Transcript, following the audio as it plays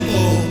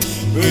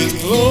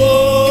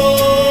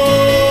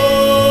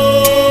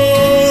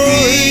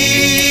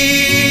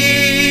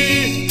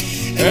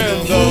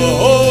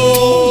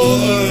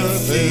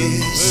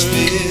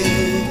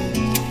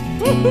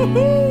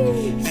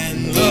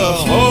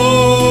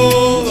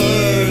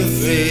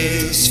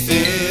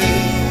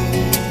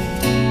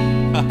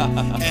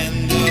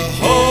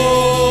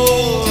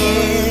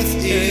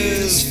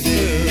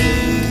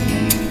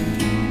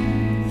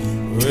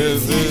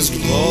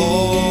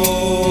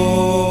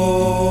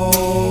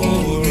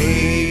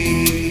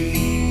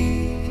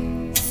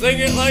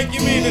it like you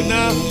mean it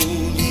now.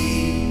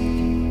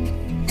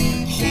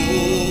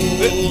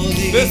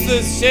 This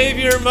is Shave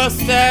Your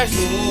Mustache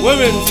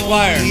Women's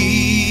Choir.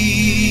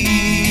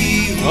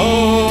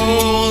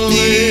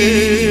 Holy.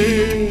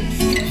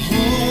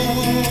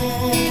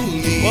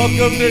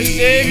 Welcome to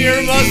Shave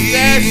Your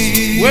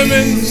Mustache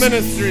Women's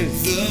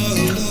Ministries.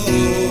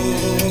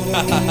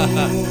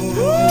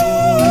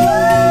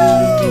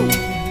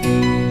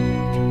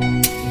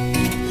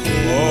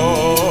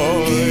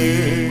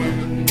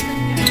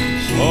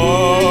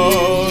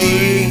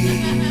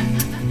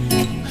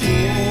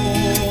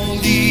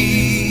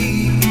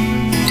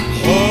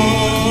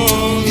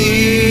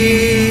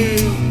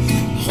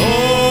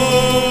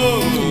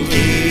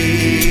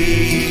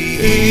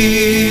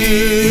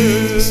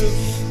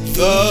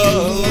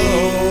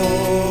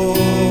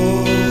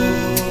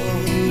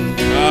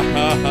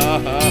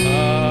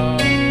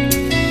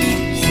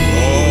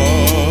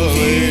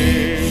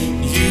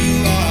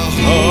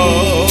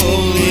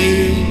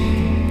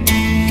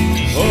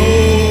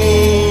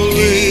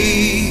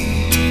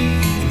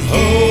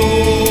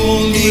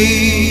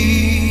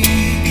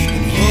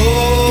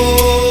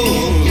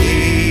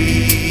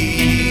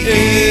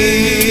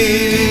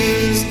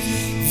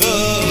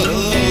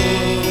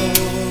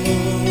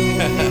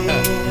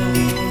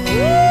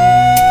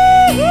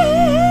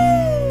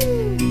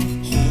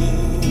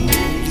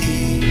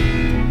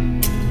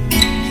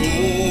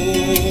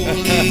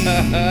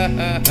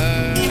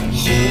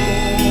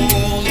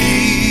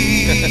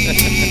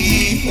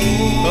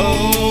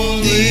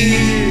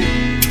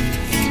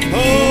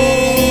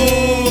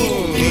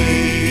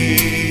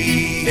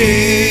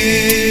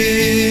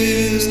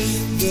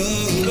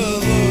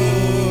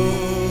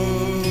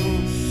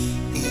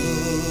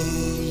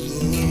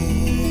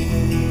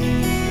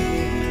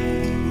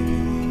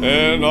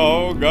 And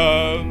all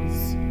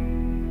God's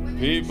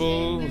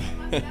people,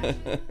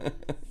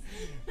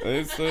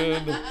 they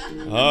said,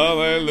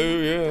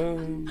 hallelujah.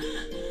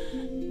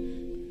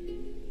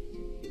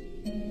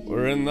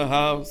 We're in the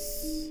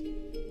house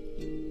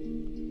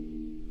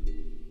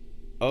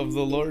of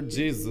the Lord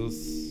Jesus.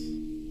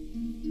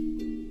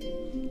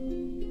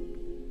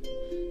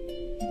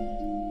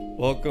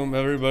 Welcome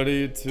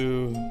everybody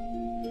to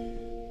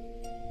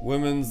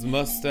Women's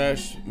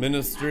Mustache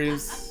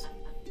Ministries.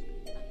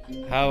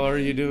 How are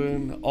you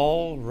doing?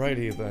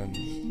 Alrighty then.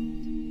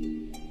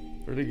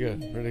 Pretty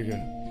good, pretty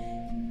good.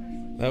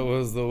 That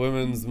was the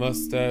Women's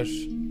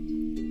Mustache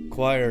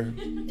Choir.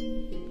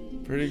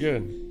 Pretty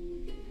good.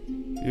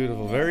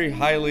 Beautiful. Very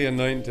highly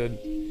anointed.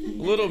 A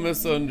little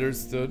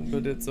misunderstood,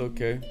 but it's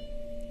okay.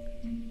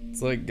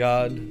 It's like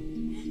God.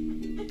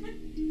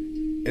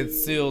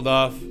 It's sealed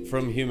off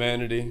from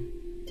humanity.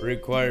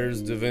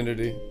 Requires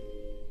divinity.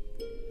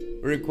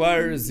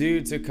 Requires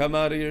you to come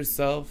out of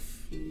yourself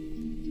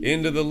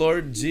into the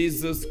Lord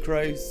Jesus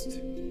Christ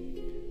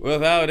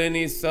without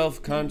any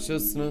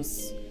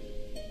self-consciousness,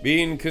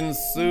 being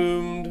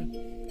consumed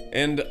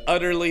and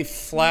utterly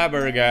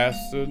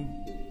flabbergasted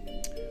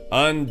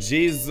on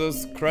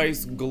Jesus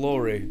Christ's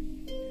glory.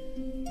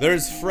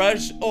 There's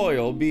fresh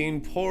oil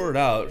being poured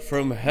out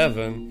from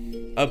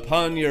heaven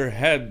upon your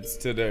heads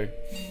today.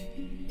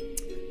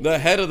 The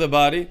head of the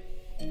body,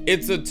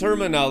 it's a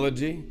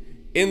terminology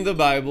in the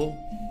Bible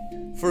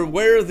for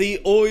where the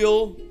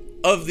oil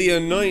of the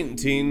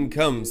anointing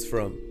comes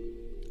from.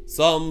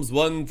 Psalms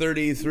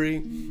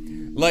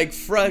 133, like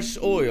fresh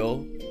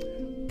oil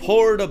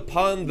poured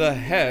upon the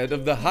head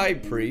of the high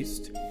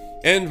priest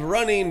and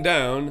running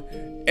down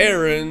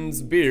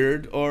Aaron's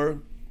beard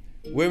or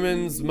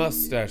women's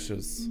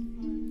mustaches.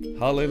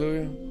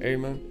 Hallelujah.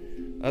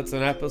 Amen. That's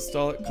an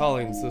apostolic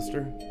calling,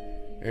 sister.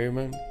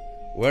 Amen.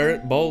 Wear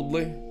it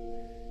boldly.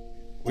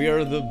 We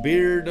are the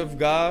beard of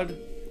God.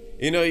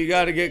 You know, you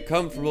got to get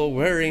comfortable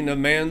wearing a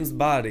man's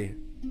body,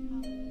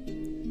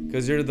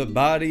 because you're the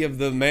body of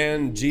the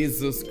man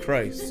Jesus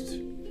Christ.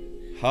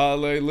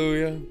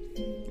 Hallelujah.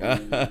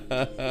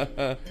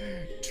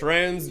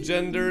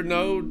 Transgender,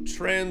 no,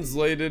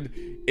 translated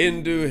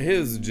into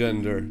his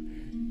gender.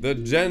 The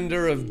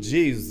gender of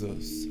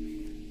Jesus.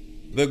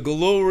 The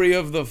glory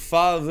of the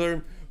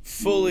Father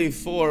fully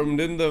formed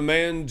in the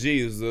man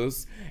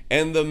Jesus.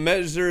 And the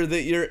measure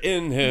that you're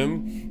in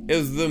him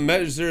is the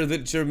measure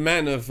that you're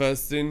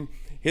manifesting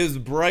his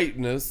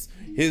brightness,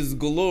 his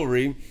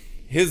glory,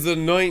 his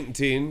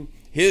anointing,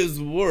 his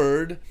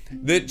word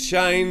that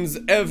shines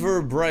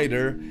ever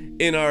brighter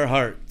in our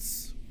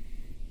hearts.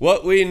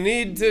 What we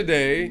need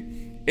today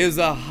is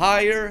a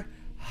higher,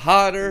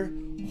 hotter,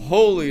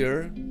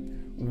 holier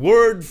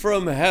word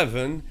from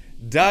heaven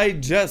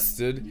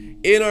digested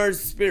in our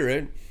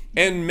spirit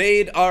and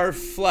made our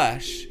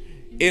flesh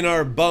in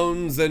our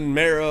bones and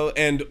marrow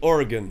and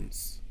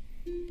organs.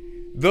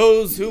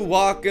 Those who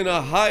walk in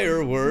a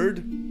higher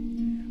word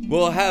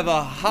will have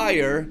a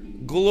higher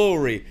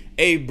glory,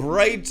 a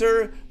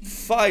brighter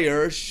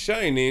fire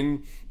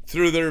shining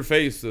through their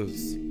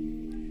faces.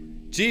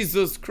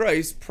 Jesus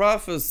Christ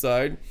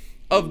prophesied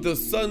of the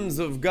sons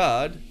of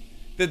God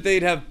that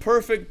they'd have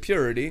perfect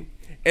purity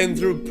and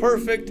through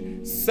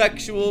perfect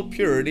sexual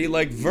purity,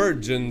 like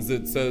virgins,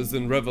 it says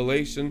in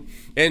Revelation,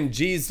 and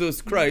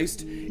Jesus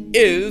Christ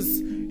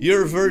is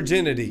your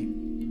virginity.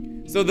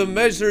 So the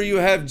measure you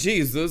have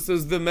Jesus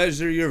is the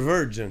measure you're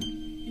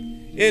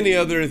virgin. Any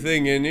other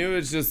thing in you,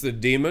 it's just a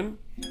demon.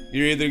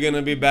 You're either going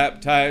to be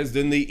baptized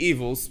in the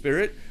evil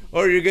spirit,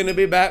 or you're going to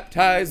be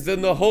baptized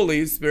in the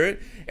Holy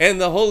Spirit, and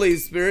the Holy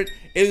Spirit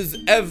is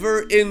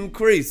ever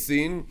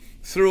increasing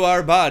through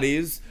our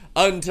bodies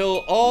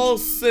until all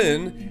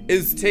sin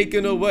is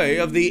taken away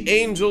of the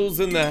angels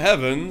in the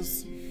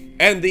heavens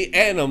and the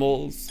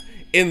animals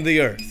in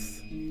the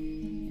earth.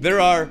 There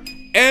are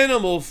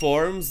animal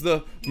forms.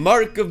 The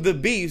mark of the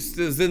beast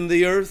is in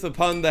the earth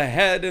upon the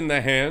head and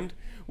the hand,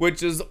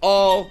 which is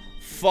all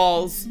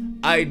false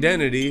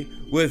identity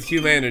with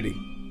humanity.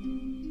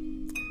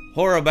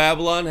 Whore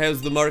Babylon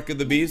has the mark of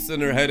the beast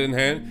in her head and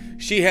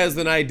hand. She has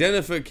an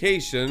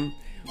identification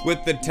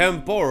with the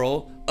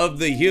temporal of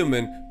the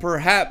human.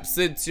 Perhaps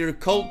it's your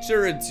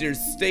culture, it's your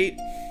state,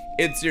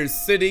 it's your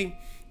city,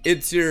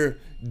 it's your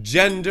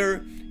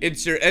gender,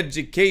 it's your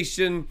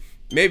education,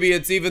 maybe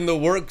it's even the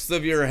works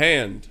of your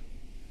hand.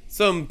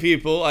 Some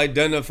people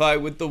identify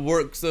with the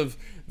works of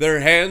their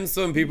hands,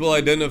 some people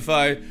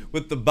identify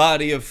with the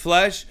body of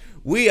flesh.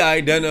 We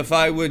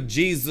identify with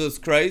Jesus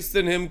Christ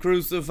and Him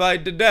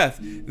crucified to death.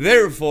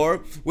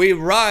 Therefore, we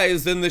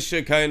rise in the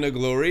Shekinah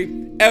glory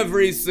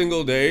every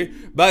single day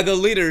by the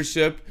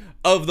leadership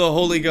of the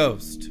Holy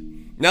Ghost.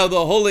 Now,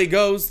 the Holy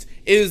Ghost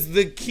is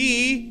the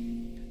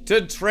key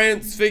to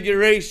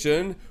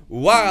transfiguration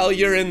while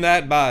you're in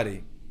that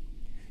body.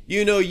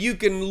 You know, you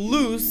can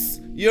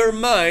loose your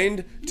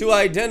mind to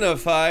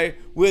identify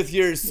with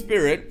your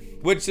spirit,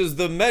 which is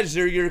the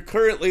measure you're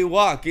currently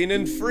walking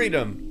in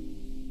freedom.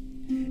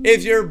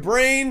 If your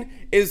brain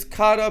is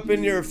caught up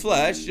in your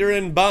flesh, you're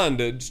in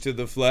bondage to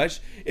the flesh.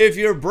 If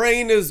your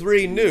brain is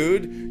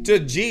renewed to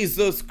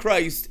Jesus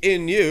Christ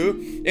in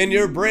you, and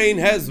your brain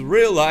has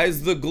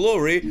realized the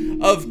glory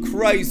of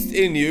Christ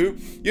in you,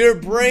 your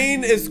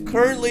brain is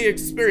currently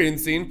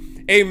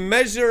experiencing a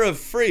measure of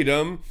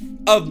freedom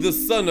of the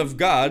Son of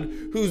God,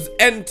 who's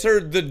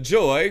entered the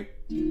joy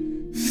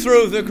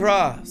through the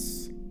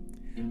cross.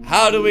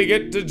 How do we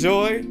get to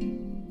joy?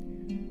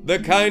 The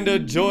kind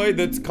of joy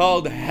that's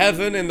called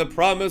heaven in the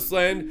promised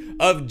land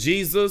of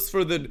Jesus,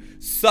 for the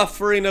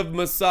suffering of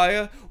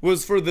Messiah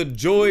was for the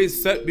joy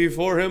set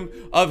before him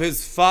of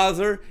his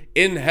Father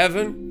in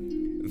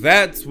heaven.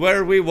 That's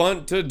where we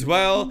want to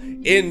dwell,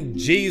 in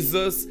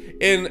Jesus,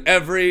 in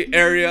every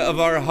area of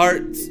our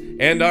hearts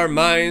and our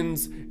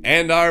minds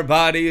and our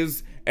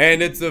bodies.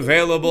 And it's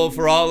available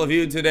for all of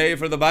you today,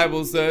 for the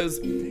Bible says,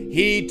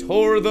 He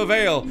tore the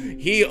veil.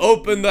 He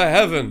opened the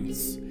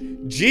heavens.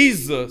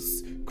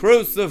 Jesus,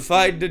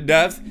 crucified to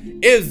death,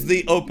 is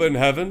the open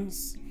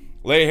heavens.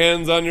 Lay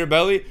hands on your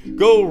belly.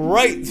 Go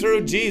right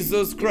through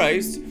Jesus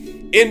Christ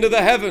into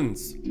the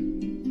heavens.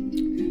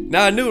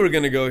 Now, I knew we were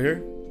going to go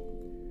here,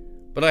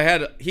 but I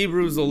had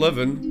Hebrews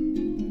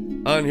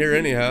 11 on here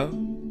anyhow.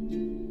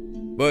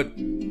 But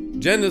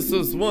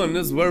Genesis 1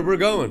 is where we're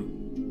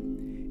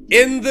going.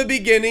 In the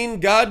beginning,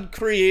 God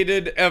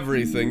created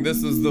everything.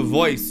 This is the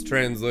Voice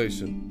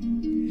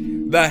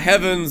translation. The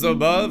heavens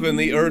above and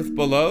the earth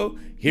below.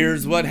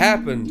 Here's what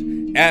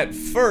happened. At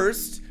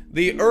first,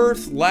 the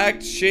earth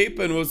lacked shape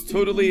and was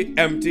totally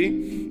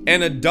empty,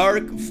 and a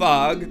dark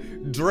fog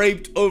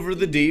draped over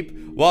the deep,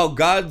 while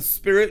God's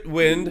spirit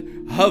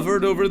wind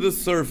hovered over the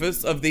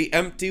surface of the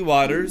empty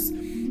waters.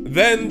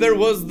 Then there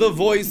was the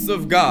voice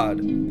of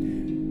God.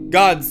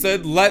 God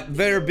said, "Let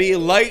there be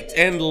light,"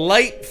 and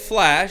light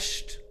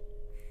flashed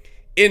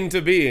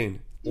into being.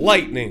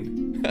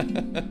 Lightning.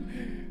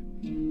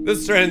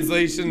 This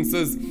translation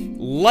says,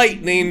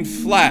 lightning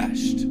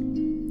flashed.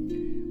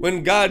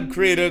 When God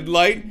created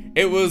light,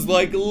 it was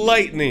like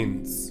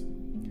lightnings.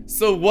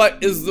 So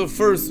what is the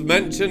first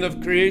mention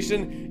of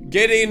creation?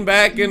 Getting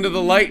back into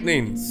the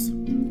lightnings.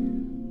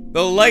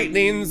 The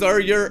lightnings are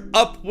your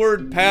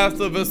upward path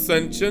of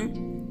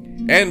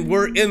ascension, and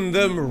we're in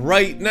them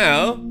right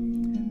now.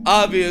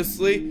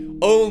 Obviously,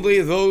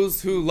 only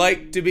those who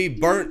like to be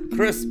burnt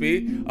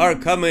crispy are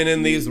coming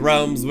in these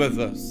realms with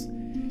us.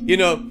 You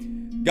know,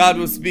 God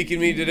was speaking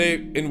to me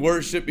today in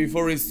worship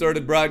before we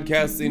started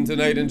broadcasting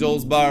tonight in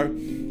Joel's Bar.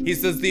 He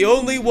says the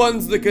only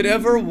ones that could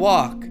ever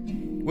walk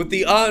with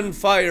the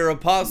on-fire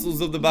apostles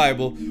of the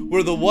Bible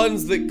were the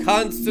ones that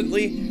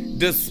constantly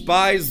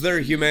despised their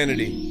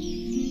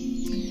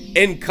humanity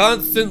and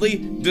constantly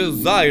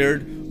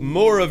desired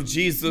more of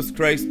Jesus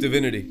Christ's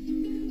divinity.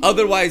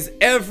 Otherwise,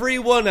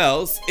 everyone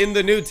else in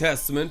the New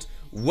Testament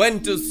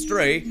went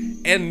astray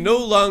and no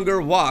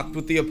longer walked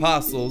with the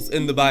apostles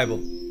in the Bible.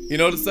 You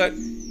notice that?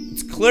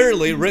 It's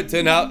clearly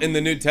written out in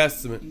the New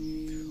Testament.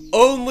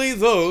 Only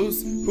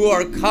those who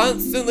are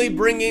constantly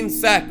bringing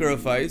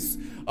sacrifice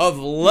of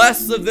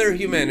less of their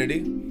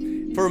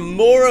humanity for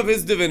more of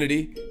his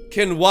divinity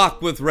can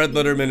walk with Red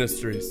Letter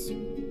Ministries.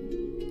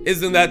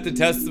 Isn't that the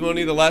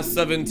testimony the last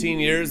 17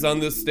 years on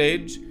this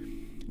stage?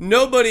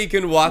 Nobody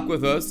can walk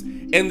with us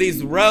in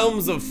these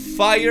realms of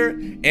fire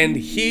and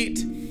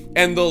heat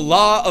and the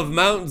law of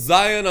Mount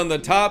Zion on the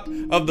top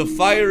of the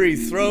fiery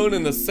throne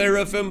and the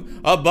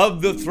seraphim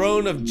above the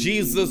throne of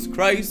Jesus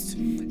Christ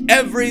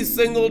every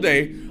single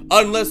day,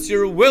 unless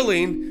you're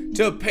willing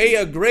to pay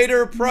a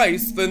greater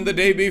price than the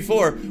day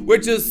before,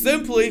 which is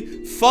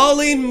simply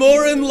falling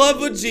more in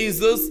love with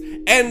Jesus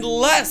and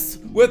less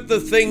with the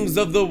things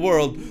of the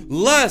world,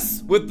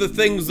 less with the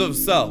things of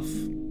self.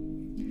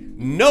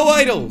 No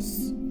idols.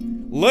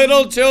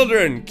 Little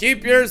children,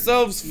 keep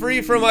yourselves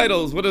free from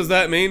idols. What does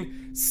that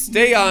mean?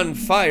 Stay on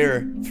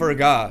fire for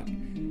God.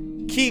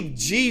 Keep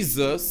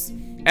Jesus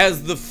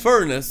as the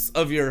furnace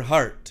of your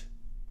heart.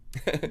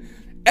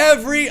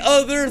 Every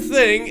other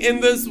thing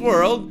in this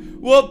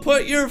world will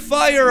put your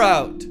fire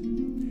out.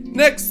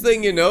 Next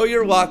thing you know,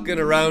 you're walking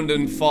around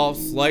in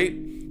false light,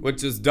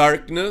 which is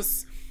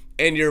darkness,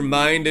 and your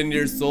mind and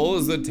your soul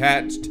is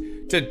attached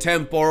to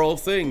temporal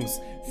things,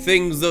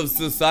 things of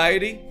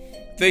society,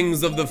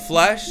 things of the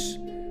flesh,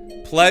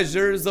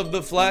 pleasures of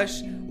the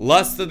flesh,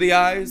 lust of the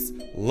eyes,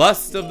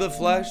 lust of the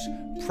flesh,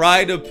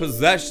 pride of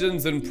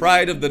possessions, and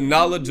pride of the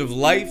knowledge of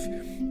life,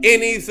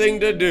 anything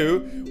to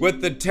do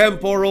with the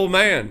temporal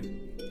man.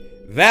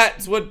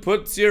 That's what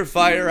puts your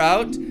fire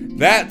out.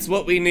 That's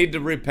what we need to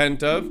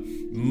repent of.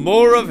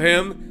 More of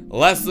him,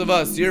 less of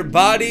us. Your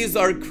bodies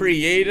are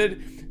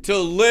created to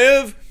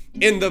live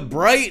in the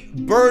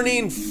bright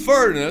burning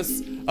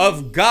furnace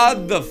of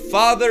God the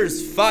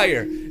Father's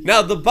fire.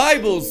 Now the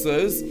Bible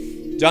says,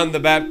 John the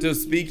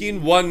Baptist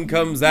speaking, one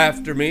comes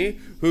after me,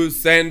 whose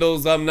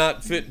sandals I'm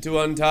not fit to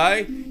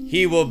untie.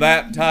 He will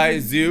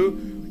baptize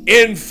you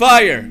in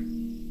fire.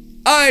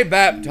 I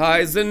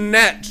baptize in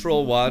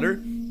natural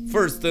water,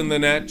 first in the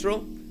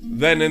natural,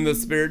 then in the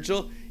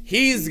spiritual.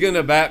 He's going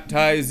to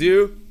baptize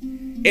you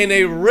in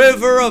a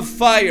river of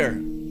fire.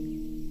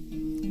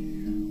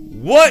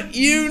 What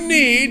you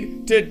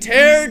need to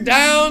tear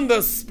down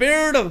the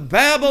spirit of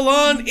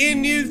Babylon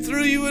in you,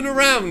 through you, and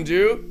around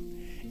you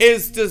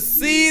is to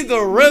see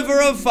the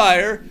river of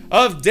fire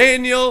of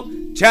Daniel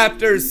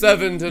chapter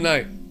 7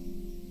 tonight.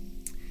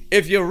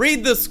 If you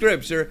read the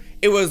scripture,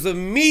 it was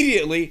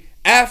immediately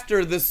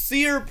after the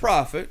seer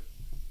prophet.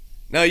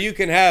 Now you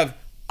can have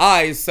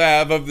eye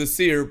salve of the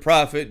seer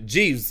prophet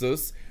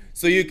Jesus,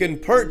 so you can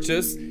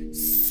purchase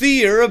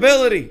seer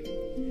ability.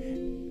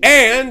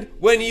 And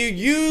when you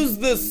use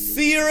the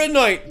seer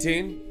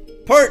anointing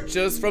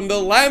purchased from the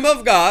Lamb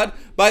of God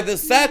by the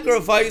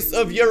sacrifice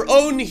of your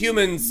own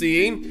human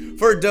seeing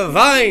for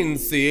divine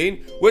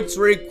seeing, which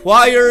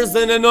requires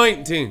an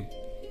anointing.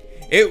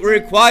 It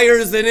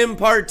requires an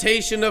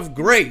impartation of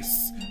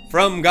grace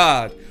from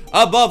God.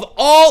 Above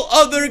all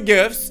other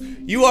gifts,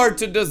 you are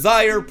to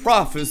desire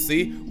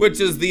prophecy, which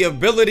is the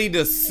ability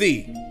to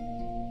see.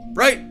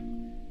 Right?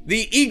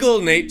 The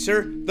eagle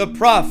nature, the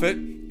prophet,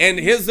 and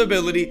his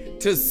ability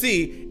to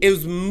see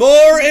is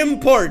more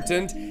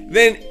important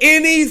than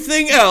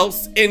anything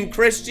else in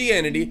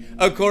Christianity,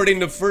 according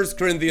to 1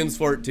 Corinthians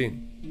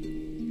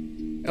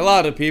 14. A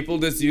lot of people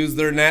just use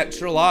their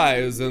natural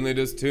eyes and they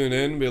just tune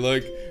in and be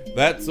like,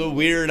 that's a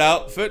weird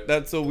outfit,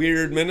 that's a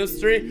weird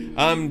ministry.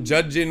 I'm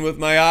judging with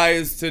my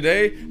eyes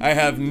today. I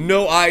have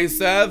no eye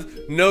salve,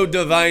 no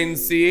divine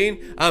seeing.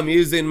 I'm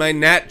using my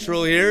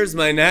natural ears,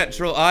 my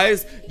natural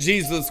eyes.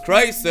 Jesus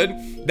Christ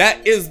said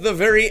that is the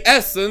very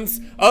essence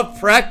of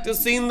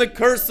practicing the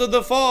curse of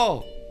the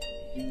fall.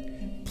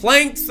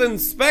 Planks and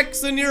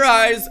specks in your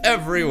eyes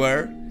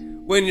everywhere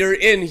when you're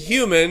in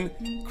human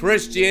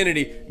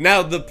Christianity.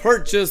 Now the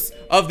purchase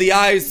of the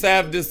eye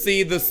salve to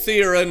see, the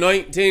seer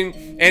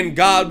anointing, and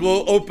God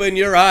will open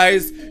your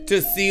eyes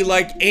to see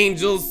like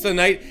angels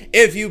tonight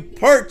if you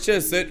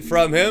purchase it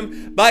from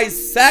him by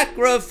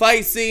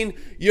sacrificing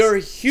your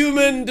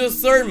human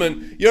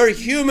discernment, your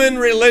human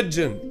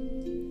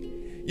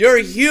religion, your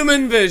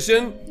human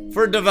vision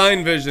for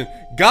divine vision.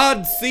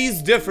 God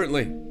sees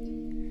differently.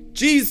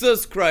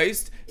 Jesus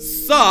Christ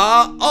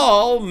saw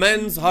all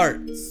men's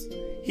hearts.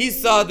 He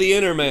saw the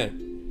inner man.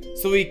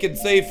 So he could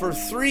say, for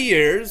 3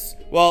 years,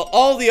 while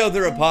all the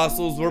other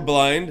apostles were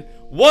blind,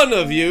 one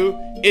of you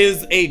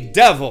is a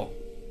devil.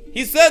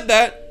 He said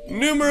that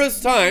numerous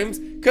times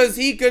because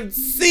he could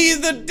see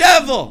the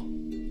devil.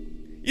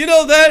 You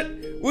know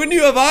that when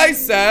you have eye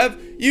salve,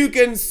 you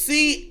can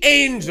see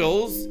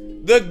angels,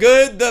 the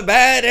good, the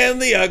bad,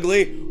 and the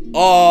ugly,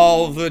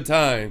 all the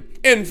time.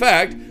 In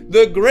fact,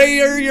 the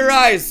greater your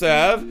eye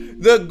salve,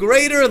 the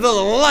greater the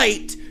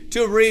light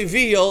to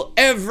reveal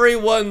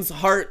everyone's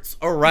hearts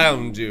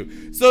around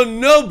you. So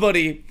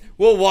nobody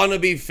will want to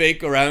be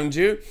fake around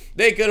you.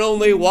 They can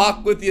only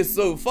walk with you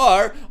so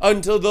far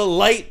until the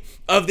light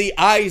of the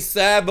eye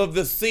salve of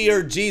the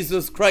seer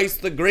Jesus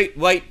Christ, the great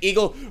white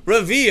eagle,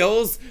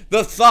 reveals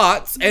the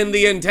thoughts and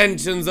the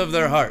intentions of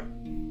their heart.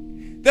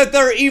 That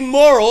they're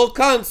immoral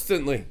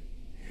constantly.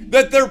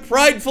 That they're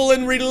prideful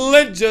and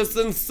religious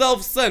and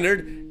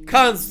self-centered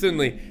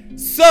constantly.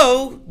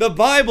 So the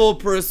Bible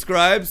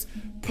prescribes,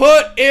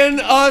 put in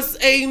us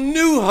a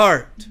new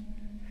heart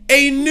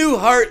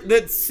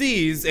that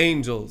sees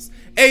angels,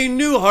 a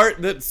new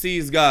heart that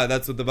sees God.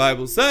 That's what the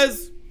Bible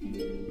says.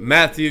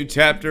 Matthew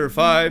chapter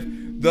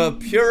 5, the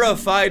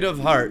purified of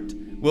heart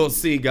will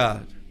see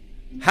God.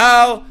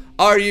 How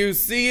are you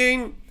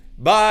seeing?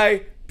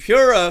 By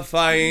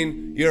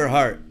purifying your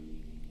heart.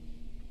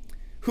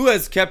 Who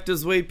has kept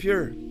his way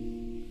pure?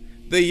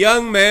 The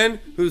young man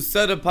who's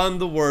set upon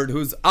the word,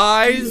 whose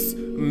eyes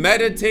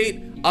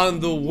meditate on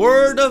the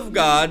word of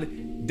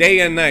God day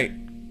and night.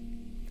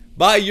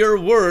 By your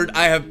word,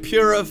 I have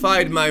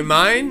purified my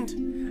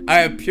mind, I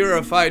have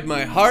purified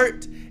my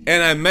heart,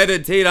 and I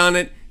meditate on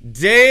it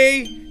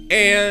day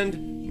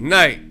and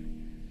night.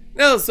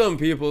 Now, some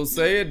people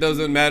say it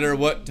doesn't matter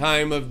what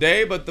time of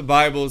day, but the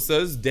Bible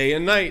says day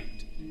and night,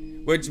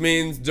 which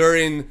means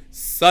during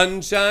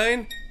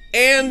sunshine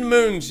and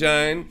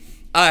moonshine,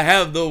 I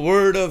have the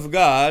word of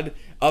God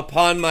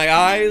upon my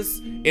eyes,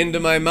 into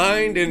my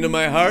mind, into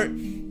my heart,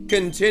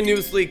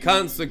 continuously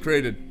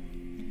consecrated.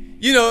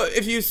 You know,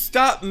 if you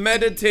stop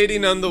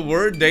meditating on the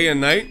word day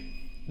and night,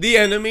 the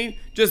enemy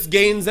just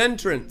gains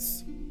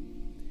entrance.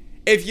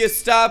 If you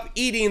stop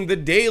eating the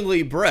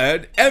daily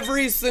bread,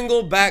 every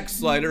single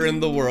backslider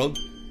in the world,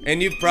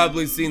 and you've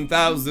probably seen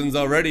thousands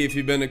already if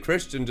you've been a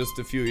Christian just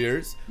a few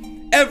years,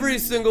 every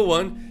single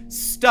one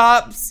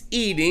stops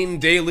eating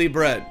daily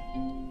bread.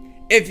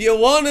 If you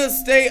want to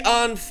stay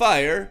on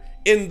fire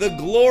in the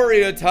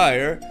glory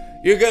attire,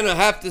 you're going to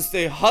have to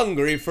stay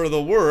hungry for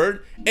the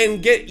word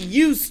and get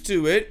used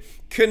to it,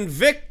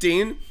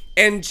 convicting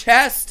and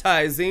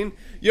chastising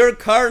your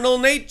carnal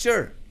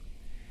nature.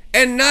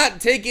 And not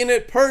taking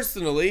it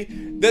personally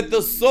that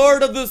the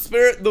sword of the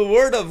Spirit, the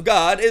word of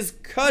God, is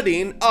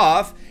cutting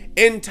off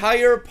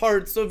entire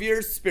parts of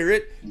your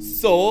spirit,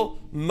 soul,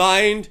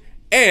 mind,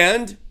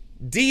 and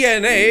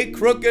DNA,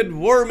 crooked,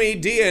 wormy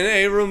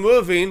DNA,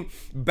 removing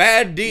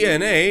bad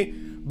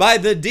DNA by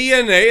the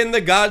DNA and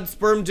the God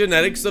sperm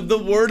genetics of the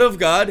Word of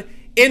God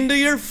into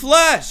your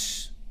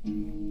flesh.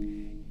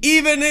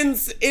 Even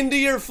into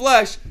your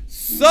flesh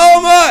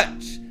so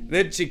much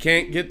that you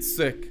can't get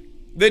sick,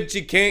 that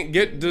you can't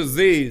get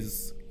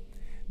disease,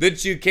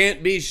 that you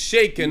can't be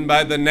shaken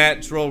by the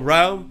natural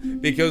realm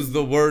because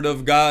the Word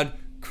of God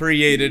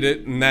created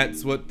it, and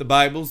that's what the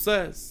Bible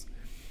says.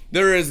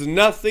 There is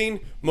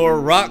nothing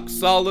more rock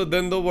solid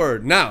than the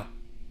Word. Now,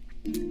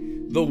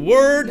 the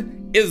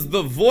Word is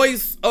the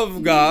voice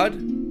of God,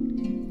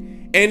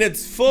 and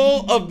it's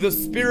full of the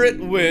Spirit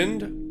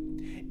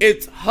wind.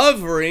 It's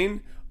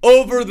hovering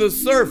over the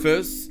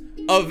surface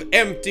of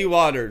empty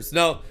waters.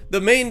 Now,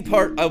 the main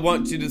part I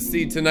want you to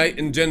see tonight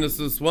in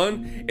Genesis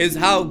 1 is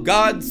how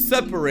God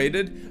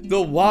separated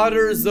the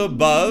waters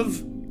above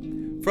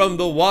from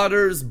the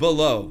waters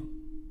below.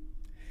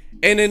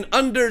 And in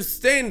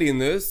understanding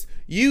this,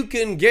 you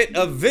can get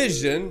a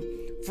vision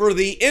for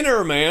the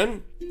inner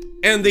man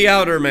and the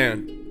outer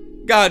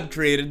man. God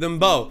created them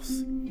both.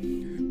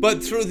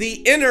 But through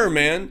the inner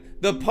man,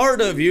 the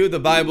part of you, the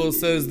Bible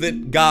says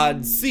that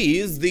God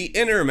sees, the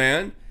inner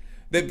man,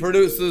 that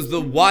produces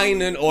the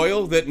wine and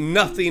oil that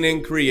nothing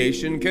in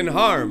creation can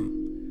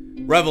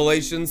harm.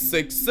 Revelation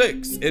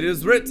 6:6, it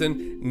is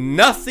written,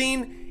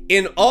 nothing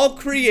in all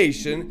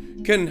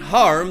creation can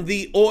harm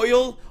the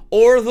oil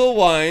or the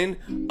wine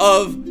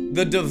of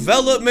the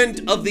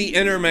development of the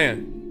inner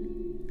man.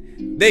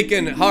 They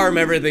can harm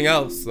everything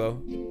else,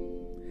 though.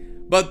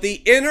 But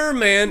the inner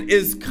man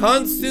is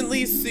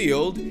constantly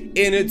sealed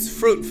in its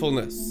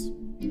fruitfulness.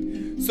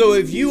 So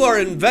if you are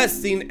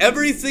investing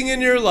everything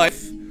in your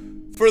life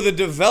for the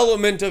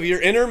development of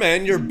your inner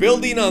man, you're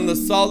building on the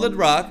solid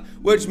rock,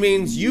 which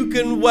means you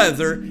can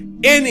weather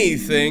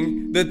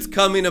anything that's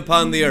coming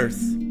upon the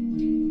earth.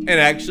 And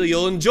actually,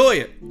 you'll enjoy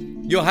it.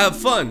 You'll have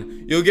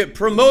fun. You'll get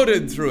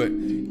promoted through it.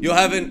 You'll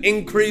have an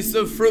increase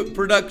of fruit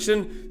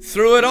production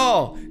through it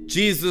all.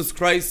 Jesus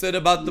Christ said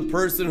about the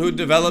person who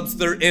develops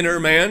their inner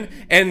man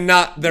and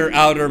not their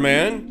outer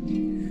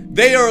man,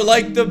 they are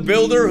like the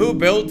builder who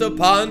built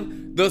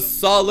upon the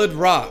solid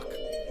rock.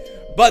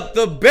 But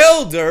the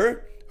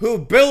builder who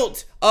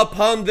built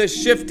upon the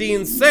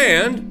shifting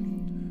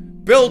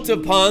sand built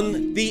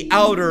upon the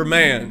outer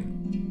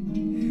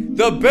man.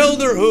 The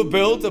builder who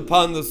built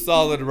upon the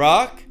solid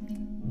rock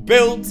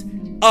built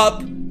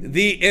up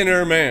the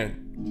inner man.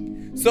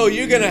 So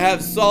you're going to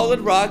have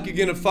solid rock, you're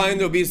going to find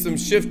there'll be some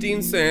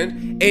shifting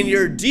sand, and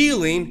you're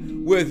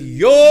dealing with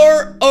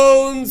your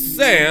own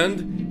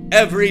sand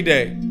every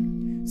day.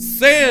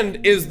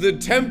 Sand is the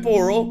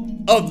temporal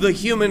of the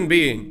human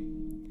being.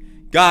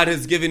 God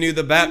has given you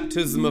the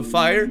baptism of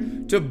fire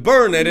to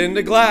burn it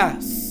into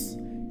glass.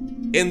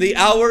 In the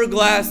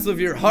hourglass of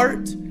your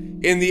heart,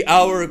 in the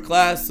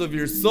hourglass of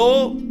your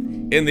soul,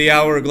 in the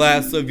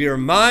hourglass of your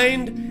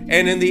mind,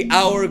 and in the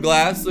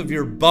hourglass of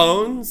your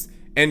bones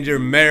and your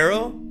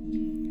marrow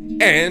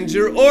and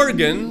your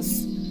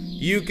organs,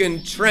 you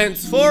can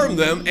transform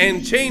them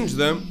and change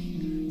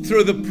them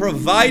through the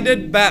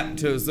provided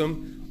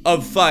baptism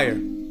of fire.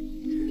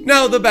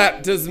 Now, the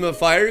baptism of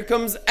fire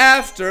comes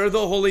after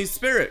the Holy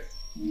Spirit,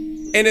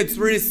 and it's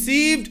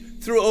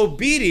received through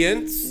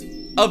obedience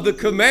of the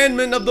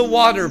commandment of the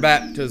water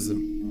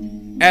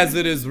baptism. As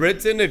it is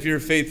written, if you're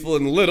faithful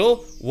in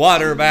little,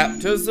 water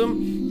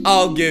baptism,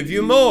 I'll give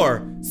you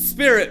more,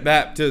 spirit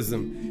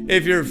baptism.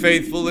 If you're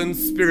faithful in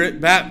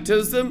spirit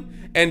baptism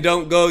and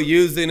don't go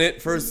using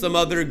it for some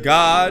other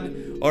god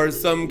or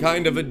some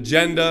kind of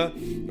agenda,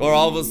 or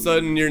all of a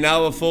sudden you're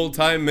now a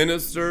full-time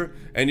minister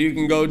and you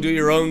can go do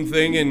your own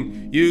thing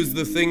and use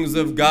the things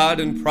of God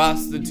and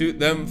prostitute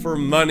them for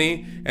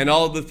money and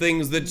all the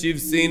things that you've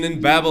seen in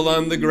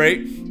Babylon the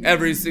Great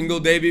every single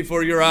day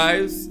before your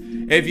eyes.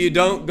 If you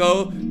don't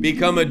go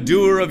become a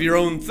doer of your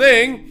own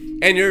thing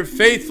and you're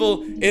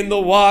faithful in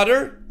the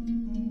water,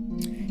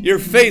 you're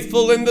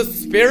faithful in the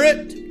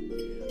Spirit,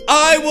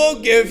 I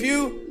will give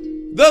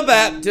you the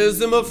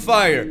baptism of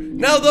fire.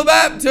 Now, the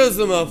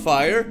baptism of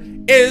fire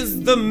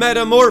is the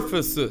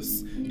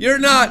metamorphosis. You're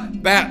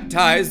not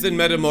baptized and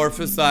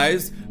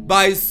metamorphosized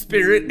by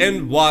spirit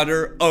and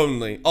water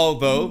only,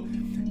 although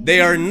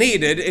they are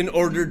needed in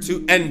order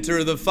to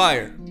enter the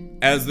fire.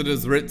 As it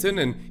is written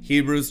in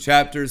Hebrews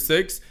chapter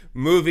 6,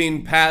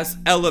 moving past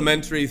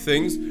elementary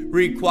things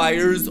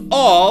requires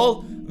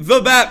all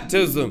the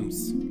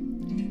baptisms.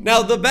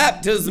 Now, the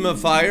baptism of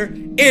fire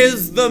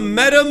is the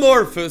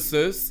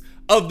metamorphosis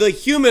of the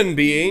human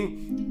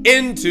being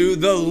into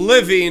the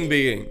living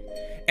being.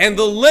 And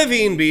the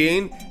living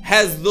being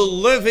has the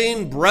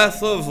living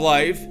breath of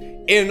life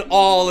in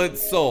all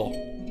its soul.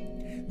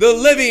 The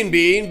living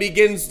being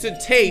begins to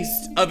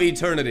taste of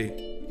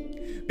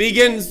eternity,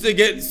 begins to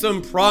get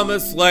some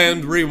promised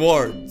land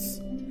rewards.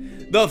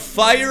 The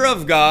fire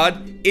of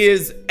God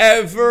is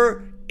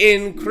ever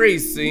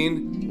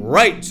increasing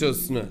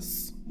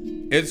righteousness.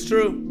 It's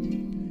true.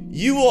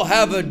 You will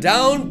have a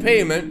down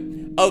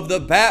payment of the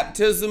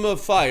baptism of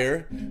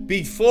fire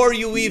before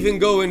you even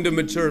go into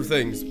mature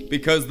things,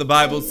 because the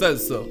Bible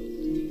says so.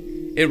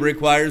 It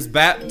requires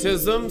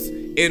baptisms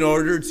in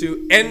order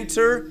to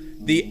enter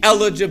the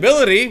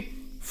eligibility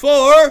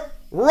for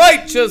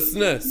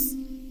righteousness.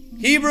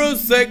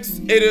 Hebrews 6,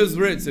 it is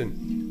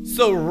written.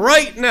 So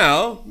right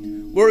now,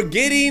 we're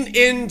getting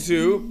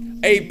into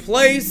a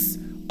place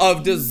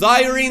of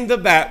desiring the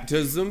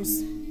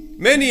baptisms.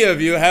 Many of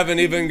you haven't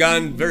even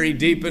gone very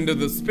deep into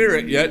the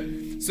Spirit yet,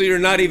 so you're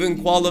not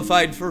even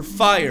qualified for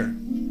fire.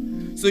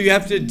 So you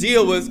have to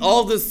deal with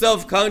all the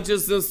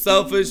self-consciousness,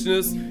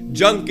 selfishness,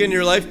 junk in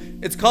your life.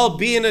 It's called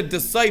being a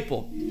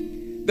disciple.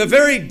 The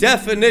very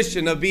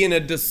definition of being a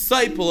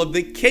disciple of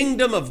the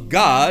kingdom of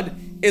God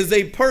is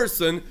a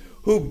person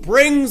who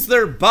brings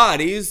their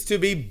bodies to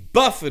be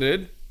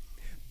buffeted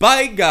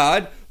by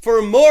God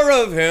for more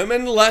of Him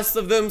and less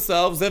of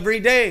themselves every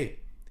day.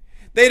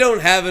 They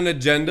don't have an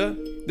agenda.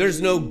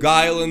 There's no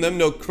guile in them,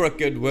 no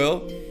crooked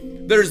will.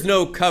 There's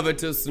no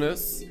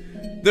covetousness.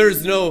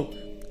 There's no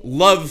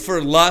love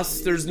for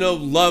lust. There's no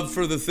love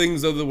for the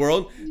things of the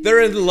world.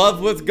 They're in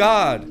love with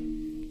God.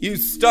 You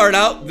start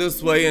out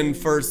this way in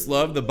first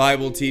love, the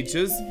Bible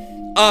teaches.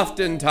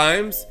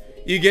 Oftentimes,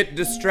 you get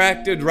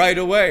distracted right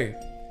away.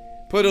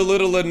 Put a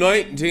little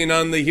anointing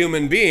on the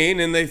human being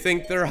and they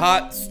think they're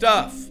hot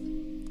stuff.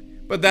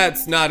 But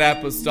that's not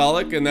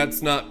apostolic and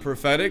that's not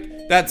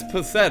prophetic. That's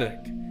pathetic.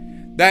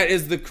 That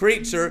is the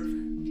creature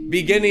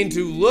beginning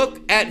to look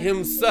at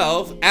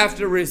himself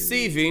after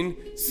receiving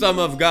some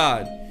of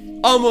God.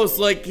 Almost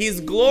like he's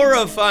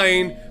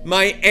glorifying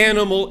my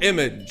animal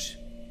image.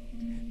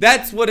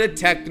 That's what a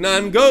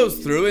teknon goes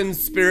through in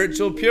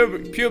spiritual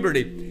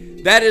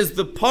puberty. That is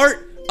the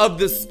part of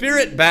the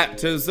Spirit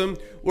baptism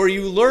where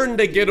you learn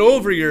to get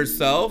over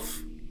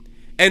yourself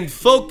and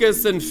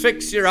focus and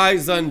fix your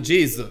eyes on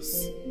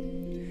Jesus.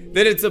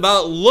 That it's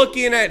about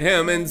looking at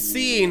Him and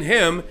seeing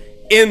Him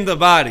in the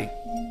body.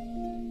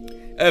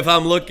 If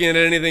I'm looking at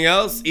anything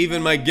else,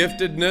 even my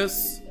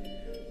giftedness,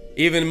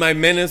 even my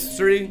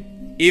ministry,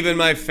 even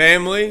my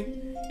family,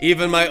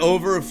 even my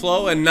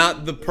overflow, and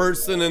not the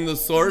person and the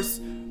source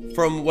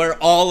from where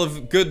all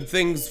of good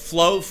things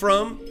flow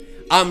from,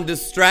 I'm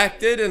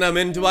distracted and I'm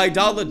into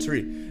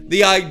idolatry.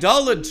 The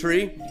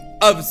idolatry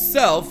of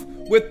self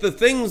with the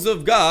things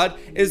of God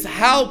is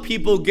how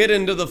people get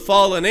into the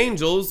fallen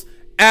angels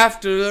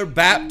after they're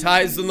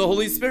baptized in the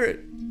Holy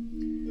Spirit.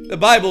 The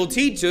Bible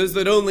teaches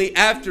that only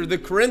after the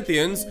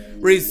Corinthians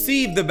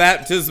received the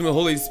baptism of the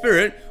Holy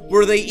Spirit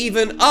were they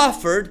even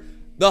offered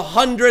the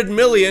 100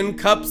 million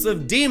cups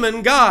of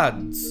demon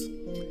gods,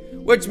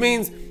 which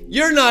means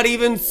you're not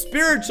even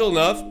spiritual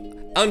enough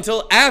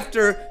until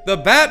after the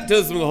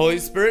baptism of the Holy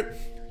Spirit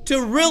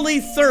to really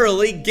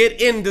thoroughly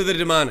get into the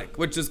demonic,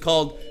 which is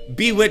called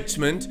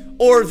bewitchment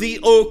or the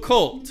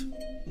occult.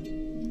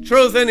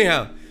 Truth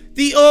anyhow.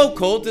 The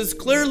occult is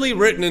clearly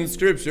written in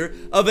Scripture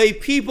of a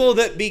people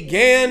that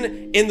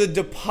began in the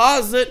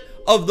deposit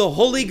of the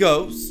Holy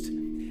Ghost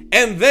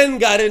and then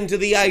got into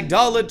the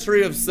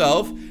idolatry of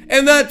self,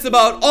 and that's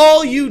about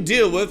all you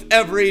deal with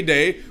every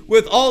day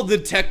with all the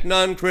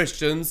teknon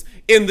Christians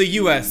in the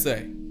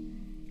USA.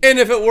 And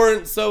if it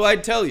weren't so,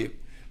 I'd tell you.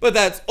 But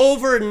that's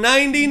over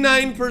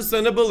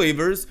 99% of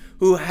believers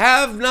who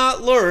have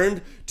not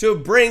learned to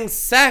bring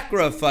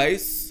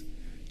sacrifice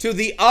to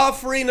the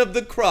offering of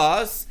the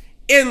cross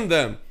in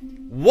them.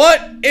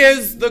 What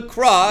is the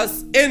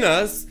cross in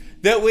us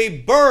that we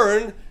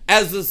burn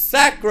as a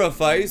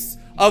sacrifice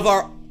of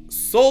our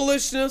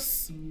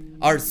soulishness,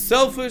 our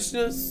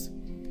selfishness,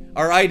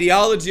 our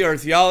ideology, our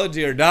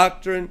theology, our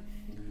doctrine,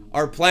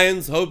 our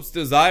plans, hopes,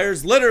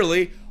 desires,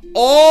 literally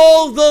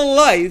all the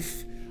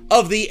life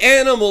of the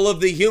animal,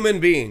 of the human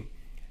being.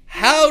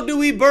 How do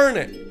we burn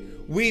it?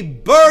 We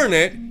burn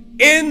it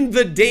in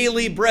the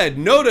daily bread.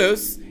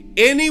 Notice,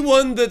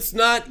 anyone that's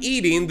not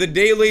eating the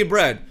daily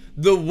bread,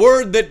 the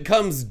word that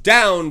comes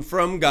down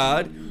from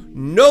God,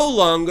 no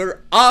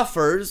longer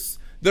offers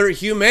their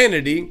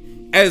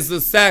humanity as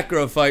a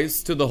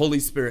sacrifice to the Holy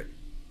Spirit.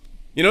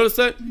 You notice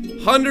that?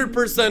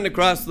 100%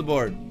 across the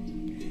board.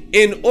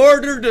 In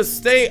order to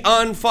stay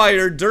on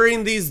fire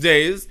during these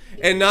days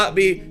and not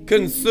be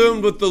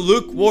consumed with the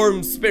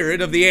lukewarm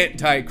spirit of the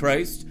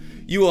Antichrist,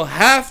 you will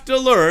have to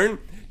learn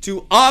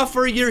to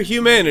offer your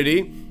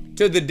humanity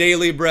to the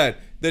daily bread.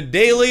 The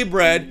daily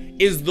bread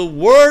is the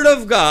Word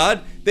of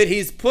God that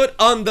He's put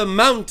on the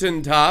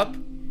mountaintop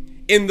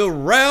in the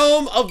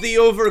realm of the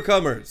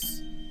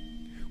overcomers,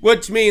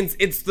 which means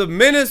it's the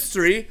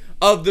ministry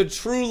of the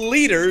true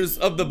leaders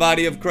of the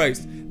body of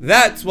Christ.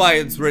 That's why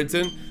it's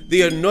written,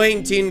 the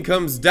anointing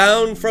comes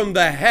down from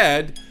the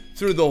head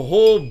through the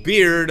whole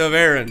beard of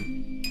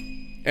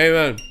Aaron.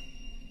 Amen.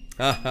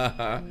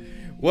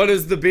 What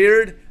is the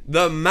beard?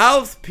 The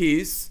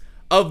mouthpiece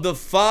of the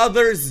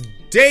Father's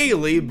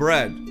daily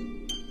bread.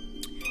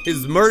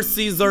 His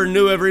mercies are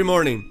new every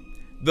morning.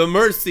 The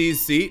mercy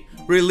seat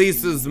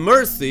releases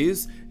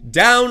mercies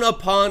down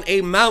upon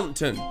a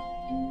mountain.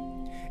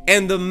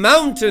 And the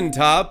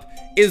mountaintop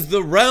is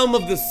the realm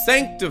of the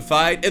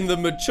sanctified and the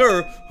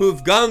mature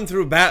who've gone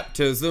through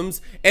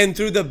baptisms, and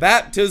through the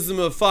baptism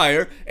of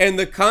fire and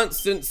the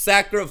constant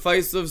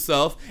sacrifice of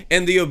self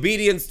and the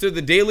obedience to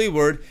the daily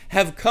word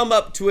have come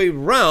up to a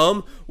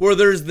realm where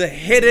there's the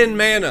hidden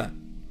manna.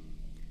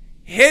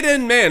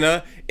 Hidden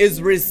manna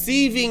is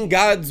receiving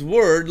God's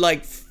word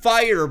like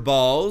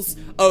fireballs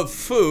of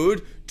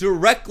food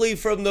directly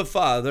from the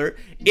Father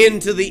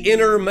into the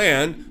inner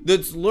man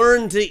that's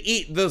learned to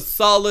eat the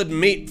solid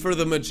meat for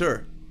the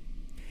mature.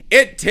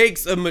 It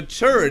takes a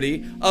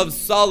maturity of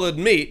solid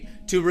meat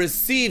to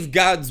receive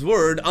God's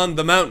word on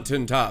the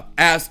mountaintop.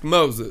 Ask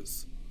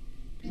Moses.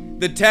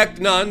 The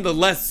teknon, the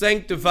less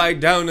sanctified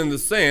down in the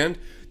sand,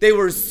 they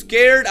were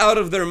scared out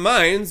of their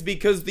minds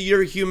because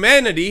your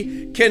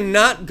humanity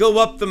cannot go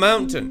up the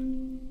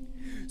mountain.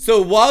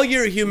 So while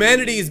your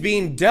humanity is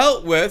being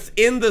dealt with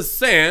in the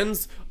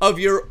sands of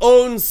your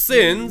own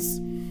sins,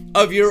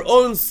 of your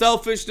own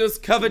selfishness,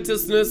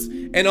 covetousness,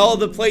 and all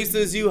the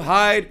places you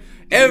hide,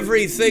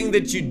 everything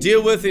that you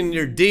deal with in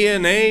your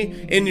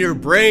DNA, in your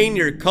brain,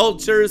 your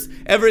cultures,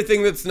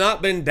 everything that's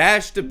not been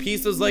dashed to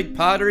pieces like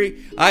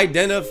pottery,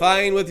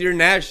 identifying with your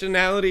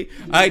nationality,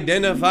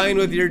 identifying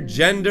with your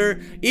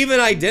gender, even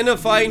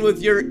identifying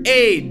with your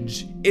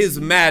age is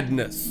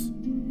madness.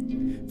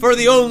 For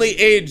the only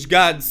age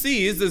God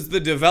sees is the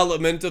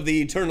development of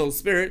the eternal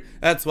spirit.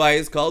 That's why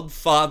He's called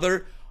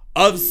Father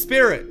of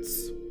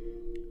Spirits.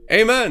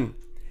 Amen.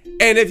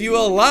 And if you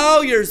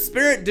allow your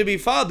spirit to be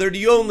fathered,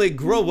 you only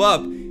grow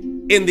up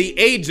in the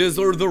ages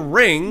or the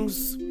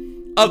rings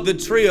of the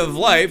tree of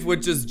life,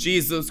 which is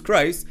Jesus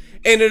Christ.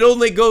 And it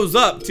only goes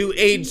up to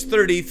age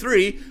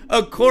 33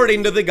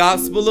 according to the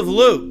Gospel of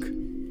Luke,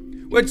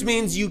 which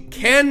means you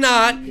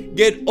cannot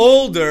get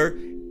older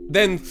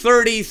than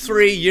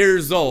 33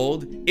 years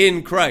old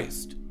in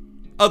Christ.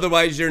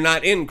 Otherwise, you're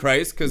not in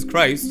Christ, because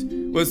Christ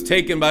was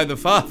taken by the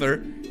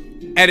Father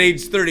at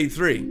age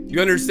 33.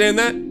 You understand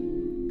that?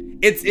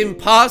 It's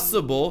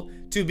impossible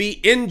to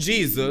be in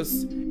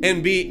Jesus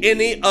and be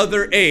any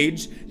other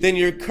age than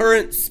your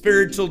current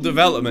spiritual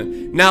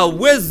development. Now,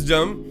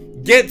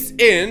 wisdom gets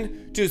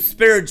into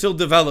spiritual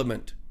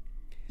development.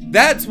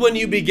 That's when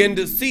you begin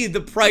to see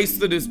the price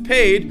that is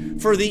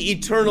paid for the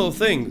eternal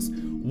things.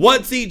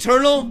 What's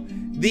eternal?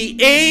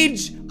 The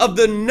age of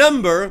the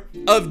number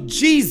of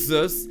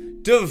Jesus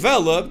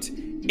developed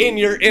in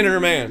your inner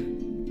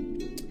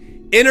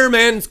man. Inner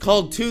man's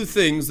called two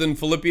things in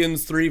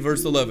Philippians 3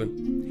 verse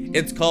 11.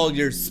 It's called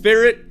your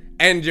spirit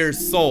and your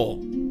soul.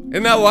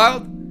 Isn't that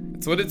wild?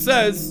 That's what it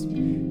says.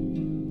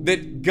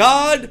 That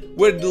God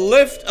would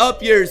lift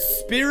up your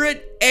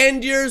spirit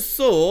and your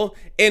soul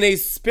in a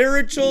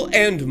spiritual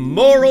and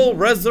moral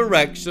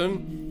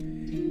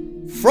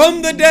resurrection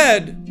from the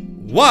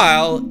dead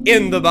while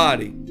in the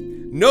body.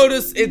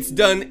 Notice it's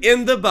done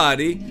in the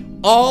body,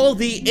 all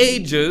the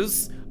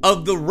ages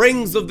of the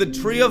rings of the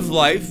tree of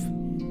life,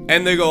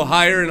 and they go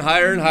higher and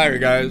higher and higher,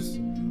 guys.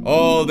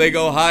 Oh, they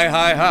go high,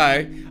 high,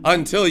 high,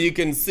 until you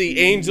can see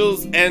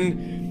angels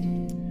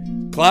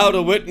and cloud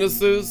of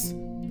witnesses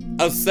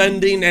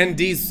ascending and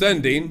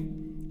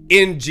descending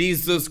in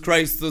Jesus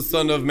Christ, the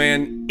Son of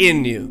Man,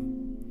 in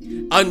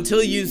you.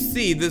 Until you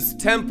see this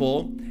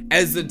temple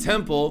as the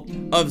temple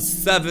of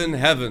seven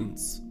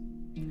heavens.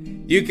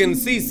 You can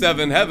see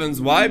seven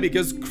heavens. Why?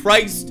 Because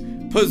Christ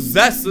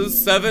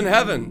possesses seven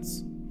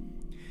heavens.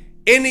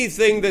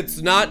 Anything that's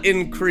not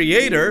in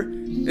Creator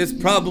is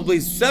probably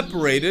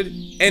separated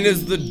and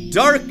is the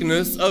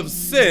darkness of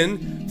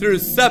sin through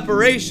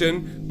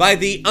separation by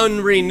the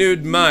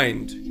unrenewed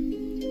mind.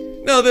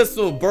 Now, this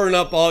will burn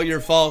up all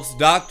your false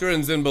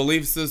doctrines and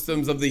belief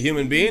systems of the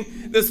human being.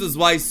 This is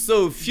why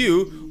so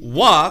few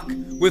walk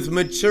with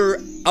mature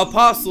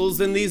apostles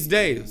in these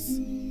days.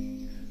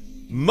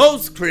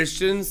 Most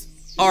Christians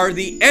are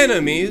the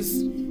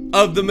enemies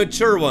of the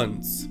mature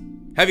ones.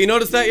 Have you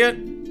noticed that yet?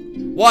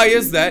 Why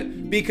is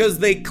that? Because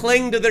they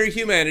cling to their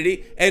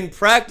humanity and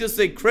practice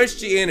a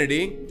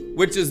Christianity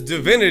which is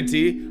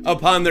divinity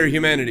upon their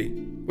humanity,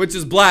 which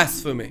is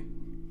blasphemy.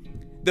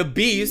 The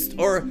beast,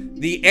 or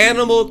the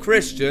animal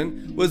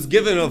Christian, was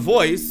given a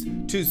voice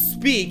to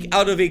speak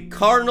out of a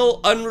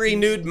carnal,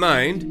 unrenewed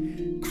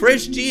mind,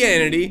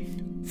 Christianity,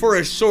 for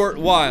a short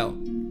while.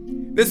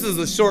 This is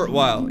a short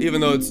while,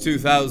 even though it's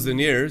 2,000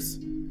 years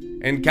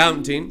and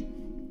counting.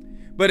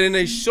 But in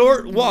a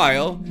short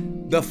while,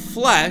 the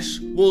flesh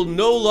will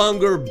no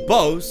longer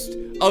boast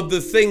of the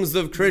things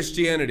of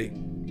Christianity.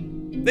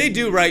 They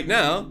do right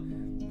now.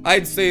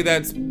 I'd say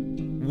that's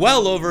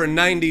well over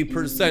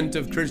 90%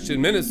 of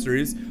Christian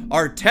ministries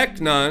are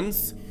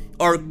teknons,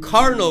 are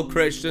carnal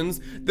Christians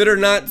that are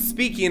not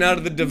speaking out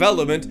of the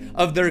development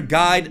of their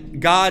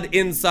God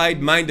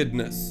inside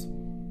mindedness.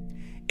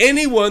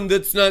 Anyone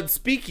that's not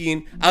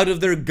speaking out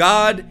of their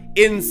God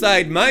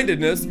inside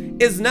mindedness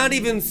is not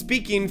even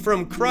speaking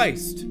from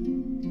Christ.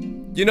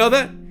 You know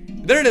that?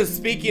 They're just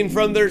speaking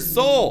from their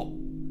soul.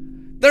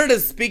 They're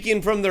just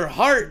speaking from their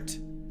heart.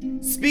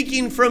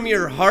 Speaking from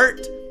your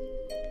heart,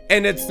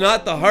 and it's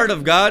not the heart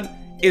of God,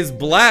 is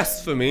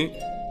blasphemy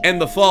and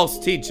the false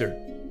teacher.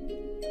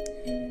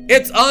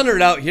 It's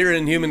honored out here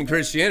in human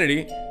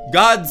Christianity.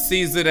 God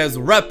sees it as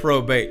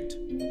reprobate.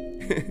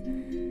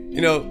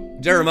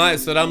 Jeremiah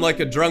said, I'm like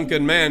a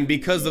drunken man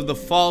because of the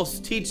false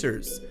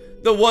teachers.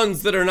 The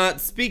ones that are not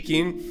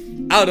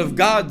speaking out of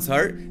God's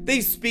heart,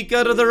 they speak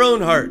out of their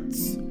own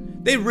hearts.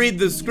 They read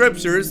the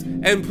scriptures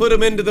and put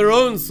them into their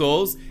own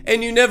souls,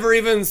 and you never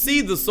even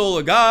see the soul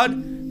of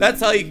God.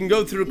 That's how you can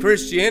go through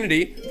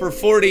Christianity for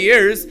 40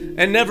 years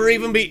and never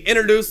even be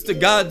introduced to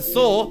God's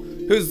soul,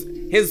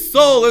 his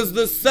soul is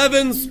the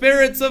 7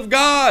 spirits of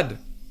God.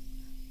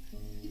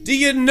 Do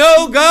you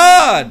know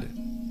God?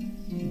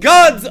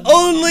 God's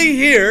only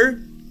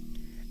here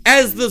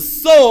as the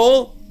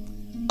soul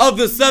of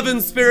the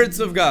 7 spirits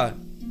of God.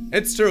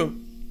 It's true.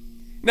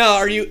 Now,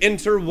 are you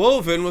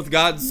interwoven with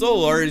God's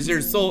soul, or is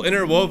your soul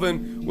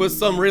interwoven with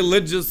some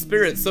religious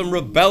spirit, some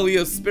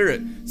rebellious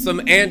spirit, some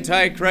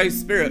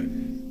antichrist spirit?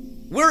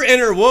 We're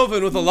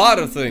interwoven with a lot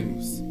of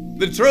things.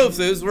 The truth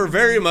is, we're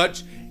very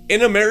much,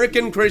 in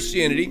American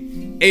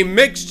Christianity, a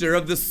mixture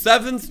of the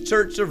 7th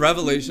church of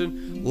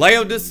Revelation,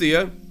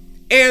 Laodicea,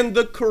 and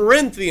the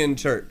Corinthian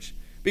church,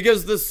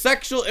 because the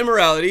sexual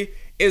immorality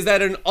is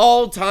at an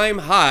all-time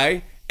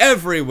high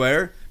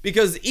everywhere,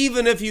 because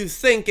even if you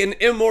think an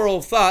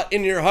immoral thought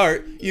in your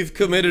heart, you've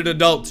committed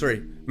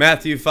adultery.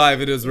 Matthew 5,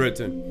 it is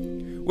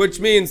written. Which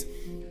means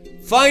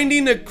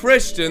finding a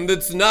Christian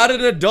that's not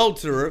an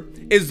adulterer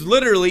is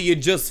literally you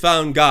just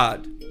found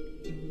God.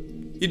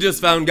 You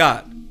just found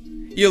God.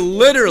 You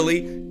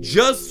literally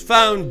just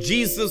found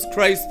Jesus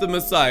Christ the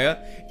Messiah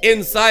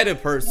inside a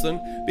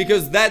person,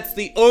 because that's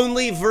the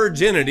only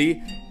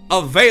virginity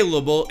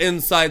available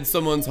inside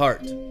someone's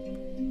heart.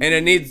 And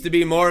it needs to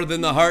be more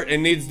than the heart. It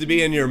needs to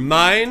be in your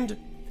mind.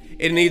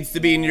 It needs to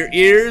be in your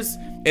ears.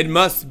 It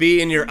must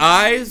be in your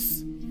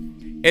eyes.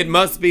 It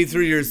must be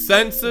through your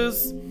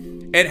senses.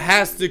 It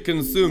has to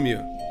consume you.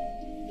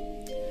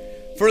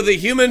 For the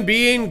human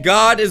being,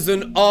 God is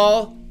an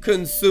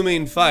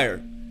all-consuming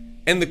fire.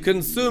 And the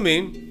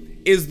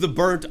consuming is the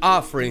burnt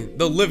offering,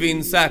 the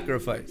living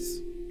sacrifice.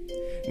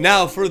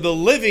 Now, for the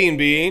living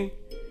being,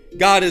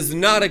 God is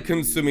not a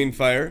consuming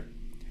fire.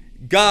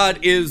 God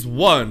is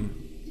one.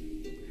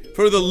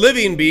 For the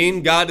living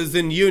being, God is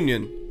in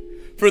union.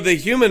 For the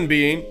human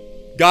being,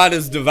 God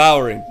is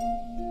devouring.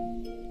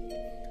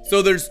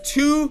 So there's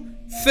 2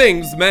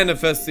 things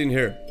manifesting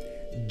here.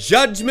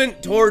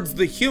 Judgment towards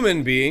the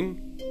human being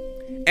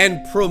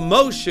and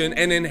promotion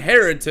and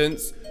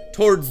inheritance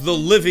towards the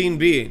living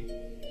being.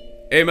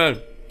 Amen.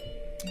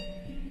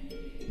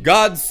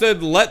 God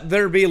said, let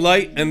there be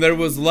light, and there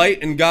was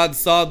light, and God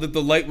saw that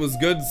the light was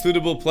good,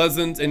 suitable,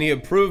 pleasant, and he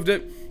approved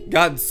it.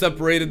 God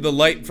separated the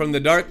light from the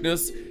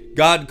darkness.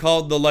 God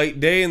called the light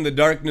day, and the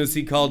darkness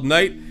he called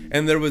night.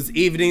 And there was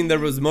evening, there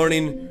was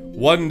morning,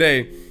 one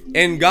day.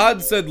 And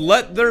God said,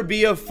 let there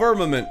be a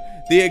firmament,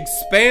 the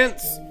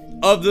expanse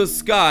of the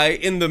sky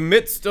in the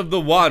midst of the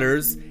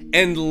waters,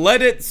 and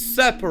let it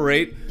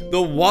separate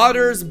the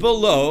waters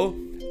below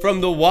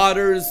from the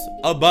waters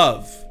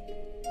above.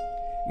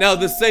 Now,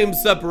 the same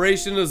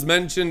separation is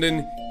mentioned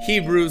in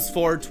Hebrews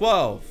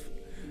 4:12.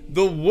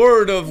 The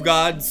Word of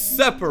God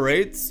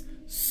separates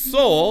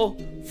soul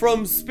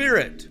from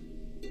spirit.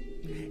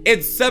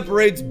 It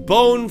separates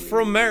bone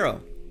from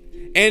marrow,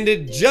 and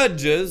it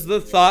judges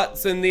the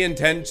thoughts and the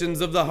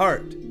intentions of the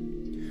heart,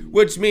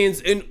 which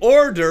means in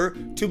order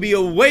to be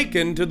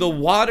awakened to the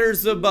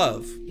waters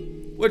above,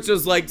 which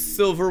is like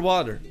silver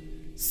water,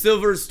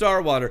 silver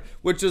star water,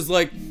 which is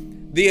like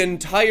the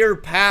entire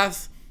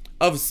path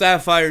of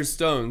sapphire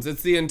stones.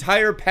 It's the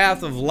entire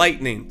path of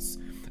lightnings,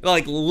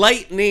 like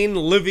lightning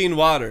living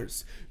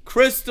waters.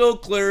 Crystal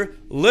clear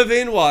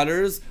living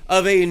waters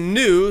of a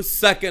new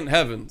second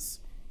heavens.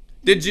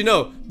 Did you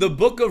know the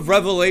book of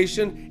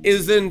Revelation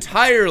is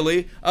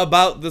entirely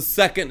about the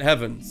second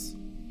heavens?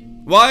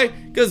 Why?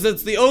 Because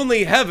it's the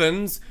only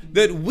heavens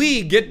that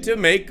we get to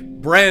make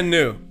brand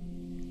new.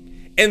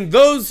 And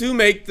those who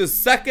make the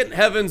second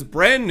heavens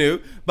brand new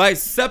by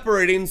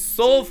separating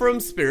soul from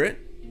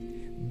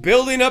spirit,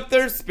 building up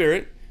their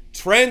spirit,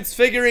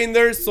 transfiguring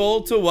their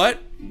soul to what?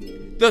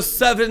 The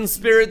seven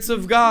spirits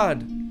of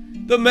God,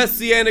 the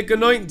messianic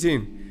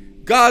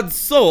anointing. God's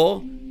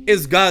soul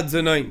is God's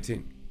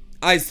anointing.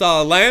 I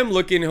saw a lamb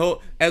looking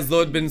as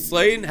though it had been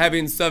slain,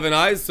 having 7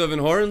 eyes, 7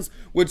 horns,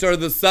 which are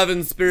the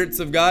 7 spirits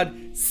of God,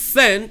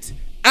 sent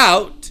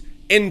out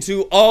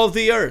into all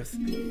the earth.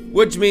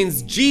 Which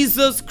means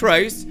Jesus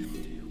Christ,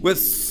 with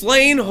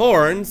slain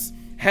horns,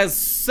 has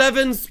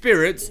 7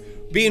 spirits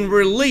being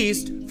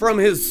released from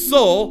his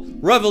soul,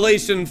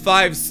 Revelation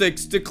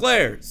 5:6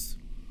 declares.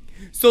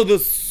 So the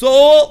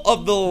soul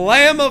of the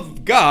Lamb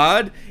of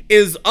God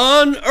is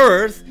on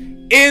earth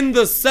in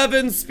the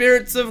 7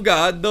 spirits of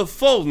God, the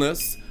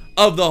fullness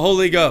of the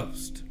Holy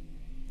Ghost.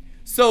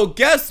 So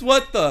guess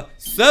what the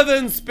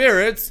 7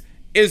 spirits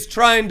is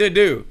trying to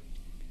do?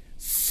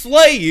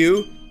 Slay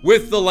you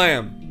with the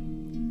Lamb.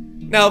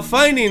 Now,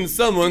 finding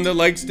someone that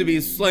likes to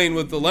be slain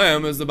with the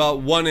Lamb is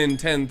about 1 in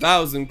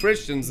 10,000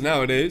 Christians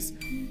nowadays.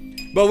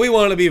 But we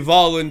want to be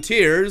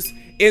volunteers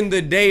in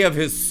the day of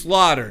his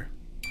slaughter.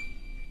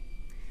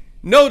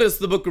 Notice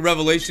the book of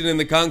Revelation in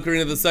the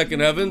conquering of the second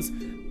heavens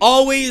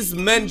always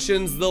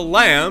mentions the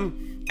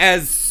Lamb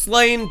as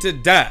slain to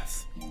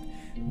death.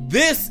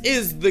 This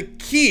is the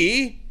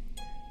key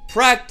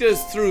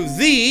practiced through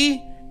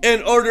thee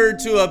in order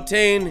to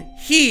obtain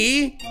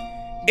he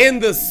in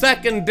the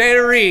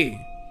secondary.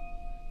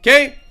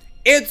 Okay?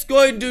 It's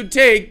going to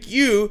take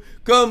you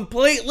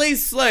completely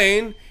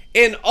slain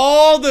in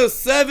all the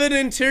 7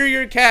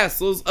 interior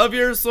castles of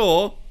your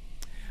soul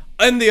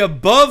in the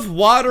above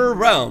water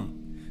realm.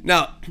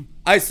 Now,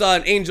 I saw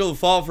an angel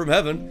fall from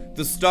heaven,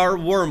 the star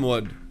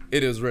wormwood,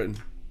 it is written.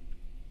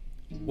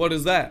 What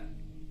is that?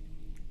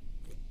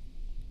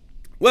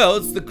 Well,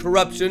 it's the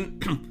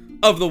corruption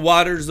of the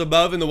waters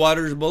above and the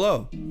waters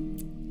below.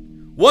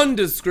 One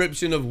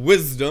description of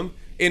wisdom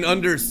in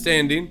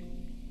understanding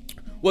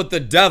what the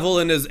devil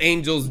and his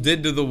angels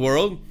did to the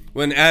world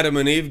when Adam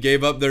and Eve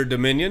gave up their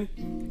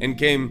dominion and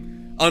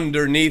came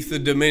underneath the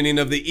dominion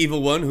of the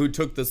evil one who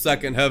took the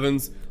second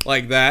heavens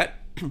like that.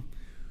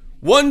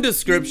 One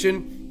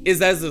description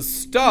is as a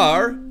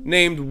star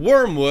named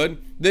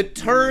wormwood that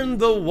turned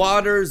the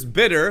waters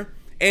bitter,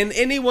 and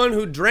anyone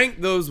who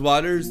drank those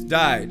waters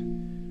died.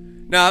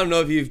 Now, I don't know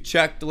if you've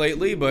checked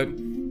lately, but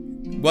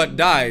what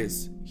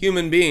dies?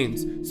 Human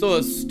beings. So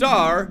a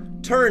star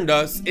turned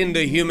us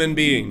into human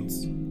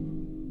beings.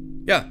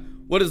 Yeah,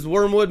 what does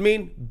wormwood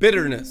mean?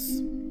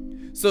 Bitterness.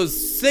 So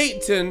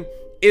Satan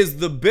is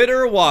the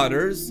bitter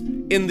waters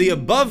in the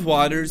above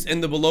waters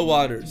and the below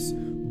waters.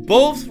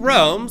 Both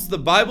realms, the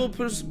Bible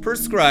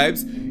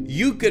prescribes,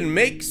 you can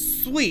make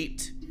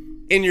sweet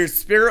in your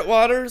spirit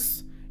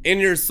waters, in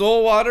your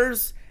soul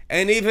waters,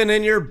 and even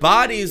in your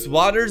body's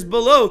waters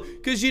below,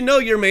 because you know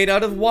you're made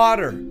out of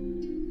water.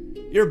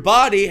 Your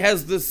body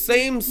has the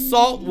same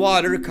salt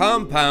water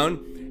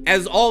compound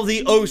as all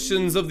the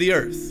oceans of the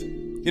earth.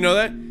 You know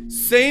that?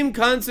 Same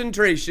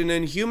concentration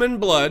in human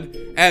blood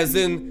as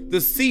in the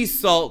sea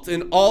salt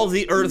in all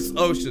the earth's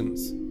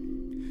oceans.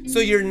 So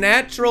your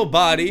natural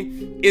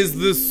body is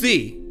the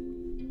sea.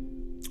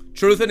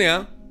 Truth and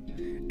yeah.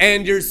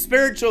 And your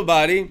spiritual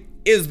body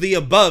is the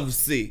above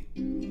sea.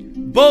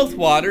 Both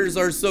waters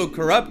are so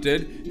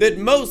corrupted that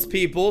most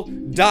people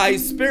die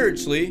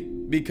spiritually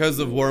because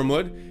of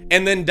wormwood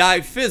and then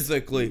die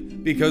physically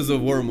because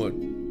of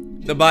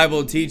wormwood. The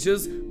Bible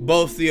teaches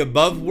both the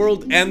above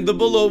world and the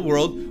below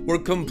world were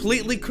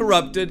completely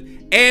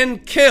corrupted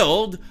and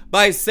killed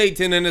by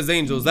Satan and his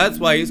angels. That's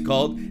why he's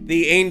called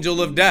the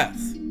angel of death.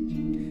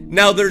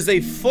 Now there's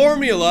a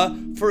formula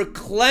for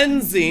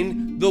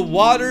cleansing the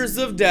waters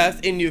of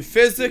death in you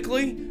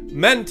physically,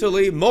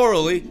 mentally,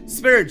 morally,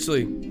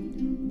 spiritually.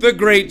 The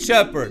great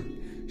shepherd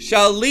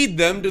shall lead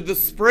them to the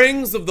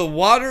springs of the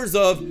waters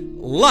of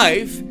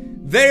life,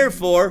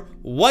 therefore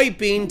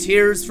wiping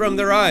tears from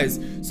their eyes.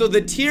 So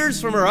the tears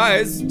from our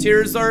eyes,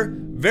 tears are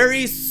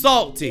very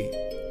salty.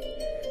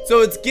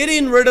 So it's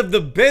getting rid of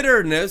the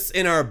bitterness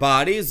in our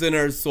bodies, in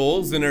our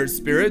souls, in our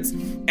spirits,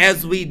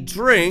 as we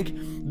drink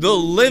the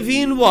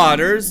living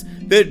waters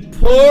that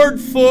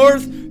poured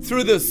forth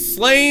through the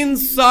slain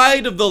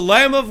side of the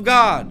Lamb of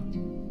God.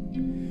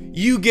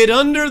 You get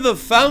under the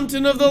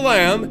fountain of the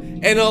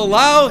Lamb and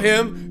allow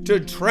him to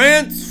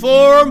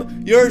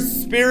transform your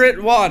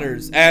spirit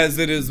waters. As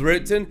it is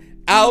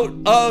written, out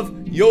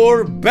of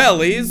your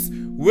bellies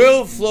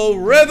will flow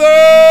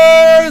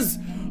rivers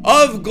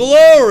of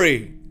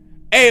glory,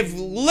 of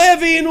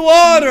living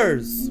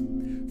waters,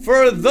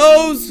 for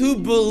those who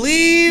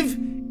believe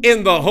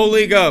in the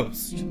Holy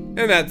Ghost.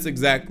 And that's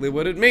exactly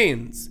what it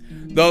means.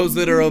 Those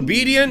that are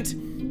obedient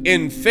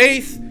in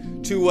faith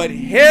to what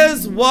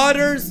His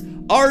waters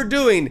are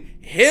doing.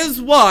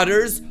 His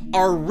waters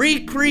are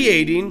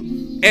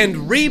recreating and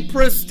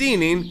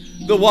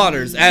repristining the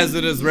waters. As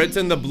it is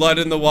written, the blood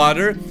in the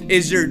water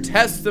is your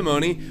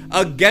testimony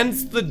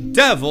against the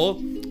devil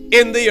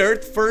in the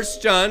earth. 1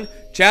 John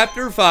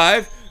chapter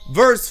 5,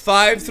 verse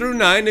 5 through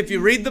 9. If you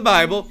read the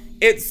Bible,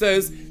 it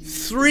says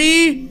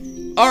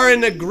 3 are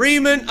in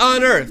agreement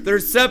on earth. They're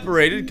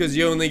separated because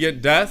you only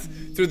get death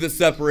through the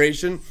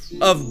separation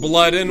of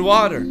blood and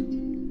water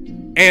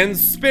and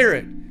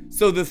spirit.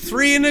 So the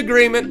 3 in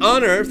agreement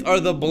on earth are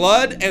the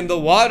blood and the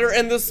water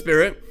and the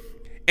spirit.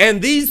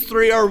 And these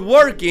 3 are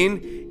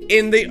working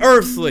in the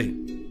earthly.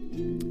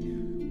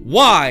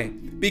 Why?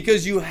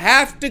 Because you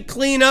have to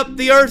clean up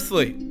the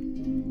earthly.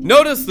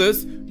 Notice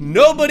this.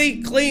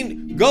 Nobody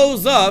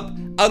goes up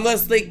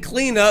unless they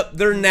clean up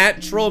their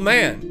natural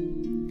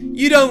man.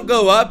 You don't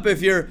go up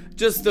if you're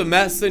just a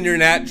mess in your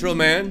natural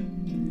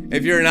man.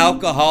 If you're an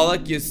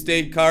alcoholic, you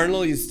stay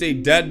carnal, you stay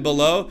dead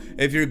below.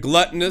 If you're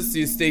gluttonous,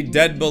 you stay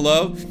dead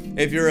below.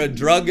 If you're a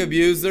drug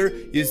abuser,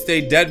 you stay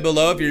dead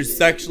below. If you're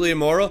sexually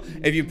immoral,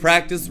 if you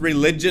practice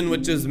religion,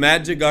 which is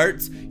magic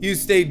arts, you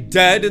stay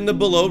dead in the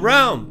below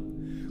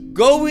realm.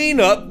 Going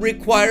up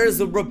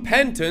requires a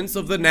repentance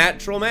of the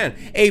natural man,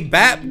 a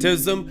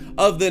baptism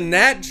of the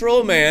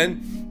natural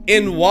man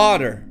in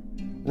water,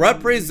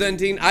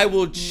 representing I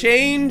will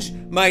change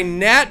my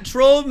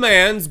natural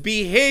man's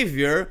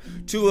behavior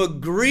to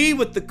agree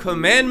with the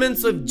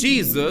commandments of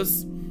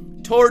Jesus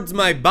towards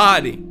my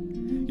body.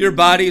 Your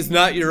body is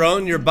not your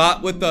own. You're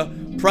bought with the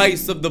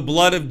price of the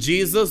blood of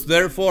Jesus.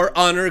 Therefore,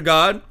 honor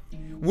God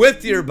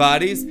with your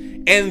bodies.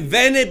 And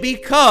then it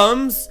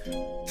becomes,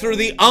 through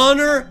the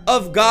honor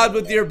of God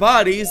with your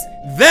bodies,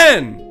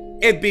 then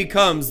it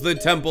becomes the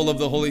temple of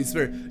the Holy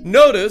Spirit.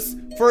 Notice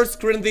 1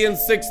 Corinthians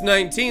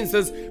 6:19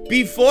 says,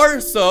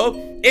 before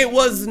so, it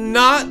was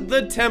not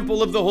the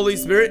temple of the Holy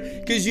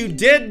Spirit, because you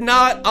did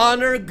not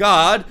honor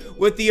God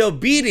with the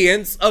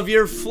obedience of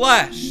your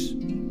flesh.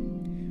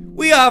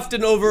 We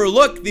often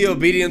overlook the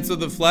obedience of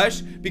the flesh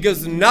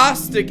because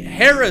Gnostic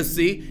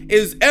heresy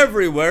is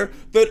everywhere,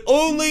 that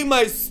only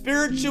my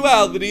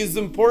spirituality is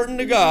important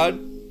to God,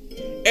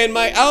 and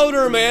my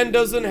outer man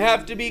doesn't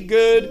have to be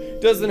good,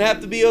 doesn't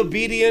have to be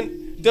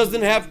obedient,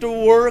 doesn't have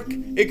to work.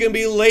 It can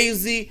be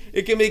lazy.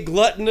 It can be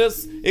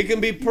gluttonous. It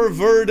can be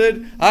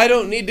perverted. I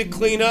don't need to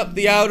clean up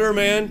the outer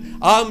man.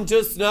 I'm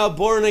just now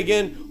born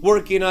again,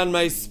 working on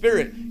my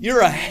spirit. You're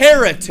a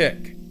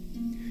heretic.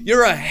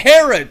 You're a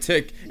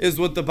heretic is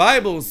what the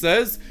Bible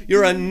says.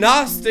 You're a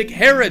Gnostic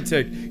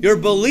heretic. Your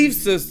belief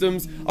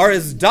systems are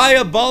as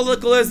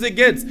diabolical as it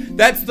gets.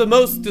 That's the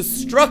most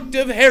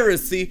destructive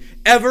heresy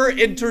ever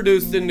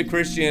introduced into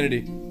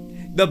Christianity.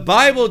 The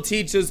Bible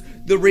teaches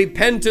the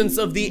repentance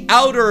of the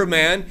outer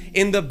man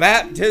in the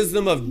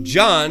baptism of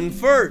John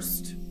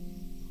first.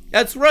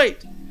 That's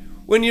right.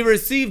 When you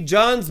receive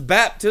John's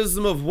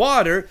baptism of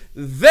water,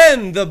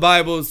 then the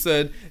Bible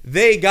said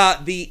they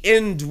got the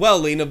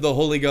indwelling of the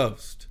Holy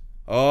Ghost.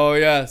 Oh,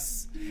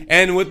 yes.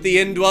 And with the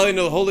indwelling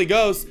of the Holy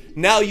Ghost,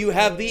 now you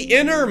have the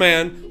inner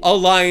man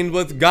aligned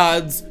with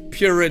God's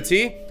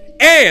purity,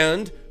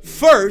 and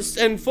first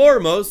and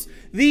foremost,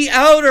 the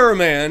outer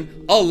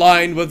man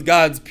aligned with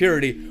God's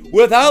purity.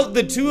 Without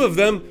the two of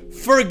them,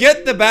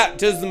 forget the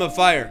baptism of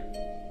fire.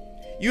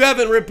 You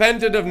haven't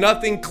repented of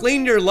nothing.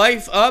 Clean your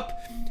life up.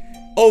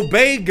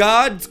 Obey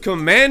God's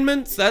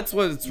commandments. That's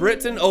what it's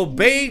written.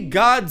 Obey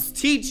God's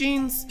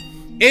teachings.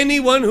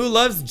 Anyone who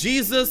loves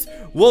Jesus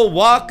will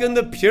walk in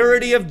the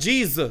purity of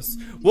Jesus,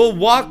 will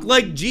walk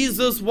like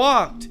Jesus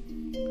walked,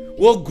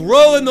 will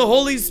grow in the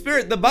Holy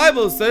Spirit. The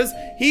Bible says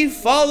he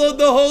followed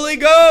the Holy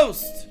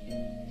Ghost.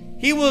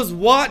 He was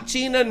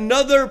watching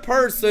another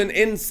person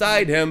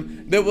inside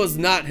him that was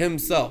not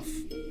himself.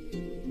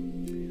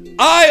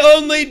 I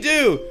only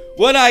do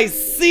what I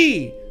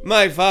see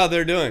my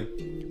Father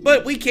doing.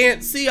 But we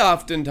can't see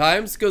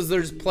oftentimes because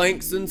there's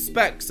planks and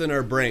specks in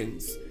our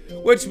brains,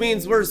 which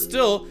means we're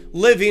still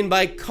living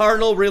by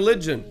carnal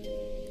religion.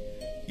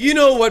 You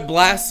know what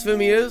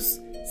blasphemy is?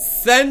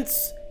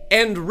 Sense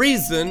and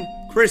reason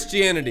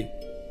Christianity.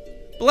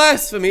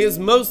 Blasphemy is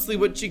mostly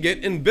what you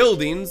get in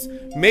buildings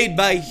made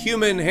by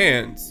human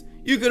hands.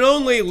 You can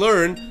only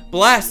learn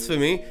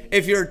blasphemy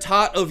if you're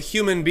taught of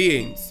human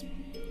beings,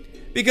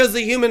 because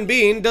the human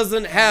being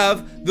doesn't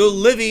have the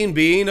living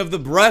being of the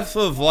breath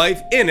of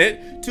life in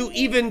it to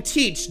even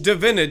teach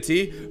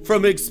divinity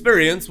from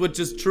experience, which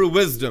is true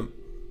wisdom.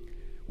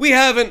 We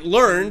haven't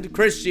learned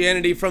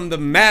Christianity from the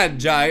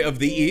Magi of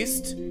the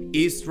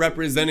East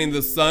representing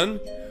the sun.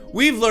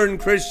 We've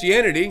learned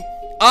Christianity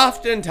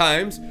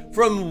oftentimes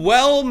from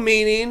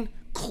well-meaning,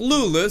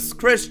 clueless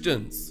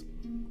Christians.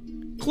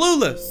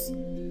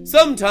 Clueless.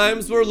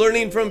 Sometimes we're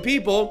learning from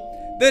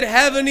people that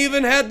haven't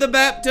even had the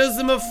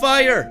baptism of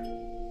fire.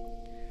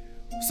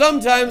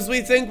 Sometimes we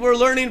think we're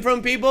learning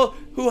from people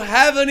who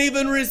haven't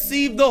even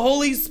received the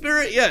Holy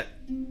Spirit yet.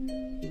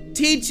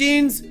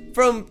 Teachings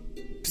from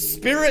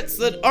spirits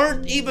that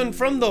aren't even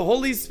from the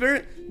Holy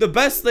Spirit. the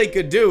best they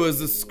could do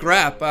is a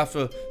scrap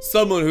after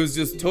someone who's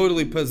just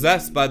totally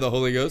possessed by the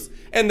Holy Ghost,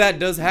 and that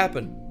does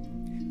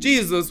happen.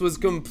 Jesus was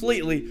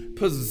completely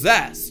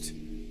possessed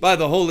by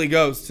the Holy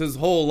Ghost his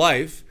whole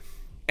life,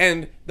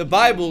 and the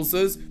Bible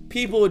says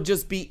people would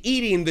just be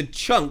eating the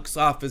chunks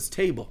off his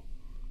table.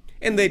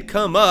 And they'd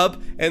come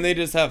up and they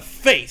just have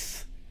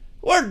faith.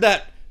 Where'd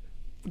that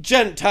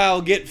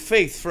Gentile get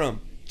faith from?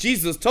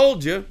 Jesus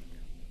told you,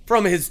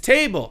 from his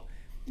table.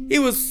 He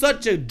was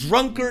such a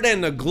drunkard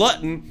and a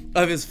glutton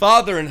of his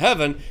Father in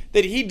heaven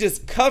that he'd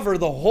just cover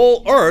the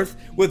whole earth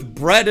with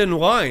bread and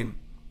wine.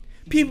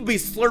 People be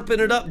slurping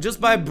it up just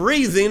by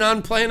breathing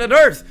on planet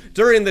Earth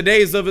during the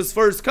days of his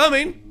first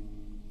coming.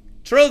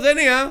 Truth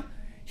anyhow,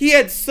 he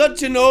had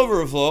such an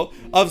overflow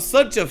of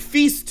such a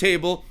feast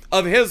table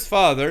of his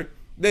Father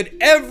that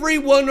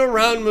everyone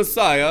around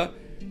Messiah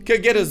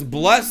could get as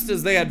blessed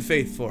as they had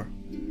faith for.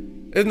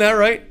 Isn't that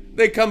right?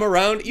 They come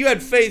around. You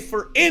had faith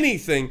for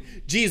anything,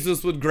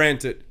 Jesus would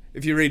grant it.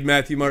 If you read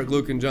Matthew, Mark,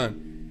 Luke, and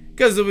John.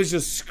 Because it was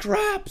just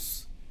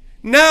scraps.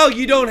 Now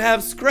you don't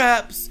have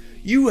scraps.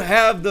 You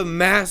have the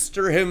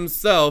Master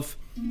himself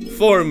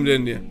formed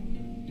in you.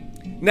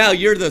 Now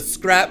you're the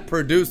scrap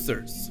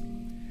producers.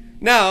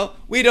 Now,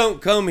 we don't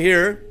come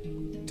here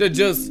to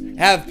just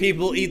have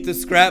people eat the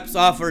scraps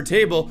off our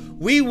table.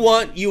 We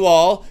want you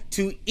all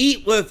to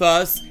eat with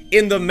us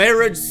in the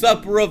marriage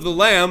supper of the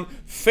Lamb,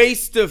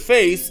 face to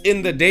face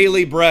in the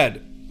daily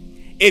bread.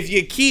 If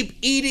you keep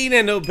eating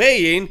and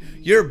obeying,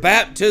 your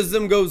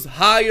baptism goes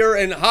higher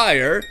and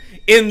higher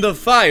in the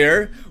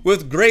fire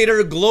with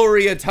greater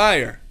glory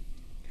attire.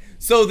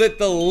 So that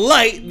the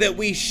light that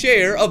we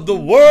share of the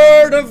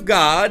Word of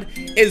God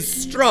is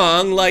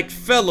strong like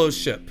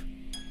fellowship.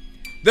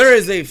 There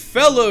is a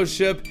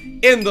fellowship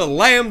in the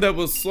Lamb that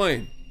was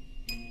slain.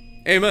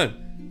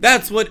 Amen.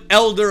 That's what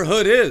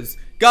elderhood is.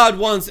 God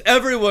wants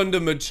everyone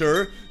to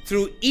mature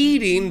through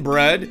eating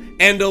bread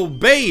and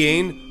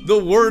obeying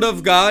the Word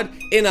of God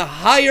in a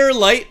higher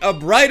light, a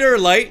brighter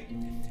light,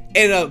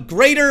 and a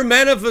greater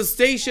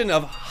manifestation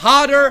of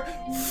hotter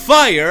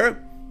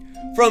fire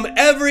from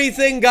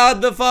everything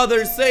God the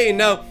Father is saying.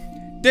 Now,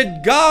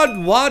 did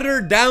God water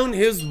down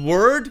his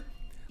Word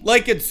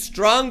like it's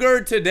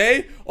stronger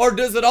today? Or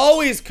does it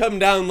always come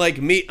down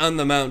like meat on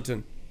the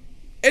mountain?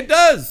 It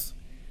does.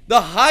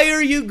 The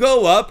higher you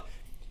go up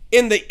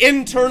in the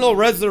internal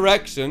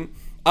resurrection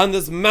on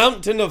this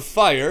mountain of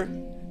fire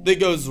that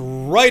goes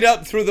right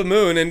up through the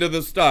moon into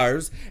the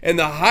stars, and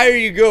the higher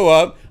you go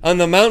up on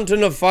the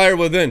mountain of fire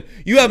within,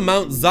 you have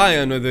Mount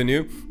Zion within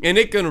you, and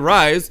it can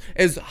rise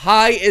as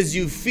high as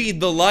you feed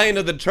the Lion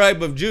of the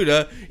tribe of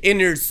Judah in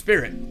your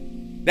spirit.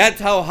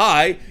 That's how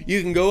high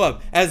you can go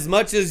up. As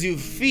much as you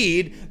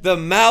feed the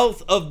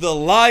mouth of the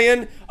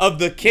Lion of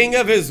the King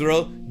of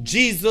Israel,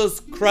 Jesus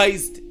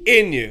Christ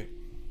in you.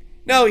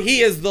 Now,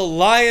 he is the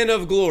Lion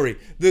of glory,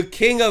 the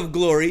King of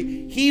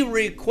glory. He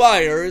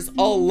requires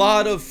a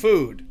lot of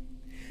food.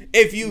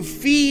 If you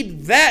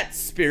feed that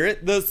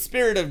spirit, the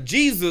spirit of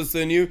Jesus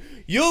in you,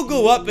 you'll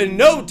go up in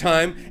no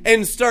time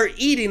and start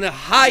eating a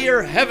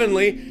higher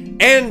heavenly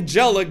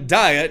angelic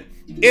diet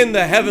in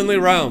the heavenly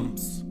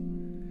realms.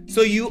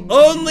 So you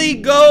only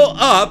go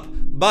up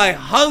by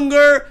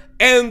hunger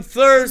and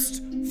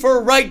thirst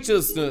for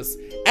righteousness.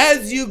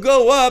 As you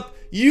go up,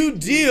 you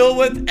deal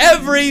with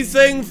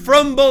everything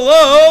from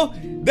below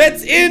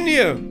that's in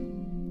you.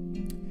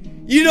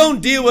 You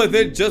don't deal with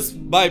it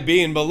just by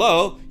being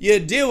below. You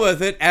deal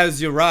with it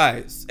as you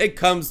rise. It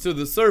comes to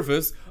the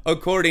surface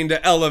according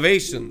to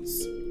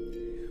elevations.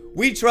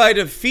 We try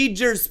to feed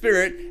your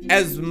spirit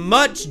as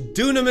much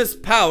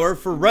dunamis power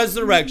for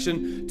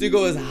resurrection to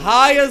go as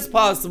high as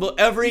possible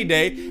every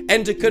day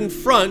and to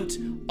confront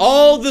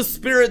all the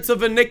spirits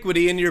of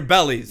iniquity in your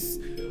bellies,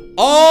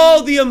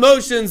 all the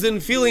emotions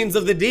and feelings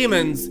of the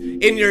demons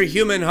in your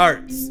human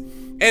hearts,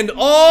 and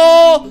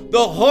all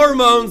the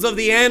hormones of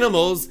the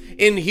animals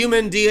in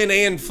human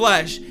DNA and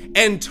flesh,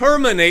 and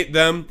terminate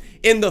them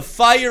in the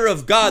fire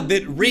of God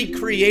that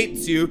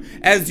recreates you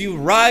as you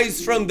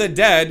rise from the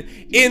dead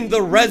in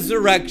the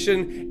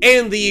resurrection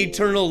and the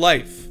eternal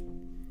life.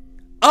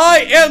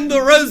 I am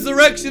the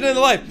resurrection and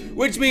the life,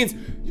 which means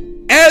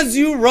as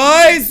you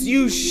rise,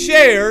 you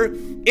share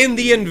in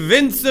the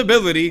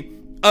invincibility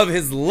of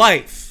his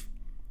life.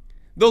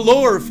 The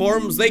lower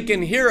forms, they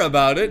can hear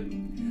about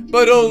it,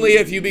 but only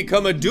if you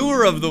become a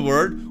doer of the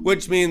word,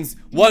 which means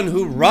one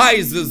who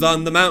rises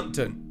on the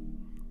mountain.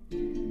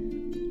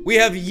 We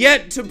have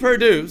yet to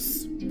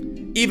produce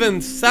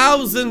even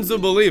thousands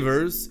of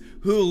believers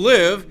who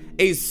live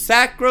a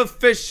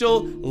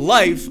sacrificial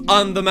life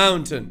on the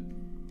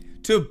mountain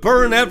to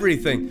burn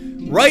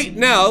everything. Right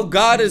now,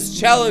 God is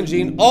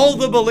challenging all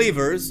the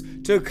believers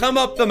to come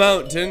up the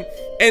mountain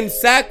and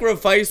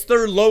sacrifice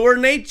their lower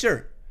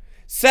nature.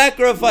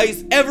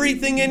 Sacrifice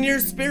everything in your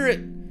spirit,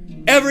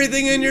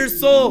 everything in your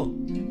soul,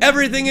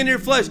 everything in your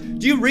flesh.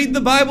 Do you read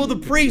the Bible? The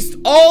priest,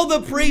 all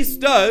the priest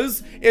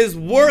does is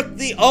work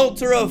the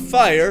altar of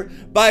fire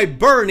by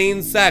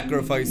burning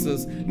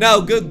sacrifices.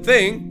 Now, good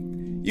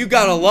thing, you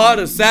got a lot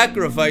of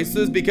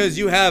sacrifices because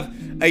you have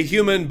a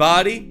human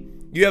body,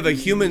 you have a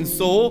human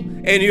soul,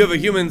 and you have a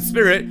human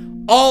spirit.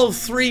 All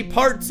three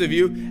parts of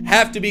you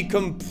have to be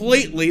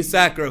completely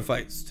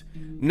sacrificed.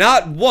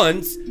 Not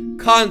once,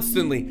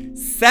 constantly.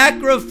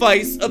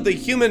 Sacrifice of the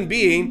human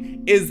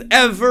being is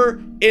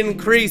ever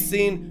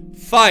increasing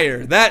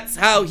fire. That's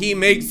how he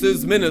makes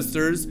his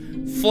ministers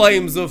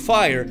flames of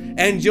fire.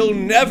 And you'll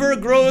never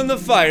grow in the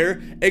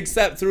fire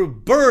except through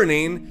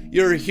burning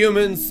your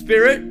human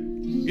spirit,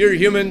 your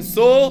human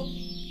soul,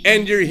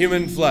 and your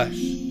human flesh.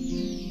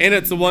 And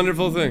it's a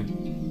wonderful thing.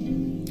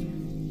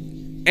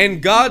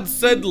 And God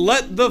said,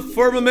 let the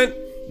firmament,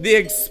 the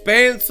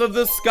expanse of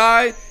the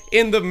sky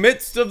in the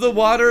midst of the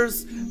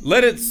waters,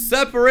 let it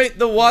separate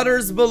the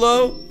waters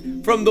below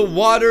from the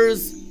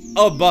waters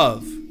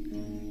above.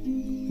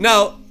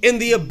 Now, in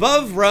the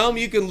above realm,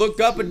 you can look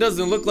up. It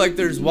doesn't look like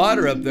there's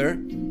water up there.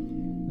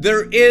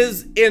 There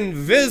is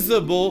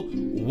invisible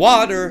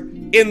water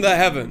in the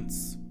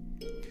heavens.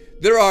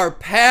 There are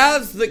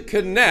paths that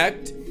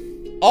connect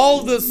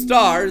all the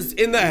stars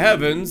in the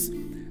heavens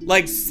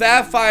like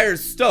sapphire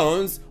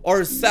stones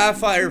or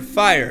sapphire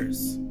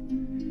fires.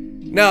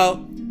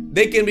 Now,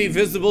 they can be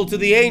visible to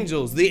the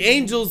angels. The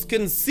angels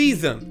can see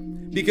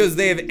them because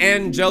they have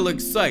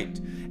angelic sight.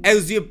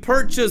 As you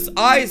purchase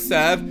eye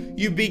salve,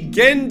 you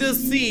begin to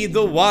see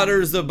the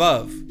waters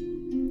above.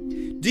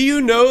 Do you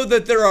know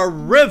that there are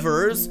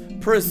rivers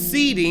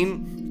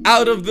proceeding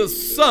out of the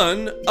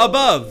sun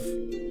above?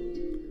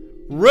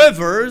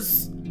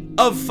 Rivers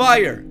of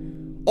fire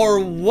or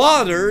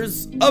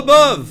waters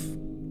above.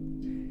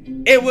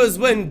 It was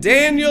when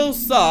Daniel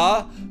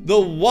saw the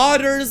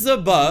waters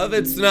above.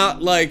 It's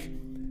not like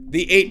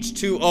the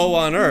H2O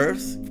on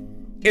earth.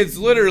 It's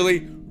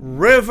literally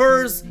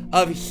rivers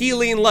of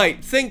healing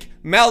light. Think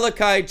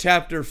Malachi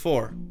chapter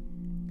 4.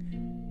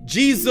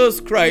 Jesus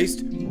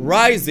Christ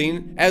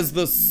rising as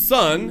the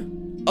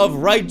Son of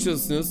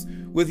righteousness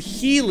with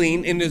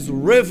healing in his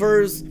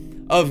rivers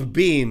of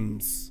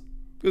beams.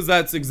 Because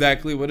that's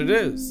exactly what it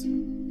is.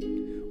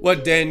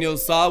 What Daniel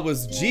saw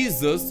was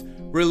Jesus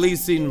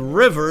releasing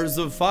rivers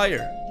of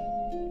fire.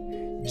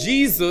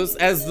 Jesus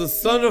as the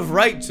Son of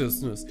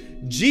righteousness.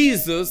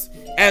 Jesus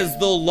as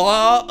the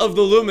law of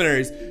the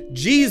luminaries.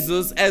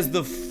 Jesus as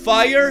the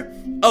fire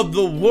of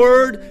the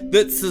word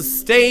that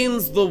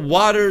sustains the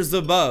waters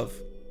above.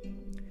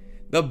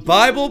 The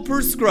Bible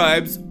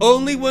prescribes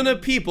only when a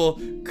people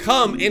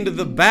come into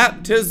the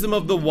baptism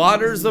of the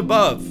waters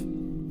above,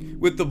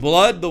 with the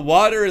blood, the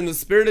water, and the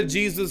Spirit of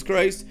Jesus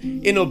Christ,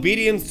 in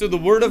obedience to the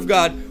Word of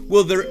God,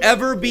 will there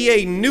ever be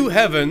a new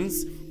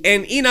heavens.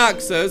 And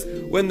Enoch says,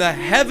 when the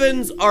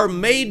heavens are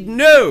made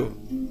new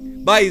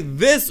by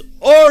this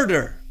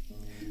order,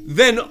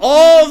 then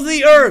all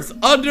the earth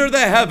under the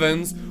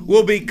heavens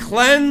will be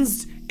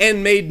cleansed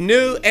and made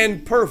new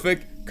and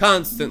perfect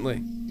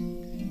constantly.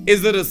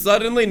 Is it a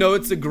suddenly? No,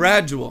 it's a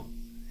gradual.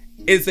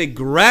 It's a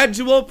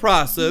gradual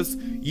process.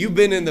 You've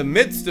been in the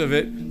midst of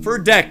it for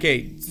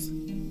decades.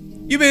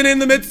 You've been in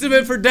the midst of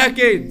it for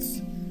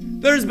decades.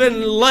 There's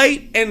been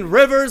light and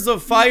rivers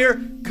of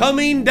fire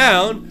coming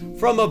down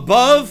from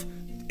above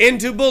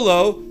into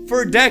below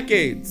for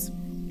decades.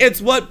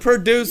 It's what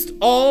produced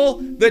all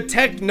the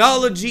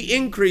technology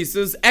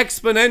increases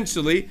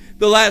exponentially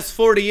the last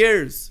 40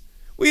 years.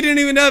 We didn't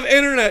even have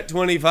internet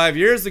 25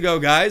 years ago,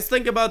 guys.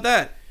 Think about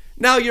that.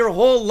 Now your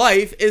whole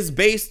life is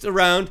based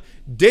around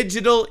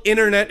digital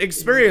internet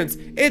experience.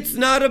 It's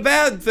not a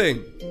bad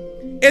thing.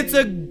 It's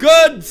a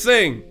good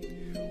thing.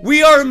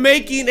 We are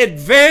making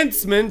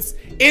advancements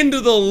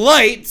into the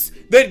lights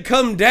that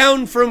come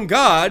down from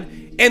God,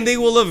 and they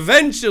will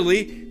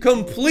eventually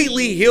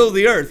completely heal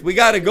the earth. We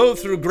got to go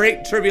through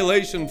great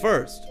tribulation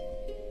first,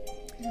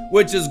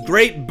 which is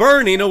great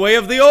burning away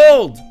of the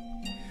old.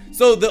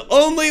 So the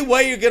only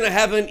way you're going to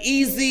have an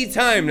easy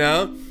time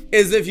now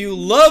is if you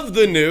love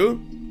the new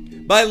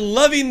by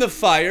loving the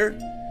fire,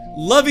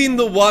 loving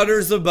the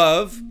waters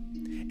above,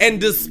 and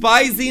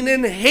despising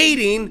and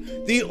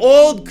hating the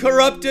old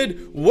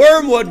corrupted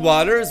wormwood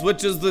waters,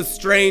 which is the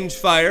strange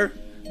fire,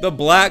 the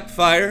black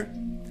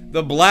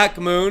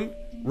moon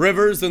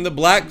rivers, and the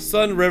black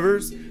sun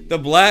rivers, the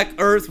black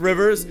earth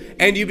rivers,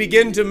 and you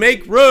begin to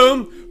make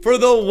room for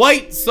the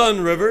white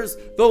sun rivers,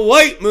 the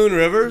white moon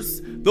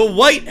rivers, the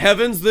white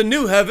heavens, the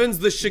new heavens,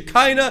 the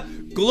Shekinah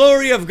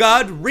glory of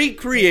God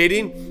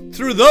recreating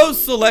through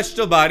those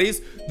celestial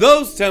bodies,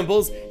 those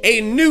temples,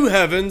 a new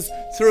heavens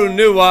through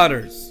new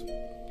waters.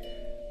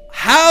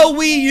 How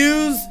we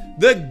use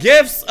the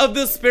gifts of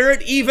the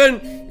Spirit,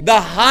 even the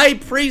high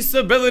priest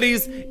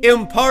abilities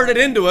imparted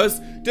into us,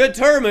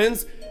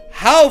 determines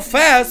how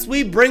fast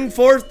we bring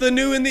forth the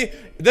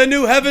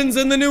new heavens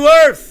and the new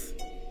earth.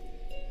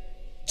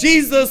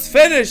 Jesus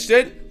finished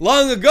it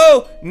long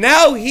ago.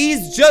 Now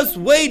he's just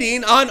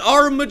waiting on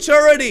our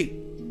maturity.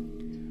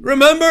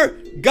 Remember,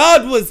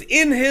 God was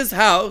in his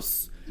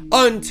house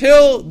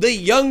until the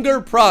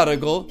younger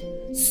prodigal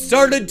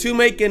started to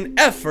make an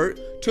effort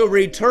to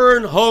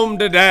return home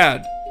to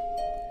dad.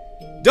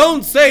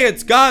 Don't say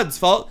it's God's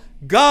fault.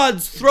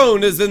 God's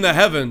throne is in the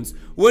heavens.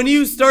 When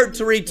you start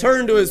to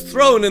return to his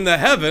throne in the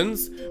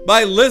heavens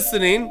by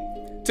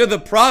listening to the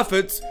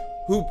prophets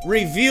who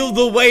reveal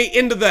the way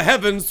into the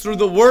heavens through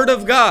the Word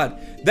of God.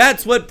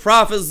 That's what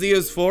prophecy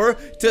is for,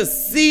 to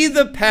see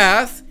the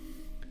path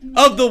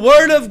of the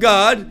Word of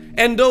God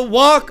and to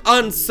walk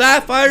on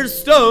sapphire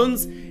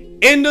stones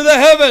into the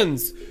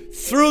heavens,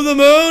 through the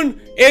moon,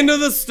 into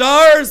the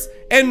stars,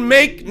 and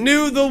make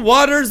new the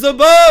waters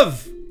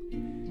above.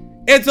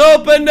 It's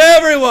open to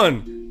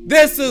everyone.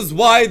 This is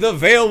why the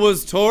veil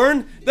was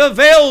torn. The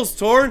veil's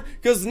torn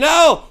because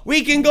now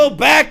we can go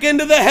back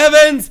into the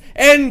heavens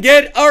and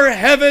get our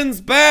heavens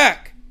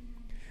back.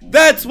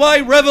 That's why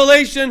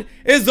Revelation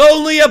is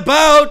only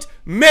about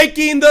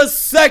making the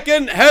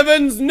second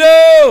heavens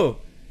new.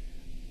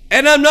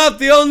 And I'm not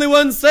the only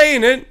one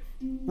saying it.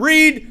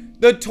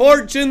 Read The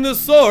Torch and the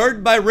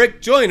Sword by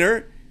Rick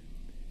Joyner.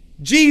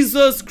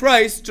 Jesus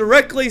Christ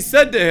directly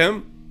said to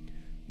him,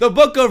 the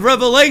book of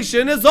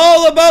Revelation is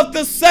all about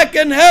the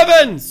second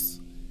heavens,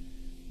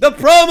 the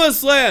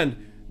promised land.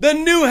 The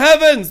new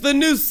heavens, the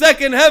new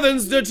second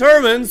heavens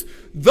determines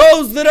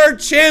those that are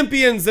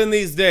champions in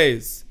these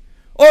days,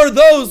 or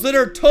those that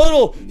are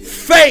total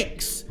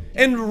fakes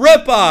and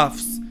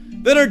ripoffs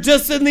that are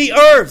just in the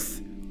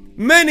earth,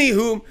 many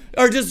whom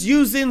are just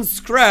using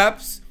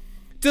scraps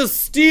to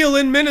steal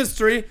in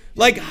ministry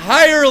like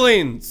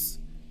hirelings,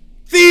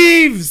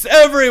 thieves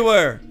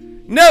everywhere,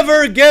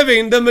 never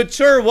giving the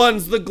mature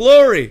ones the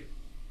glory,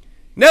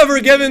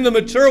 never giving the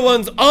mature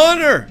ones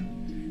honor,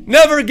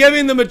 never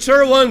giving the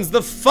mature ones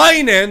the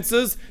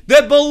finances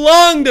that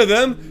belong to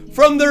them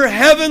from their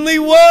heavenly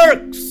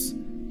works.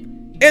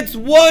 It's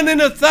 1 in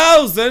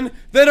 1,000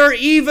 that are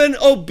even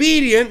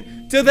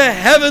obedient to the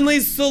heavenly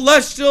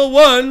celestial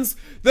ones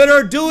that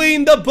are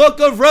doing the book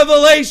of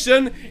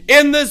Revelation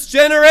in this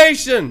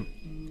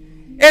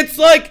generation. It's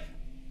like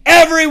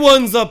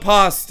everyone's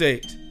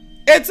apostate.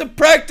 It's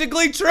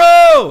practically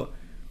true.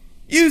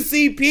 You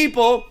see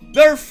people,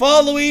 they're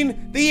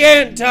following the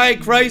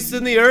Antichrist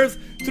in the earth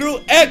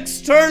through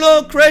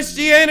external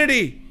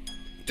Christianity,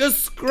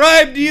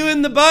 described to you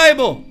in the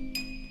Bible.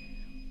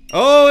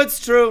 Oh,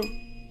 it's true.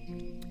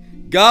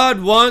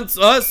 God wants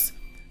us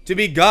to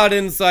be God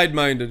inside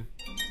minded.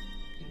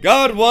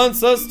 God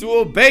wants us to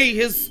obey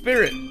His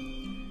Spirit.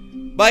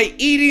 By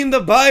eating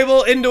the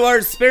Bible into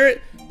our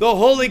spirit, the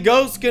Holy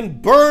Ghost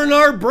can burn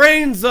our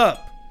brains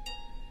up.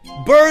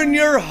 Burn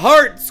your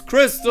hearts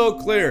crystal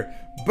clear.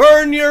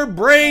 Burn your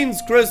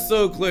brains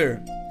crystal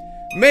clear.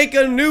 Make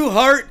a new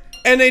heart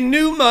and a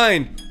new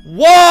mind.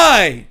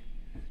 Why?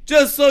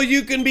 Just so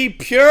you can be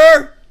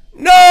pure?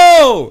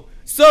 No!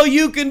 So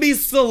you can be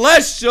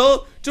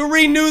celestial to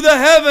renew the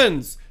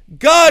heavens.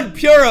 God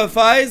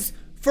purifies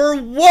for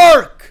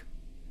work.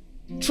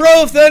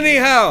 Truth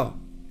anyhow.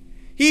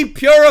 He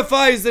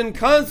purifies and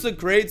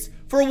consecrates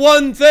for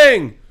one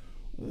thing.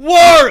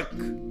 Work!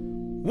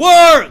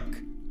 Work!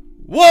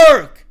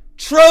 Work!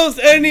 Truth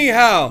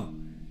anyhow.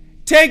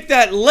 Take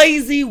that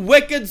lazy,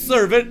 wicked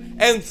servant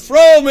and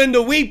throw him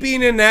into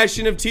weeping and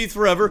gnashing of teeth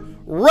forever.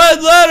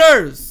 Red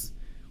letters!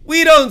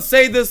 We don't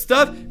say this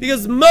stuff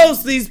because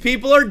most of these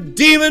people are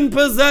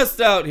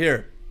demon-possessed out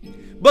here.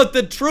 But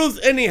the truth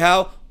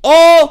anyhow,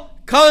 all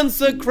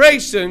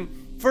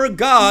consecration for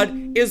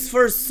God is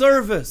for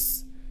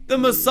service. The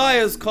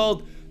Messiah is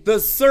called the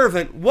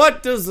servant.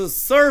 What does a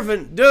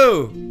servant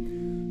do?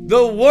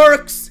 The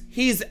works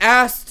he's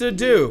asked to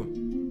do.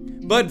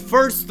 But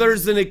first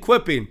there's an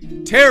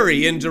equipping.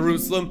 Tarry in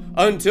Jerusalem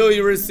until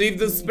you receive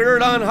the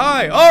Spirit on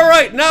high. All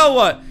right, now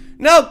what?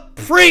 Now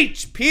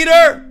preach,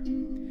 Peter.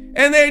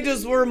 And they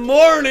just were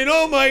mourning.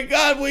 Oh my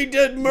God, we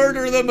did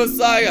murder the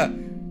Messiah.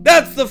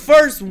 That's the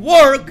first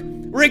work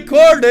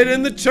recorded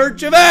in the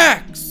Church of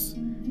Acts.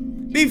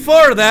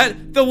 Before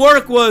that, the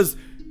work was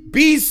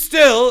be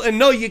still and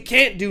know you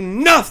can't do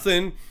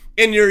nothing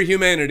in your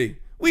humanity.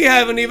 We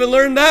haven't even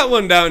learned that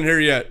one down here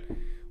yet.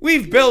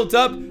 We've built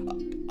up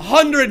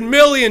 100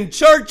 million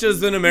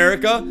churches in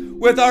America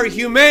with our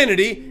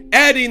humanity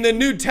adding the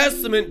New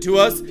Testament to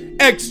us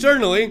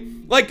externally,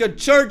 like a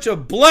church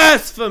of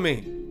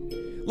blasphemy,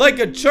 like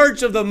a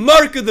church of the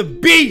mark of the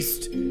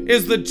beast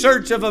is the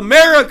Church of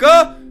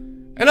America.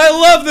 And I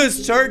love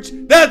this church.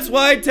 That's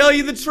why I tell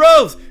you the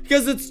truth,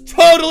 because it's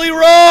totally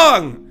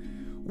wrong.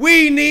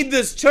 We need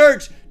this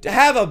church to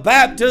have a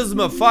baptism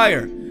of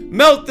fire,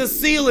 melt the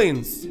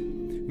ceilings,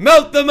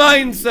 melt the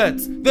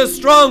mindsets, the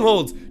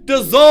strongholds,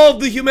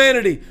 dissolve the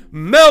humanity,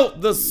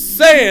 melt the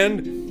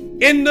sand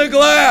into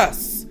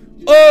glass.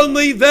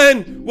 Only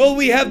then will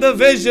we have the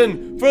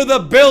vision for the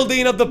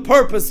building of the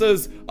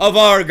purposes of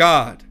our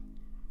God.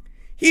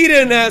 He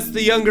didn't ask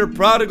the younger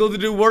prodigal to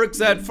do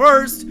works at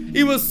first.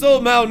 He was so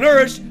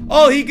malnourished,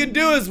 all he could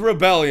do is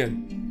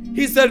rebellion.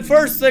 He said,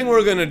 first thing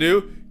we're going to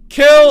do,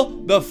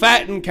 kill the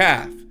fattened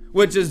calf,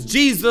 which is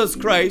Jesus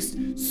Christ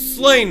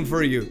slain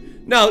for you.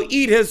 Now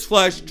eat his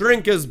flesh,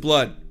 drink his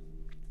blood,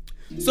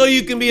 so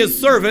you can be a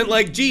servant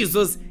like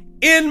Jesus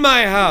in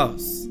my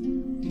house.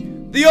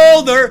 The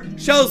older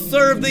shall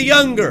serve the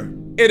younger,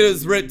 it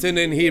is written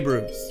in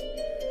Hebrews.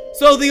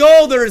 So the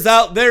older is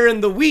out there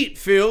in the wheat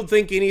field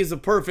thinking he's a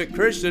perfect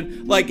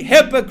Christian, like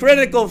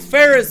hypocritical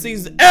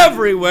Pharisees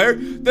everywhere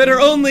that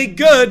are only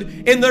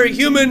good in their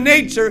human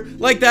nature,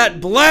 like that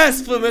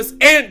blasphemous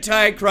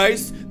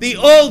Antichrist, the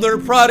older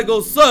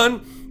prodigal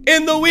son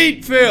in the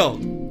wheat field.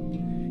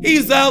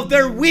 He's out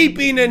there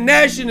weeping and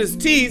gnashing his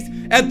teeth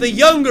at the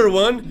younger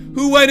one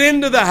who went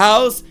into the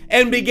house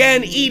and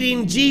began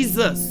eating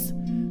Jesus,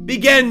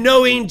 began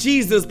knowing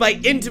Jesus by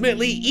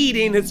intimately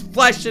eating his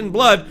flesh and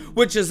blood,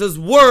 which is his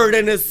word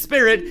and his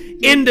spirit,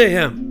 into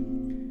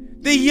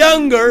him. The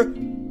younger,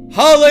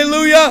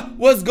 hallelujah,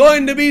 was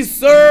going to be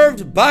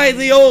served by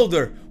the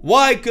older.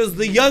 Why? Because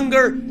the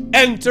younger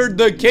entered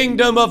the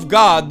kingdom of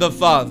God the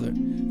Father.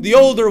 The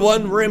older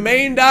one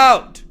remained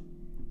out.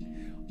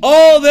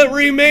 All that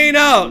remain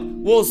out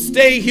will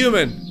stay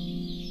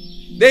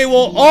human. They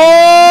will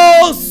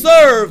all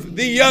serve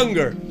the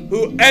younger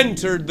who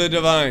entered the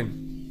divine.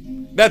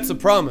 That's a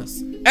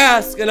promise.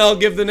 Ask and I'll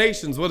give the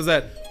nations. What is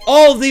that?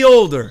 All the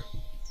older.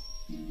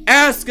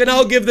 Ask and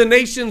I'll give the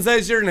nations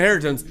as your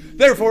inheritance.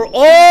 Therefore,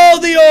 all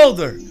the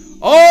older,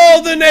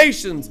 all the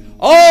nations,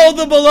 all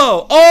the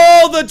below,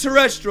 all the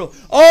terrestrial,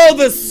 all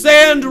the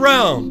sand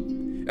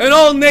realm, and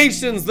all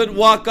nations that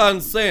walk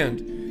on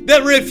sand,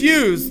 that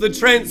refuse the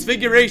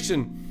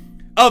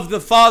transfiguration of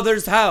the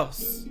Father's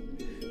house,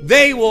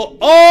 they will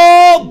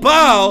all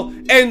bow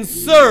and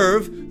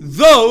serve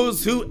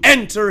those who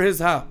enter his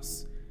house.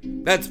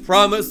 That's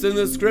promised in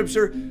the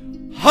scripture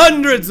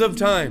hundreds of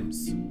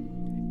times.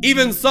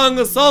 Even Song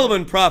of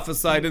Solomon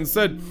prophesied and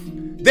said,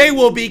 they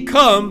will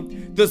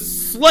become the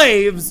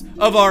slaves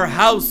of our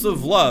house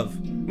of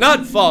love.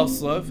 Not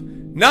false love,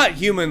 not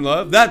human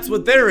love. That's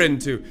what they're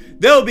into.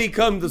 They'll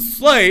become the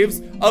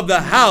slaves of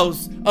the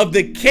house of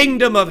the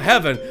kingdom of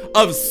heaven,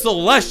 of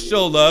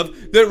celestial love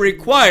that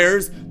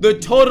requires the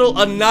total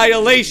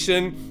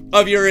annihilation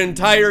of your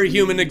entire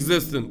human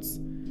existence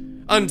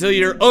until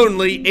you're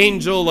only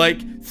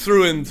angel-like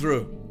through and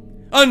through.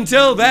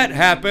 Until that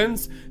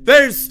happens,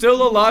 there's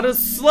still a lot of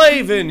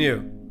slave in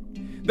you.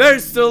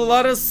 There's still a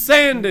lot of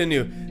sand in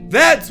you.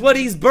 That's what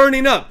he's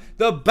burning up.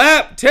 The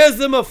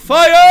baptism of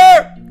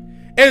fire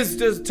is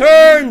to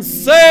turn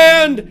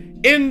sand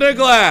into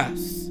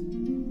glass.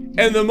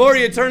 And the more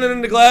you turn it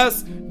into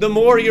glass, the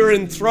more you're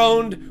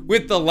enthroned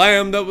with the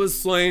Lamb that was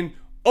slain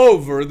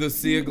over the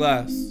sea of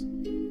glass.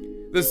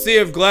 The sea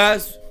of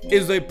glass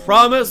is a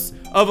promise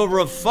of a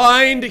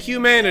refined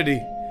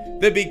humanity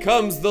that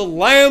becomes the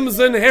Lamb's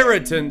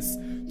inheritance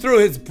through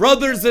his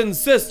brothers and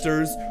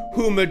sisters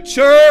who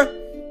mature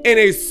in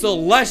a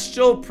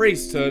celestial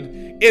priesthood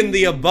in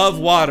the above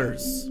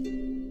waters.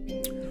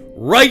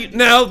 Right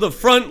now, the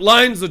front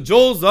lines of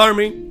Joel's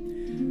army,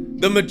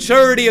 the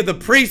maturity of the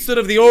priesthood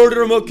of the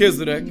order of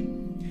Melchizedek,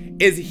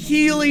 is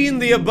healing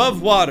the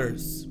above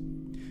waters,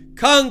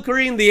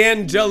 conquering the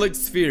angelic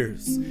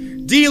spheres,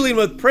 dealing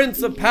with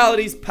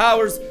principalities,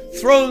 powers,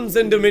 thrones,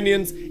 and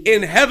dominions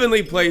in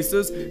heavenly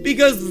places,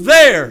 because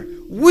there,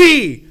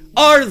 we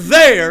are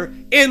there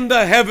in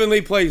the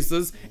heavenly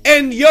places,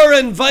 and you're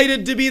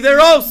invited to be there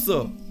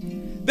also.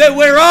 That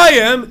where I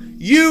am,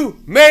 you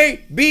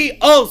may be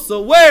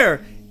also.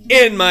 Where?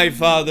 In my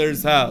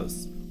Father's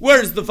house.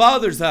 Where's the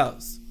Father's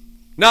house?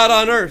 Not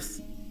on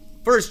earth.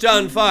 1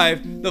 John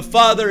 5, the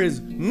Father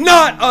is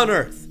not on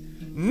earth.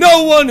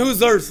 No one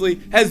who's earthly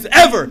has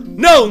ever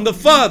known the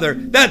Father.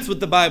 That's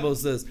what the Bible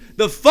says.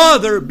 The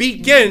Father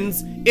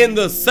begins in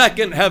the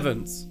second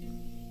heavens.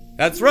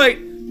 That's right.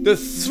 The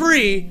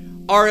three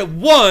are at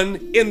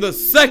one in the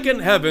second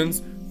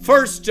heavens.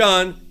 1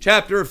 John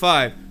chapter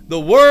 5. The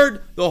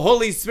Word, the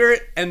Holy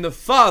Spirit, and the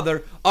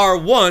Father are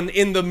one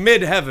in the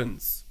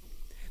mid-heavens.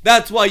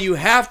 That's why you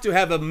have to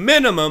have a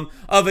minimum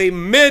of a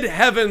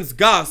mid-heavens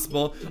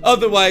gospel.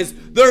 Otherwise,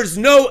 there's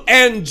no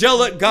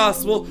angelic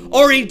gospel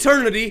or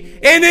eternity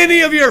in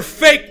any of your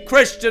fake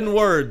Christian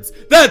words.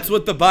 That's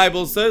what the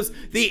Bible says.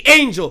 The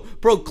angel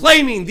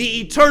proclaiming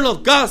the eternal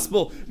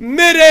gospel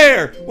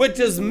mid-air, which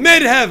is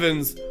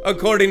mid-heavens,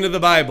 according to the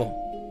Bible.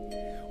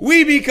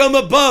 We become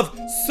above,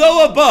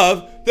 so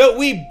above, that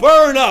we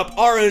burn up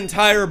our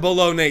entire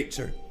below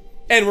nature.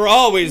 And we're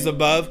always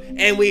above,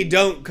 and we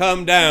don't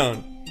come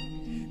down.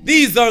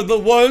 These are the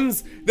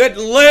ones that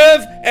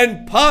live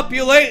and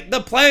populate the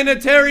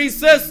planetary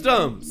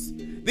systems,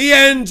 the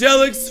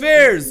angelic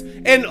spheres,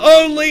 and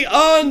only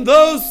on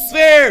those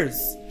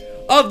spheres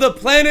of the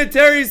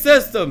planetary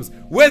systems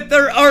with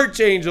their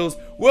archangels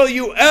will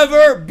you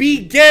ever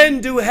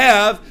begin to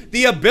have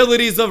the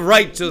abilities of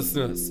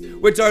righteousness,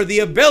 which are the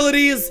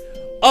abilities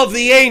of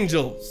the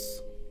angels.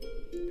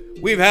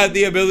 We've had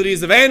the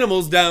abilities of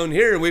animals down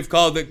here, and we've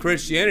called it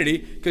Christianity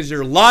because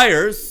you're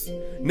liars.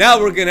 Now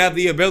we're going to have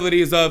the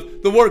abilities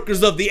of the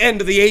workers of the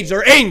end of the age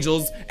are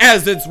angels,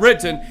 as it's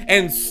written,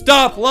 and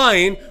stop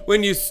lying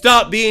when you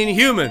stop being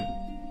human.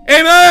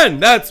 Amen!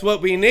 That's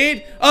what we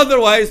need.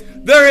 Otherwise,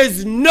 there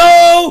is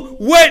no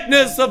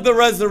witness of the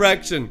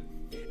resurrection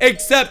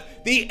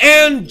except the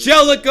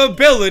angelic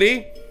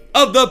ability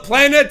of the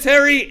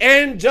planetary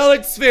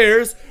angelic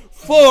spheres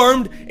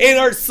formed in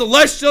our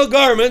celestial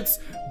garments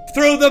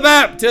through the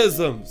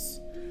baptisms,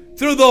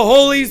 through the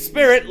Holy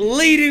Spirit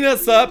leading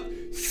us up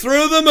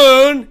through the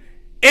moon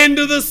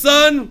into the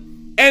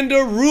sun and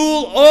to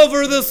rule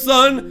over the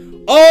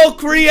sun, all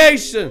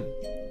creation.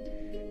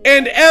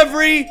 And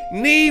every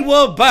knee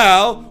will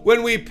bow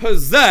when we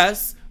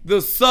possess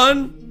the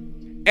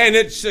sun and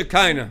its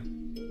Shekinah.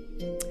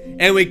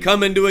 And we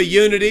come into a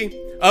unity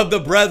of the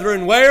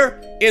brethren where?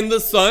 In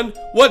the sun.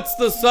 What's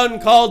the sun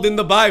called in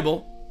the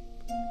Bible?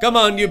 Come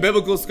on, you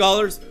biblical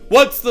scholars.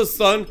 What's the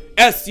sun,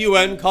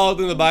 S-U-N, called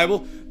in the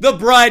Bible? The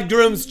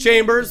bridegroom's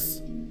chambers.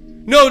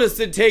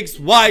 Notice it takes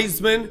wise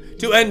men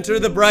to enter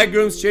the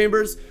bridegroom's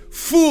chambers.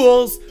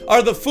 Fools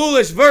are the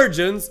foolish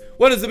virgins.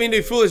 What does it mean to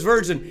be foolish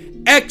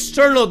virgin?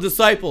 External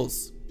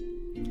disciples.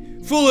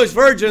 Foolish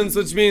virgins,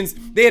 which means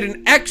they had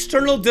an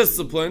external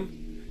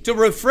discipline to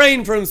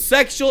refrain from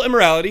sexual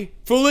immorality.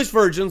 Foolish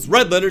virgins,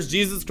 red letters,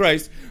 Jesus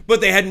Christ,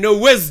 but they had no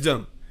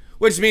wisdom,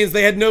 which means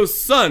they had no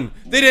sun.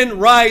 They didn't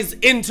rise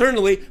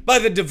internally by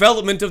the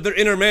development of their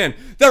inner man.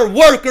 They're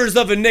workers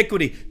of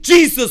iniquity.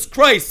 Jesus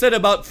Christ said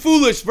about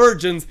foolish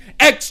virgins,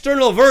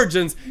 external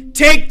virgins,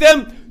 take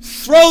them,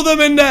 throw them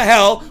into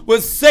hell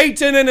with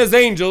Satan and his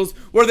angels,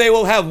 where they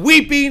will have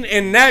weeping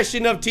and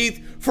gnashing of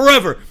teeth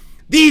forever.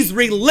 These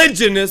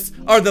religionists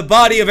are the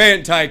body of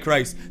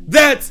Antichrist.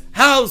 That's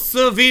how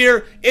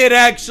severe it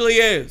actually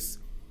is.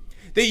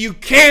 That you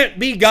can't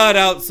be God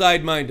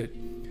outside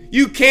minded.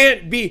 You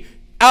can't be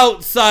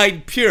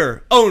outside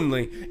pure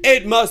only.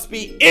 It must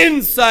be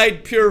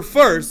inside pure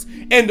first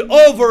and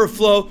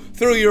overflow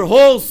through your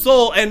whole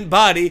soul and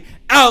body,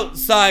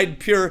 outside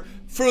pure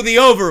for the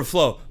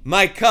overflow.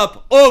 My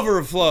cup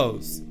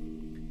overflows.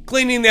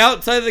 Cleaning the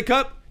outside of the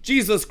cup,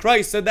 Jesus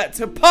Christ said that's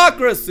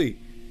hypocrisy.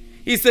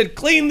 He said,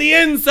 clean the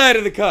inside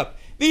of the cup,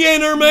 the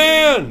inner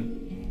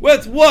man.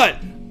 With what?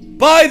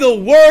 By the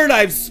word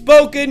I've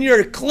spoken,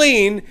 you're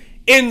clean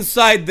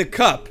inside the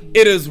cup.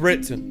 It is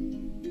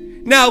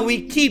written. Now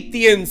we keep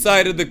the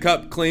inside of the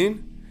cup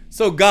clean,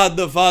 so God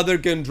the Father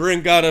can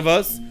drink out of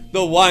us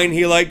the wine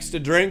he likes to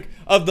drink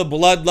of the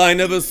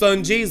bloodline of his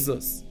son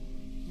Jesus.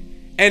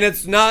 And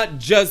it's not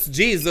just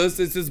Jesus,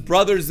 it's his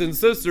brothers and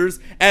sisters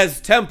as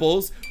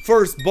temples,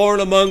 firstborn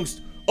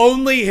amongst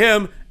only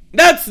him.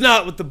 That's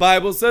not what the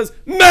Bible says.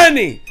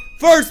 Many,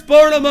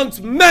 firstborn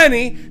amongst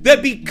many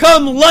that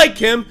become like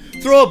him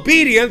through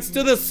obedience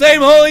to the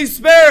same Holy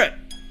Spirit.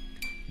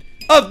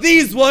 Of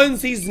these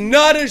ones, he's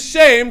not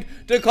ashamed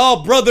to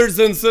call brothers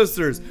and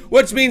sisters,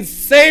 which means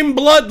same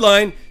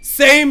bloodline,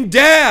 same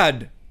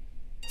dad.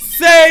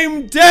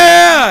 Same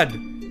dad.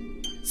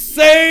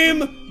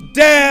 Same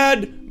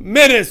dad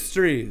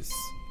ministries.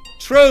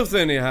 Truth,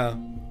 anyhow.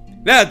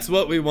 That's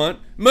what we want.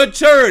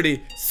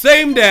 Maturity.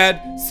 Same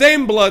dad,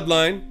 same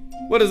bloodline.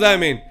 What does that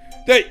mean?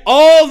 That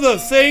all the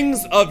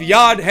things of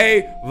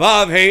Yod-Heh,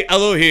 Vav-Heh,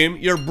 Elohim,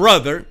 your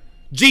brother,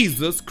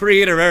 Jesus,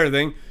 creator of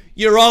everything,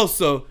 you're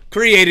also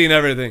creating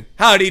everything.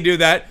 How do you do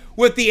that?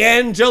 With the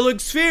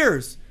angelic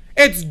spheres.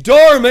 It's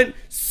dormant,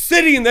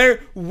 sitting there,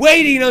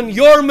 waiting on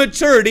your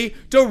maturity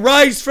to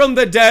rise from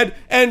the dead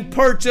and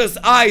purchase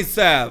eye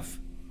salve.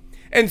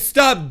 And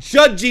stop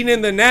judging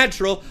in the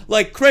natural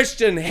like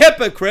Christian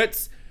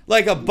hypocrites,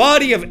 like a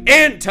body of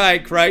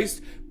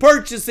Antichrist,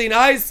 purchasing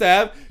eye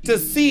salve to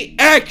see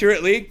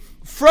accurately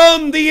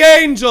from the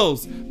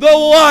angels, the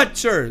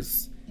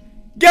watchers.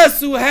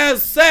 Guess who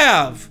has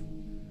salve?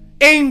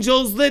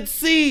 Angels that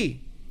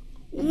see.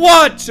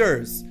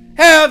 Watchers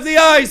have the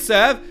eye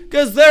salve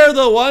because they're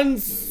the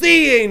ones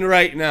seeing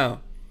right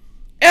now.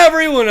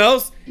 Everyone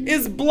else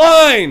is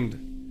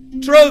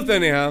blind. Truth,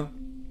 anyhow.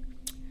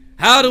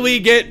 How do we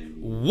get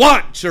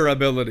watcher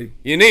ability?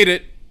 You need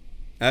it.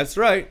 That's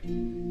right.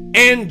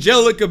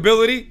 Angelic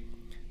ability.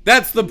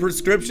 That's the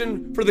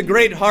prescription for the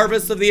great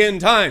harvest of the end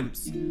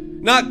times.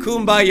 Not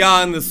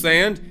kumbaya in the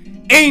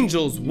sand.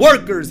 Angels,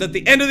 workers at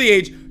the end of the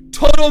age,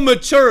 total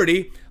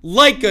maturity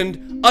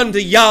likened unto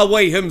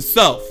Yahweh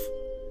himself.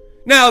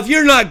 Now, if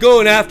you're not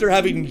going after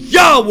having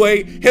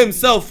Yahweh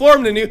himself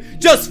formed in you,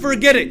 just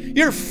forget it.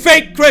 You're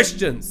fake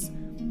Christians.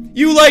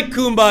 You like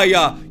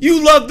kumbaya.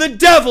 You love the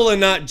devil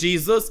and not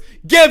Jesus.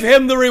 Give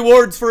him the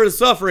rewards for his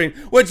suffering,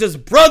 which is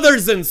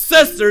brothers and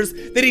sisters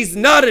that he's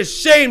not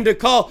ashamed to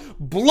call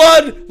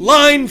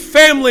bloodline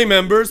family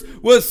members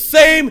with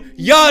same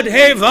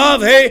Yod-Heh,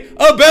 Vav-Heh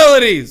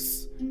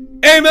abilities.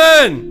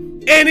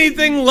 Amen.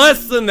 Anything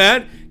less than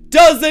that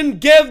doesn't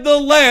give the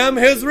Lamb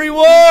his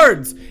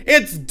rewards.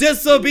 It's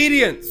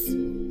disobedience.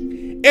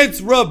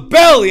 It's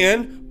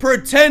rebellion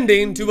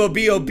pretending to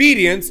be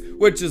obedience,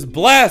 which is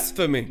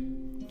blasphemy.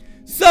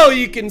 So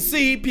you can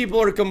see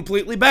people are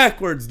completely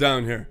backwards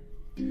down here.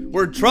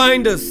 We're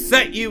trying to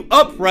set you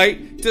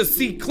upright to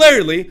see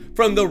clearly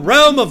from the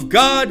realm of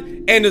God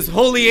and his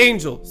holy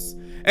angels.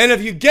 And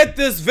if you get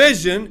this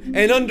vision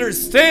and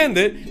understand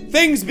it,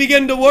 things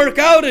begin to work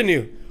out in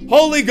you.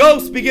 Holy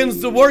Ghost begins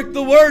to work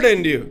the word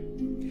into you.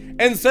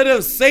 Instead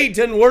of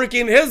Satan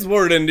working his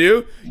word into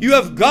you, you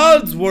have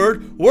God's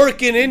word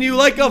working in you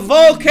like a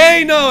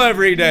volcano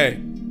every day.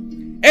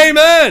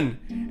 Amen.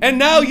 And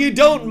now you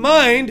don't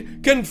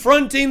mind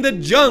confronting the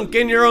junk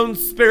in your own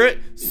spirit,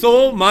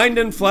 soul, mind,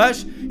 and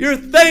flesh. You're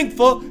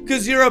thankful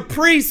because you're a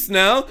priest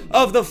now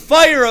of the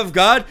fire of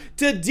God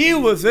to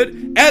deal with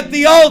it at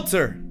the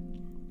altar.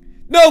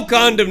 No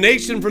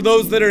condemnation for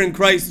those that are in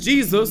Christ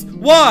Jesus.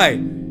 Why?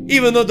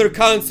 Even though they're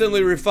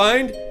constantly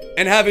refined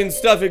and having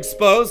stuff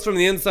exposed from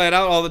the inside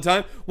out all the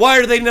time, why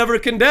are they never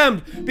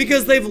condemned?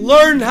 Because they've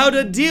learned how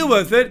to deal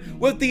with it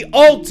with the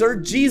altar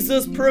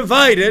Jesus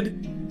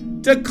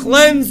provided to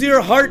cleanse your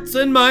hearts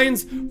and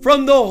minds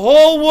from the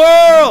whole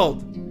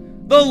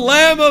world. The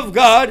Lamb of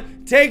God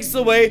takes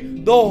away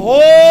the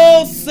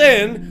whole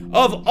sin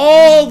of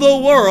all the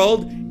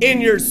world in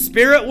your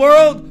spirit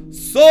world,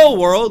 soul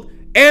world,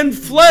 and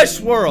flesh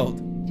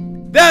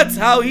world. That's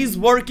how he's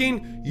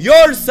working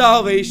your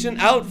salvation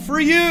out for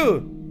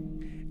you.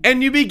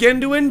 And you begin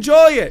to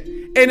enjoy it.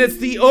 And it's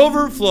the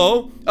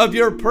overflow of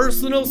your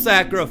personal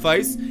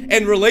sacrifice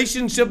and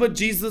relationship with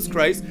Jesus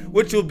Christ,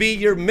 which will be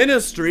your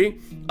ministry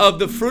of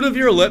the fruit of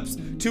your lips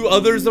to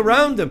others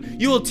around them.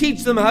 You will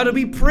teach them how to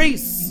be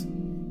priests.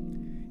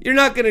 You're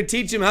not going to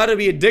teach them how to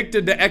be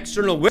addicted to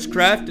external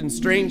witchcraft and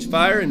strange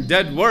fire and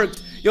dead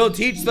works. You'll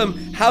teach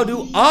them how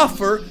to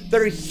offer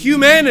their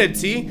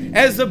humanity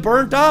as a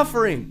burnt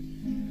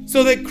offering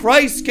so that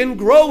Christ can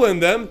grow in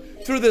them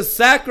through the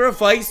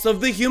sacrifice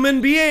of the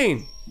human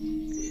being.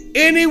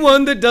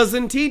 Anyone that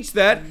doesn't teach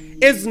that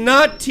is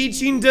not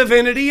teaching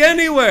divinity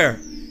anywhere.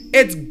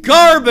 It's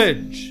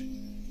garbage.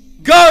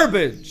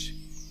 Garbage.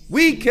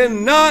 We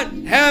cannot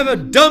have a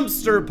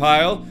dumpster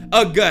pile,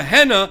 a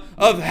Gehenna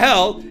of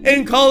hell,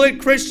 and call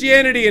it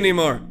Christianity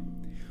anymore.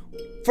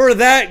 For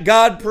that,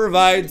 God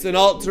provides an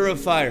altar of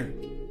fire.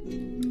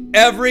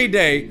 Every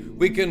day,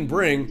 we can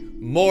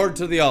bring more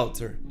to the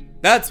altar.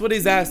 That's what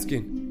he's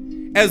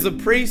asking. As a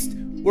priest,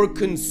 we're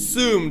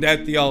consumed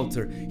at the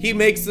altar. He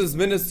makes his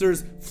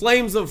ministers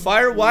flames of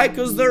fire. Why?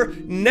 Because they're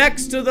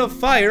next to the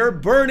fire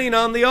burning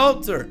on the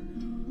altar.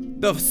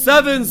 The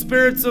seven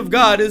spirits of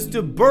God is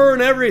to burn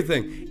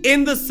everything.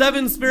 In the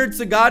seven spirits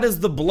of God is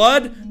the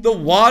blood, the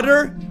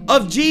water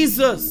of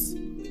Jesus.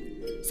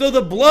 So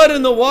the blood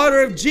and the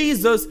water of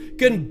Jesus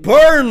can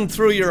burn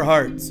through your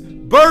hearts,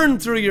 burn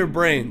through your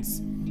brains,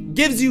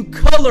 gives you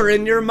color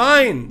in your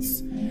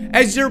minds.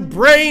 As your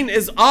brain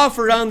is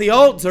offered on the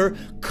altar,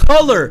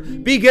 color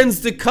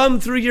begins to come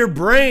through your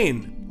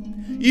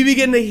brain. You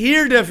begin to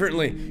hear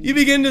differently. You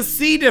begin to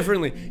see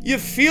differently. You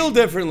feel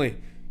differently.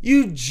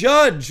 You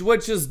judge,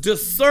 which is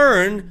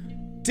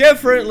discern,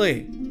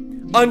 differently.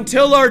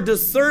 Until our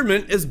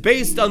discernment is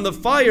based on the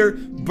fire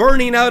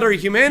burning out our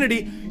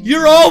humanity,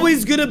 you're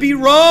always going to be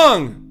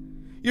wrong.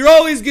 You're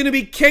always going to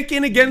be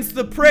kicking against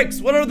the pricks.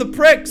 What are the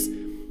pricks?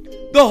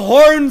 The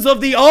horns of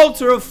the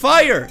altar of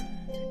fire,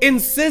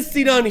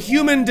 insisting on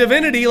human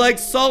divinity like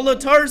Saul of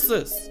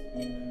Tarsus.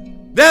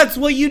 That's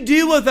what you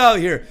deal with out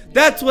here.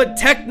 That's what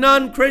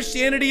Technon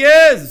Christianity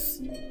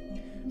is.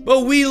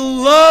 But we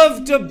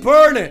love to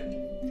burn it.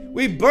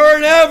 We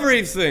burn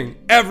everything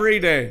every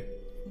day.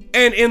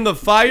 And in the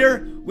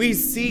fire, we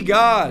see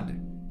God.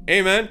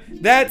 Amen.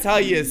 That's how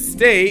you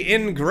stay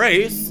in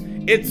grace.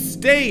 It's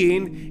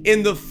staying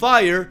in the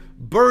fire,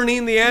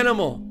 burning the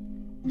animal.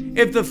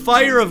 If the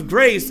fire of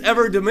grace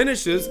ever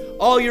diminishes,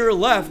 all you're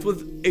left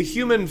with a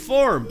human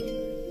form.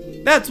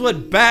 That's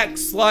what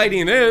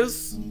backsliding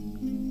is.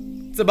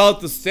 It's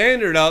about the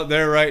standard out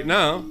there right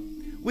now.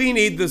 We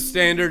need the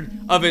standard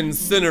of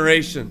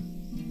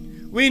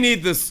incineration. We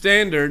need the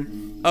standard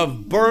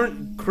of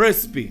burnt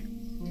crispy.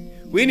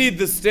 We need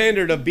the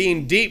standard of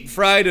being deep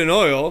fried in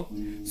oil,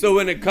 so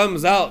when it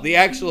comes out, the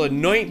actual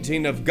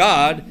anointing of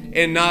God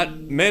and not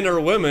men or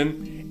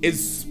women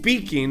is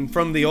speaking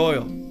from the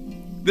oil.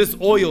 This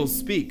oil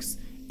speaks.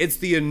 It's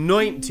the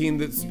anointing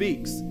that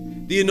speaks.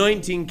 The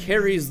anointing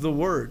carries the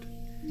word,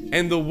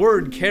 and the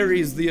word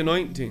carries the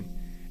anointing,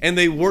 and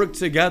they work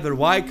together.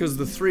 Why? Because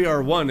the three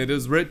are one. It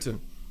is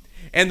written.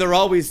 And they're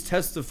always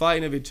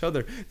testifying of each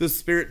other. The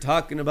Spirit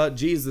talking about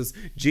Jesus.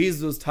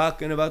 Jesus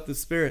talking about the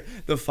Spirit.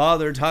 The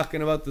Father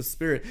talking about the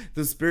Spirit.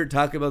 The Spirit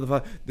talking about the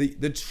Father.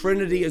 The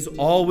Trinity is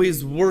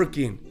always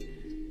working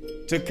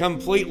to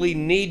completely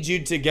knead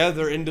you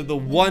together into the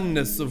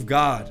oneness of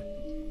God.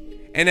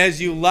 And as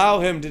you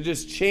allow Him to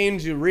just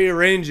change you,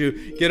 rearrange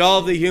you, get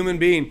all the human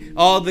being,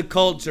 all the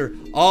culture,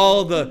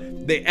 all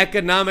the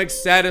economic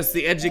status,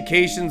 the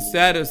education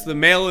status, the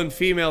male and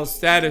female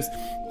status,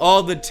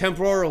 all the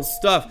temporal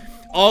stuff,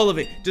 all of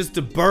it, just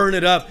to burn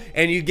it up,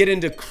 and you get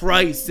into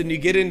Christ, and you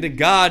get into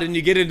God, and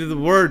you get into the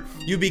Word,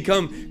 you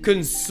become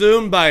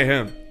consumed by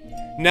Him.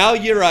 Now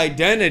your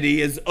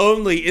identity is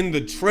only in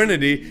the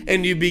Trinity,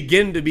 and you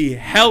begin to be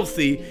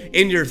healthy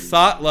in your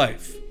thought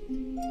life.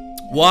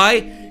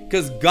 Why?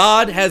 Because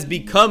God has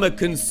become a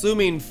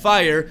consuming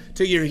fire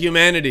to your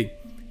humanity.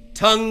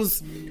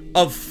 Tongues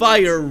of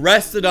fire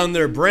rested on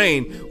their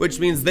brain, which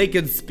means they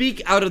could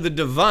speak out of the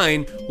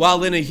divine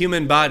while in a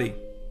human body.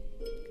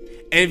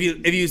 And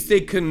if you stay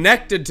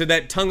connected to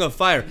that tongue of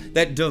fire,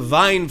 that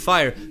divine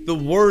fire, the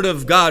word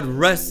of God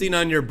resting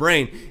on your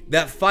brain,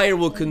 that fire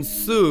will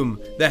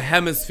consume the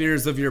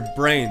hemispheres of your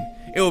brain.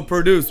 It will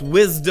produce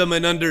wisdom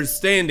and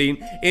understanding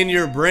in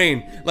your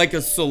brain like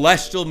a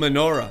celestial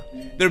menorah.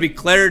 There'll be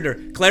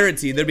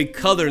clarity, there'll be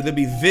color, there'll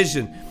be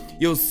vision.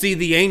 You'll see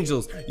the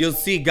angels, you'll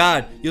see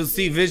God, you'll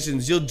see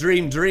visions, you'll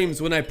dream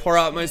dreams when I pour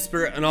out my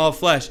spirit on all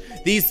flesh.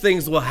 These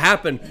things will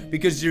happen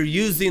because you're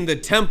using the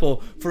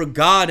temple for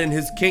God and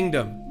his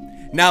kingdom.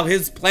 Now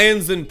his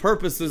plans and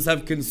purposes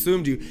have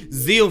consumed you.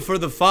 Zeal for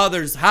the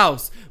Father's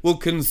house will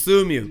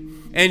consume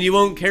you, and you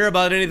won't care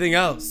about anything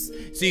else.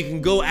 So you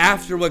can go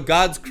after what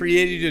God's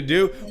created you to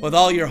do with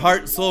all your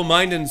heart, soul,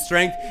 mind, and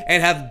strength,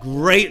 and have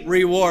great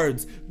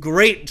rewards,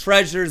 great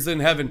treasures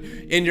in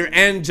heaven. And your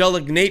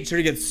angelic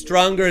nature gets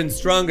stronger and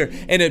stronger,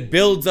 and it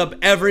builds up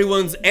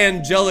everyone's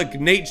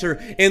angelic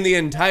nature in the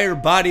entire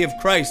body of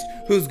Christ,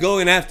 who's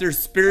going after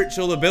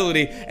spiritual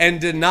ability and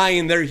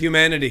denying their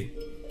humanity.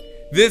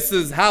 This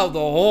is how the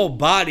whole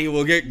body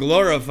will get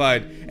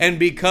glorified and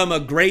become a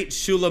great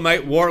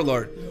Shulamite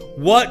warlord.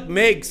 What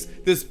makes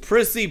this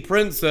prissy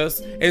princess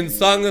in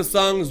Song of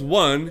Songs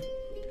 1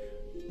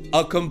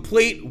 a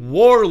complete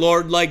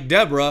warlord like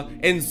Deborah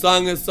in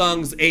Song of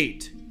Songs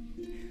 8?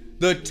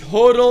 The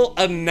total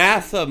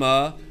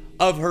anathema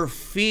of her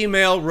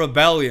female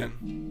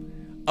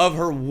rebellion, of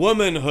her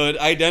womanhood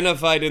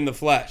identified in the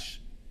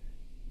flesh.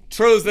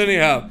 Truth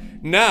anyhow.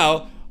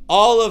 Now,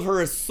 all of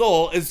her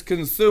soul is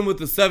consumed with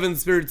the seven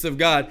spirits of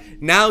God.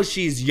 Now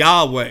she's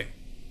Yahweh.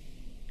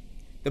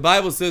 The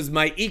Bible says,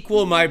 my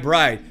equal, my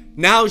bride.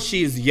 Now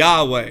she's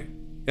Yahweh.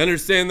 You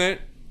understand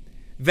that?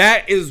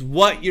 That is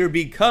what you're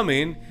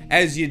becoming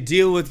as you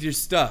deal with your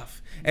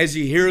stuff. As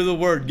you hear the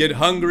word, get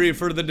hungry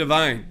for the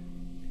divine.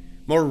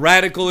 More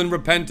radical in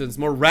repentance.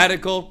 More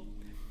radical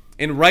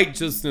in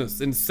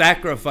righteousness and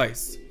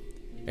sacrifice.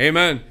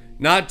 Amen.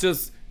 Not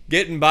just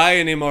getting by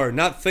anymore,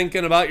 not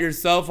thinking about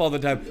yourself all the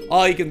time.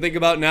 All you can think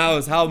about now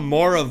is how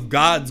more of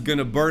God's going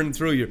to burn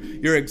through you.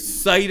 You're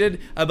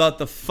excited about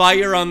the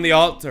fire on the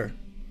altar.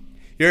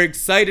 You're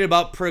excited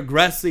about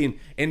progressing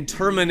and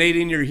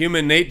terminating your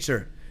human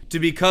nature to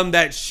become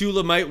that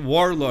Shulamite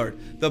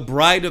warlord, the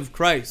bride of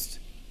Christ.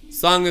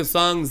 Song of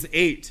Songs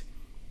 8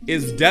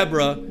 is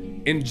Deborah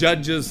in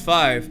Judges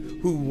 5,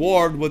 who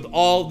warred with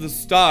all the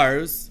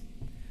stars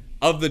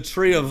of the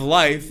tree of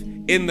life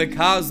in the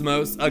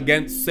cosmos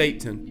against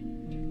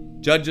Satan.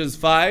 Judges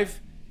 5,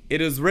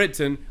 it is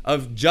written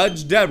of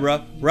Judge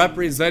Deborah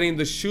representing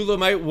the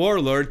Shulamite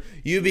warlord.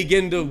 You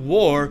begin to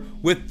war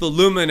with the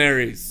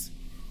luminaries.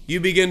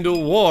 You begin to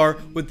war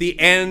with the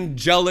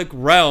angelic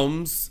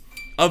realms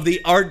of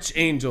the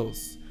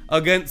archangels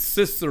against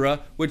Sisera,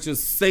 which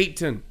is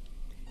Satan.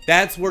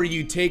 That's where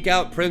you take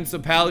out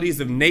principalities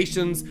of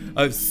nations,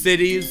 of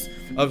cities,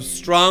 of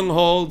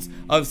strongholds,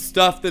 of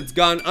stuff that's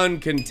gone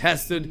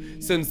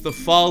uncontested since the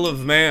fall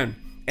of man.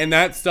 And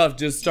that stuff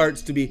just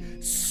starts to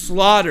be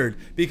slaughtered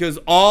because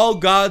all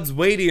God's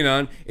waiting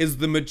on is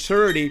the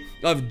maturity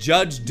of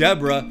Judge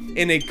Deborah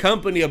in a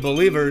company of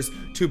believers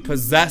to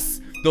possess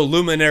the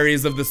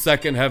luminaries of the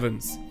second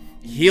heavens,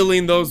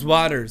 healing those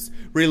waters,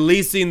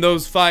 releasing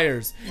those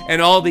fires, and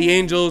all the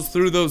angels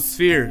through those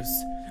spheres,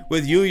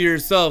 with you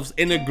yourselves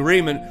in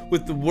agreement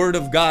with the word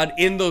of God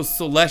in those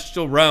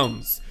celestial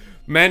realms,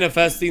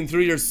 manifesting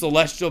through your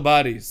celestial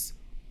bodies,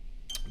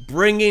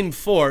 bringing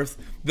forth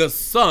the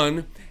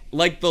sun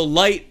like the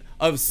light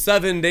of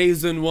 7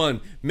 days in one,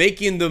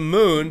 making the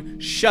moon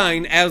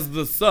shine as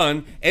the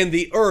sun and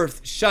the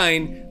earth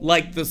shine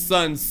like the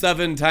sun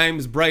 7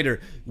 times brighter.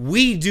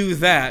 We do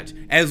that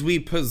as we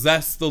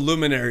possess the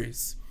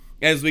luminaries.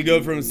 As we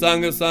go from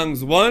Song of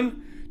Songs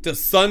 1 to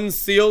sun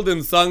sealed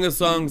in Song of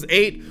Songs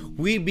 8,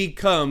 we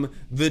become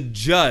the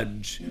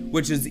judge,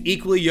 which is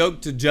equally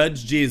yoked to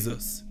Judge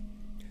Jesus.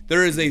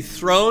 There is a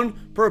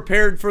throne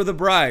prepared for the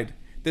bride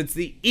that's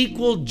the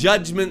equal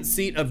judgment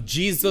seat of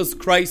Jesus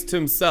Christ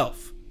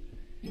himself.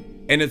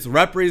 And it's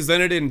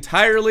represented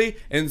entirely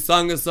in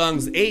Song of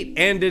Songs 8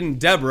 and in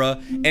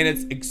Deborah, and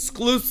it's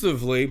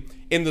exclusively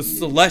in the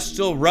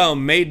celestial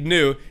realm made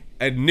new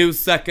at new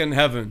second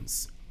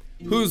heavens.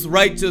 Whose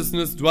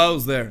righteousness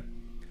dwells there?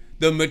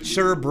 The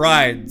mature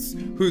brides,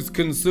 who's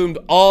consumed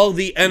all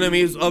the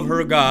enemies of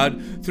her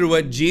God through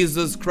what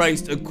Jesus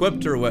Christ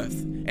equipped her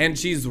with. And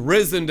she's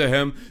risen to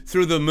him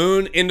through the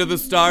moon into the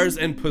stars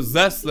and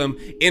possessed them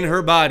in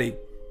her body.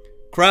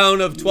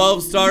 Crown of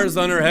 12 stars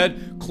on her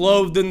head,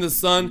 clothed in the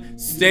sun,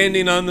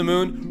 standing on the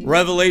moon.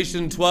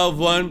 Revelation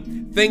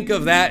 12:1. Think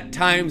of that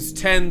times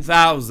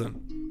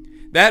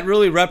 10,000. That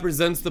really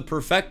represents the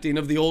perfecting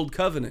of the old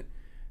covenant.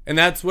 And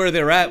that's where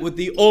they're at with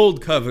the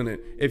old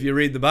covenant. If you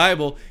read the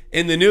Bible,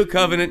 in the new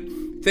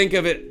covenant, think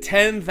of it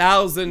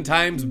 10,000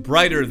 times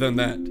brighter than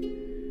that.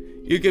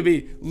 You could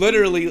be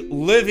literally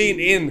living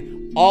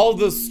in all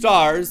the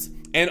stars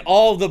and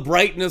all the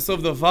brightness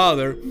of the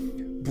Father,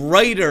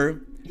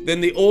 brighter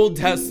than the Old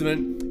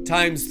Testament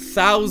times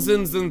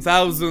thousands and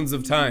thousands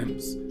of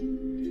times,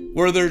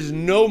 where there's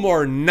no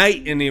more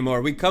night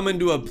anymore. We come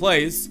into a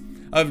place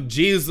of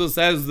Jesus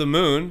as the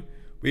moon,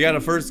 We got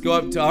to first go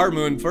up to our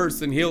moon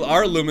first and heal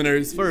our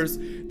luminaries first.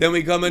 Then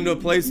we come into a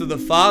place of the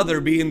Father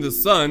being the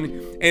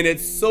sun, and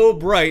it's so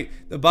bright,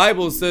 the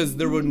Bible says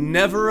there will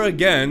never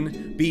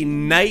again be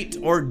night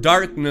or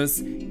darkness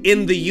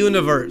in the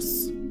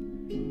universe.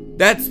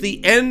 That's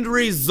the end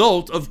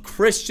result of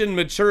Christian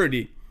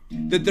maturity,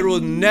 that there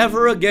will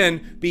never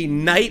again be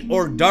night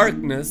or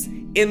darkness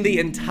in the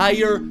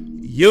entire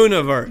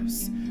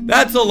universe.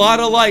 That's a lot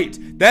of light.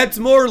 That's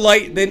more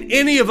light than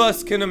any of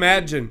us can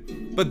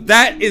imagine. But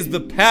that is the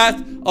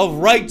path of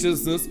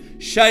righteousness,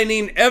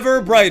 shining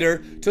ever brighter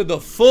to the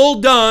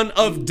full dawn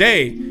of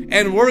day.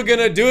 And we're going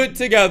to do it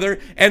together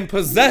and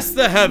possess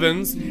the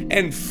heavens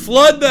and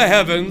flood the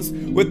heavens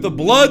with the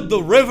blood,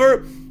 the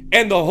river,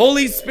 and the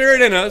Holy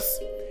Spirit in us,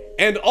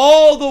 and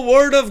all the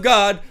Word of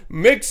God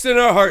mixed in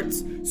our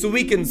hearts, so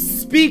we can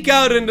speak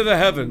out into the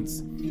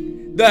heavens.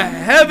 The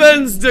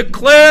heavens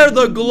declare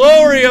the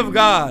glory of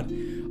God.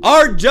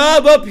 Our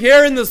job up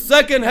here in the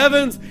second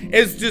heavens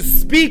is to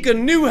speak a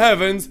new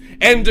heavens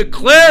and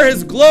declare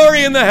His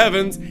glory in the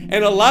heavens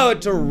and allow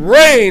it to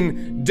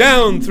rain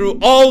down through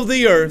all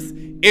the earth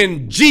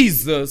in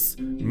Jesus'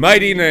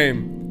 mighty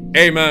name.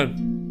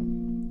 Amen.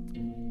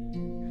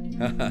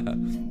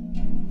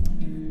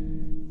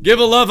 Give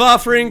a love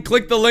offering.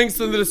 Click the links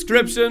in the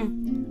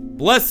description.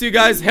 Bless you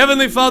guys.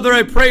 Heavenly Father,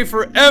 I pray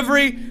for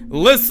every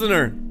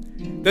listener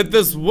that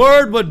this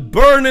word would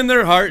burn in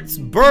their hearts,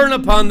 burn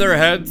upon their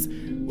heads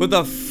with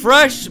a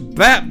fresh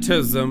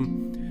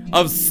baptism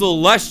of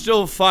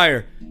celestial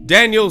fire.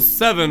 Daniel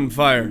 7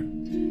 fire.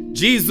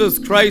 Jesus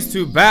Christ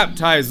who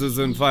baptizes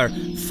in fire.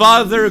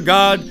 Father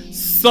God,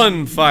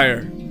 Son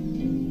fire.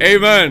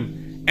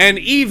 Amen. And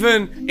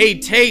even a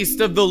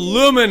taste of the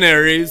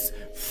luminaries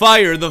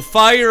fire, the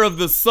fire of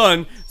the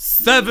sun,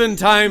 7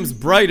 times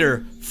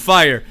brighter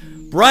fire.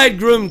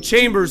 Bridegroom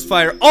chambers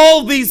fire.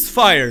 All these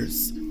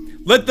fires,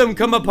 let them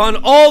come upon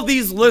all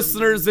these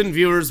listeners and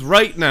viewers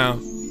right now,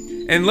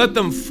 and let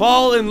them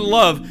fall in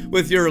love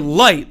with your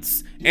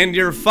lights and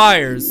your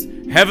fires,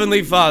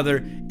 Heavenly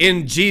Father,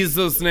 in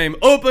Jesus' name.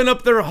 Open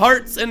up their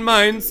hearts and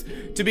minds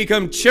to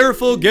become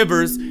cheerful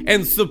givers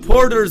and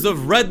supporters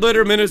of Red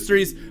Letter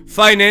Ministries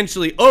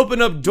financially.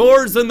 Open up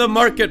doors in the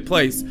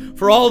marketplace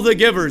for all the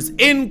givers.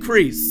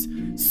 Increase,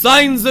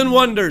 signs and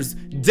wonders,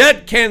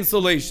 debt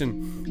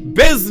cancellation,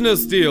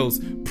 business deals,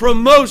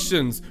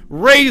 promotions,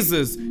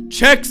 raises,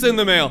 checks in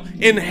the mail,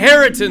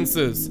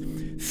 inheritances,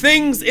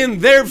 things in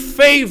their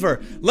favor.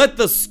 Let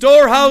the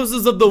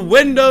storehouses of the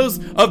windows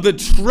of the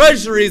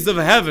treasuries of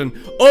heaven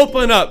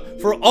open up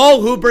for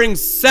all who bring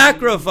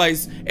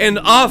sacrifice and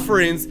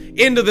offerings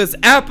into this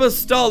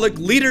apostolic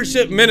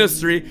leadership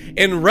ministry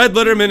in Red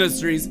Letter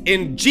Ministries,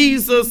 in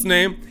Jesus'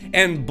 name,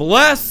 and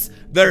bless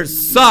their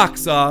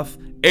socks off.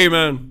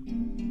 Amen.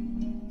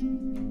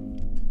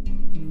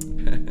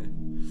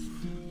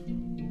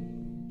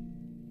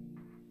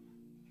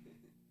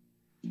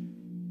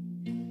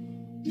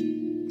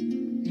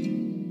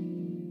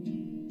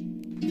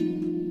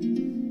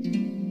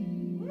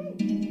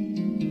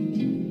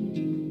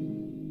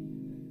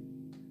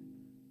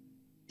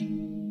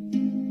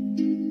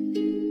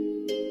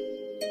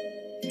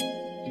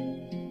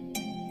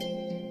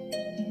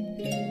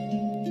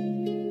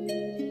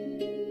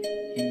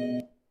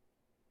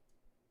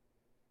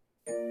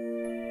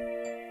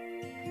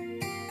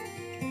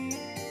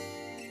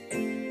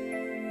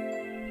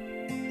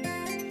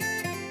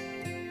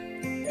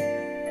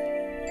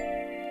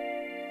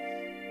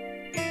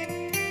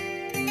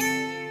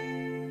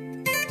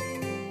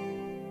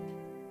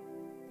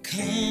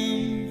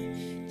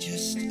 Come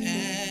just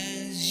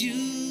as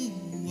you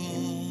are.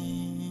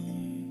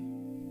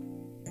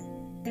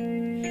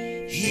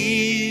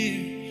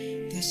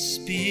 Hear the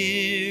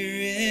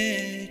Spirit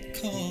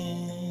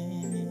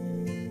call.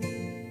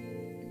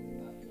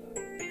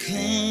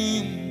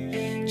 Come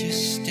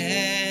just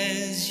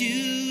as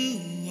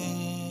you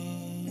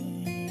are.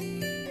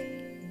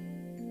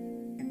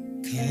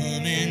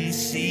 Come and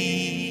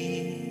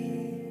see.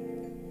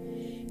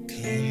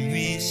 Come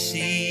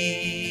receive.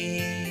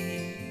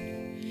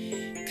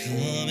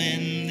 Come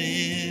and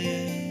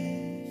live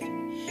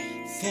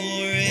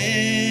forever.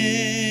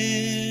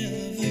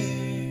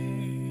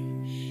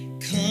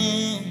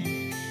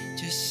 Come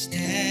just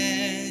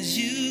as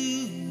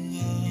you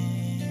are.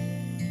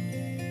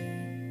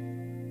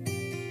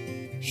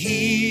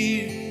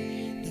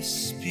 Hear the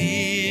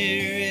Spirit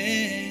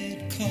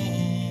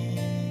call.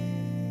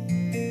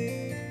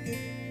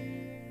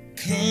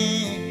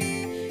 Come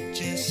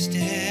just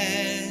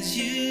as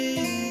you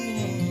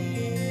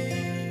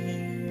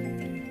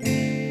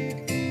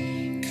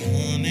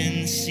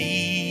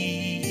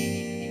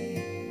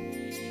see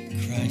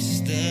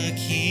Christ the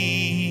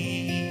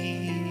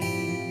King.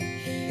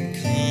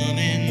 Come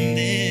and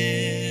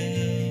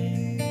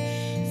live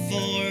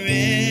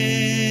forever.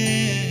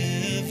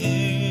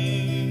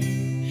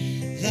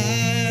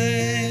 Life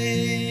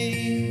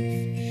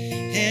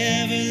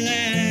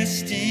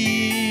everlasting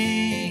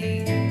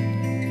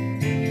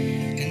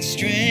and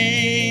strength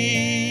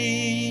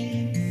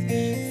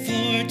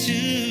for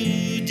today.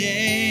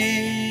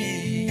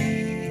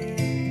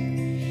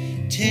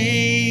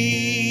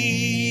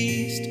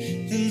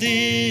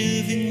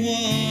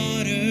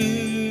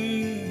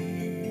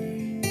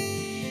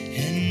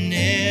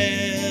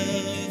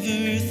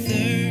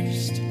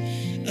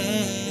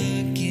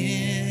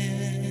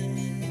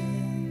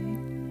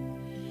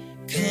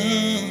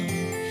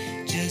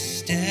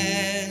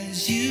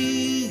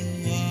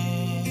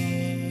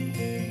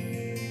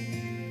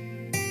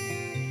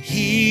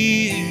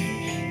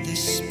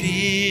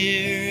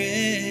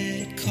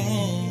 Spirit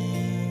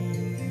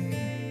come,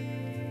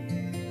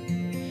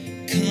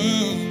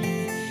 come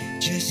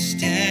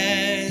just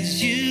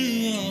as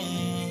you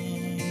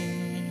are,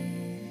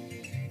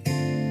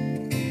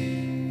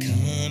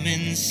 come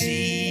and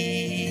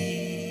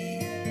see,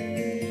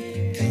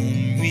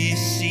 come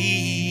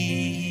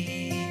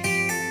receive,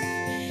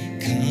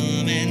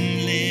 come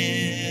and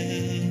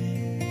live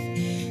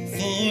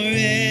forever.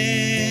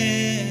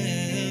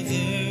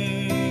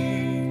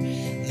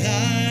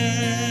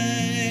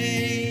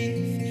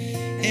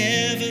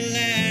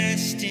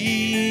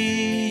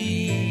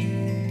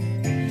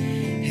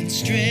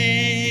 Strength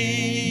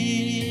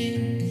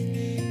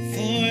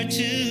for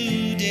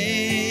today.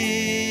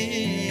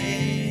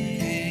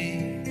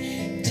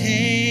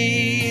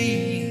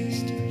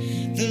 Taste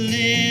the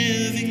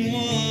living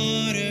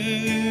water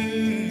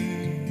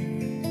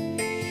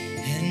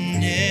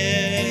and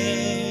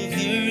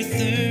never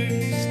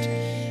thirst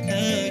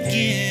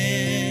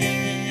again.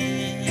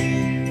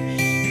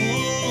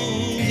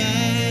 Oh,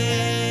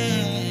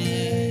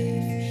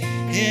 life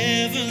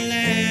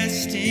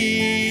everlasting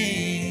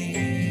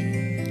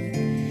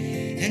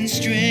and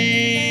strength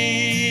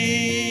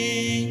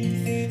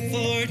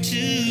for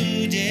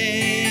today.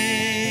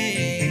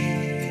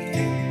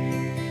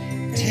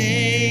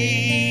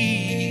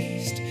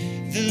 Taste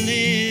the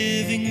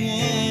living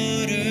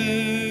water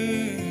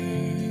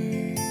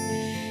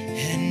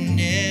and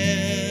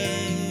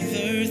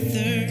never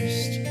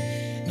thirst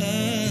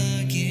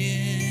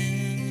again.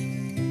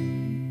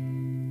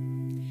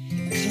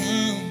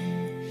 Come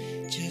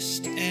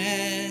just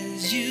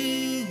as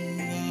you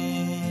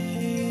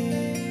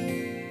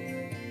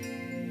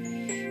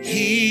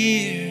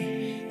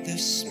hear the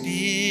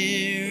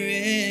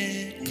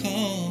Spirit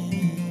call.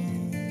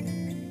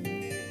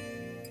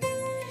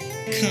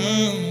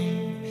 Come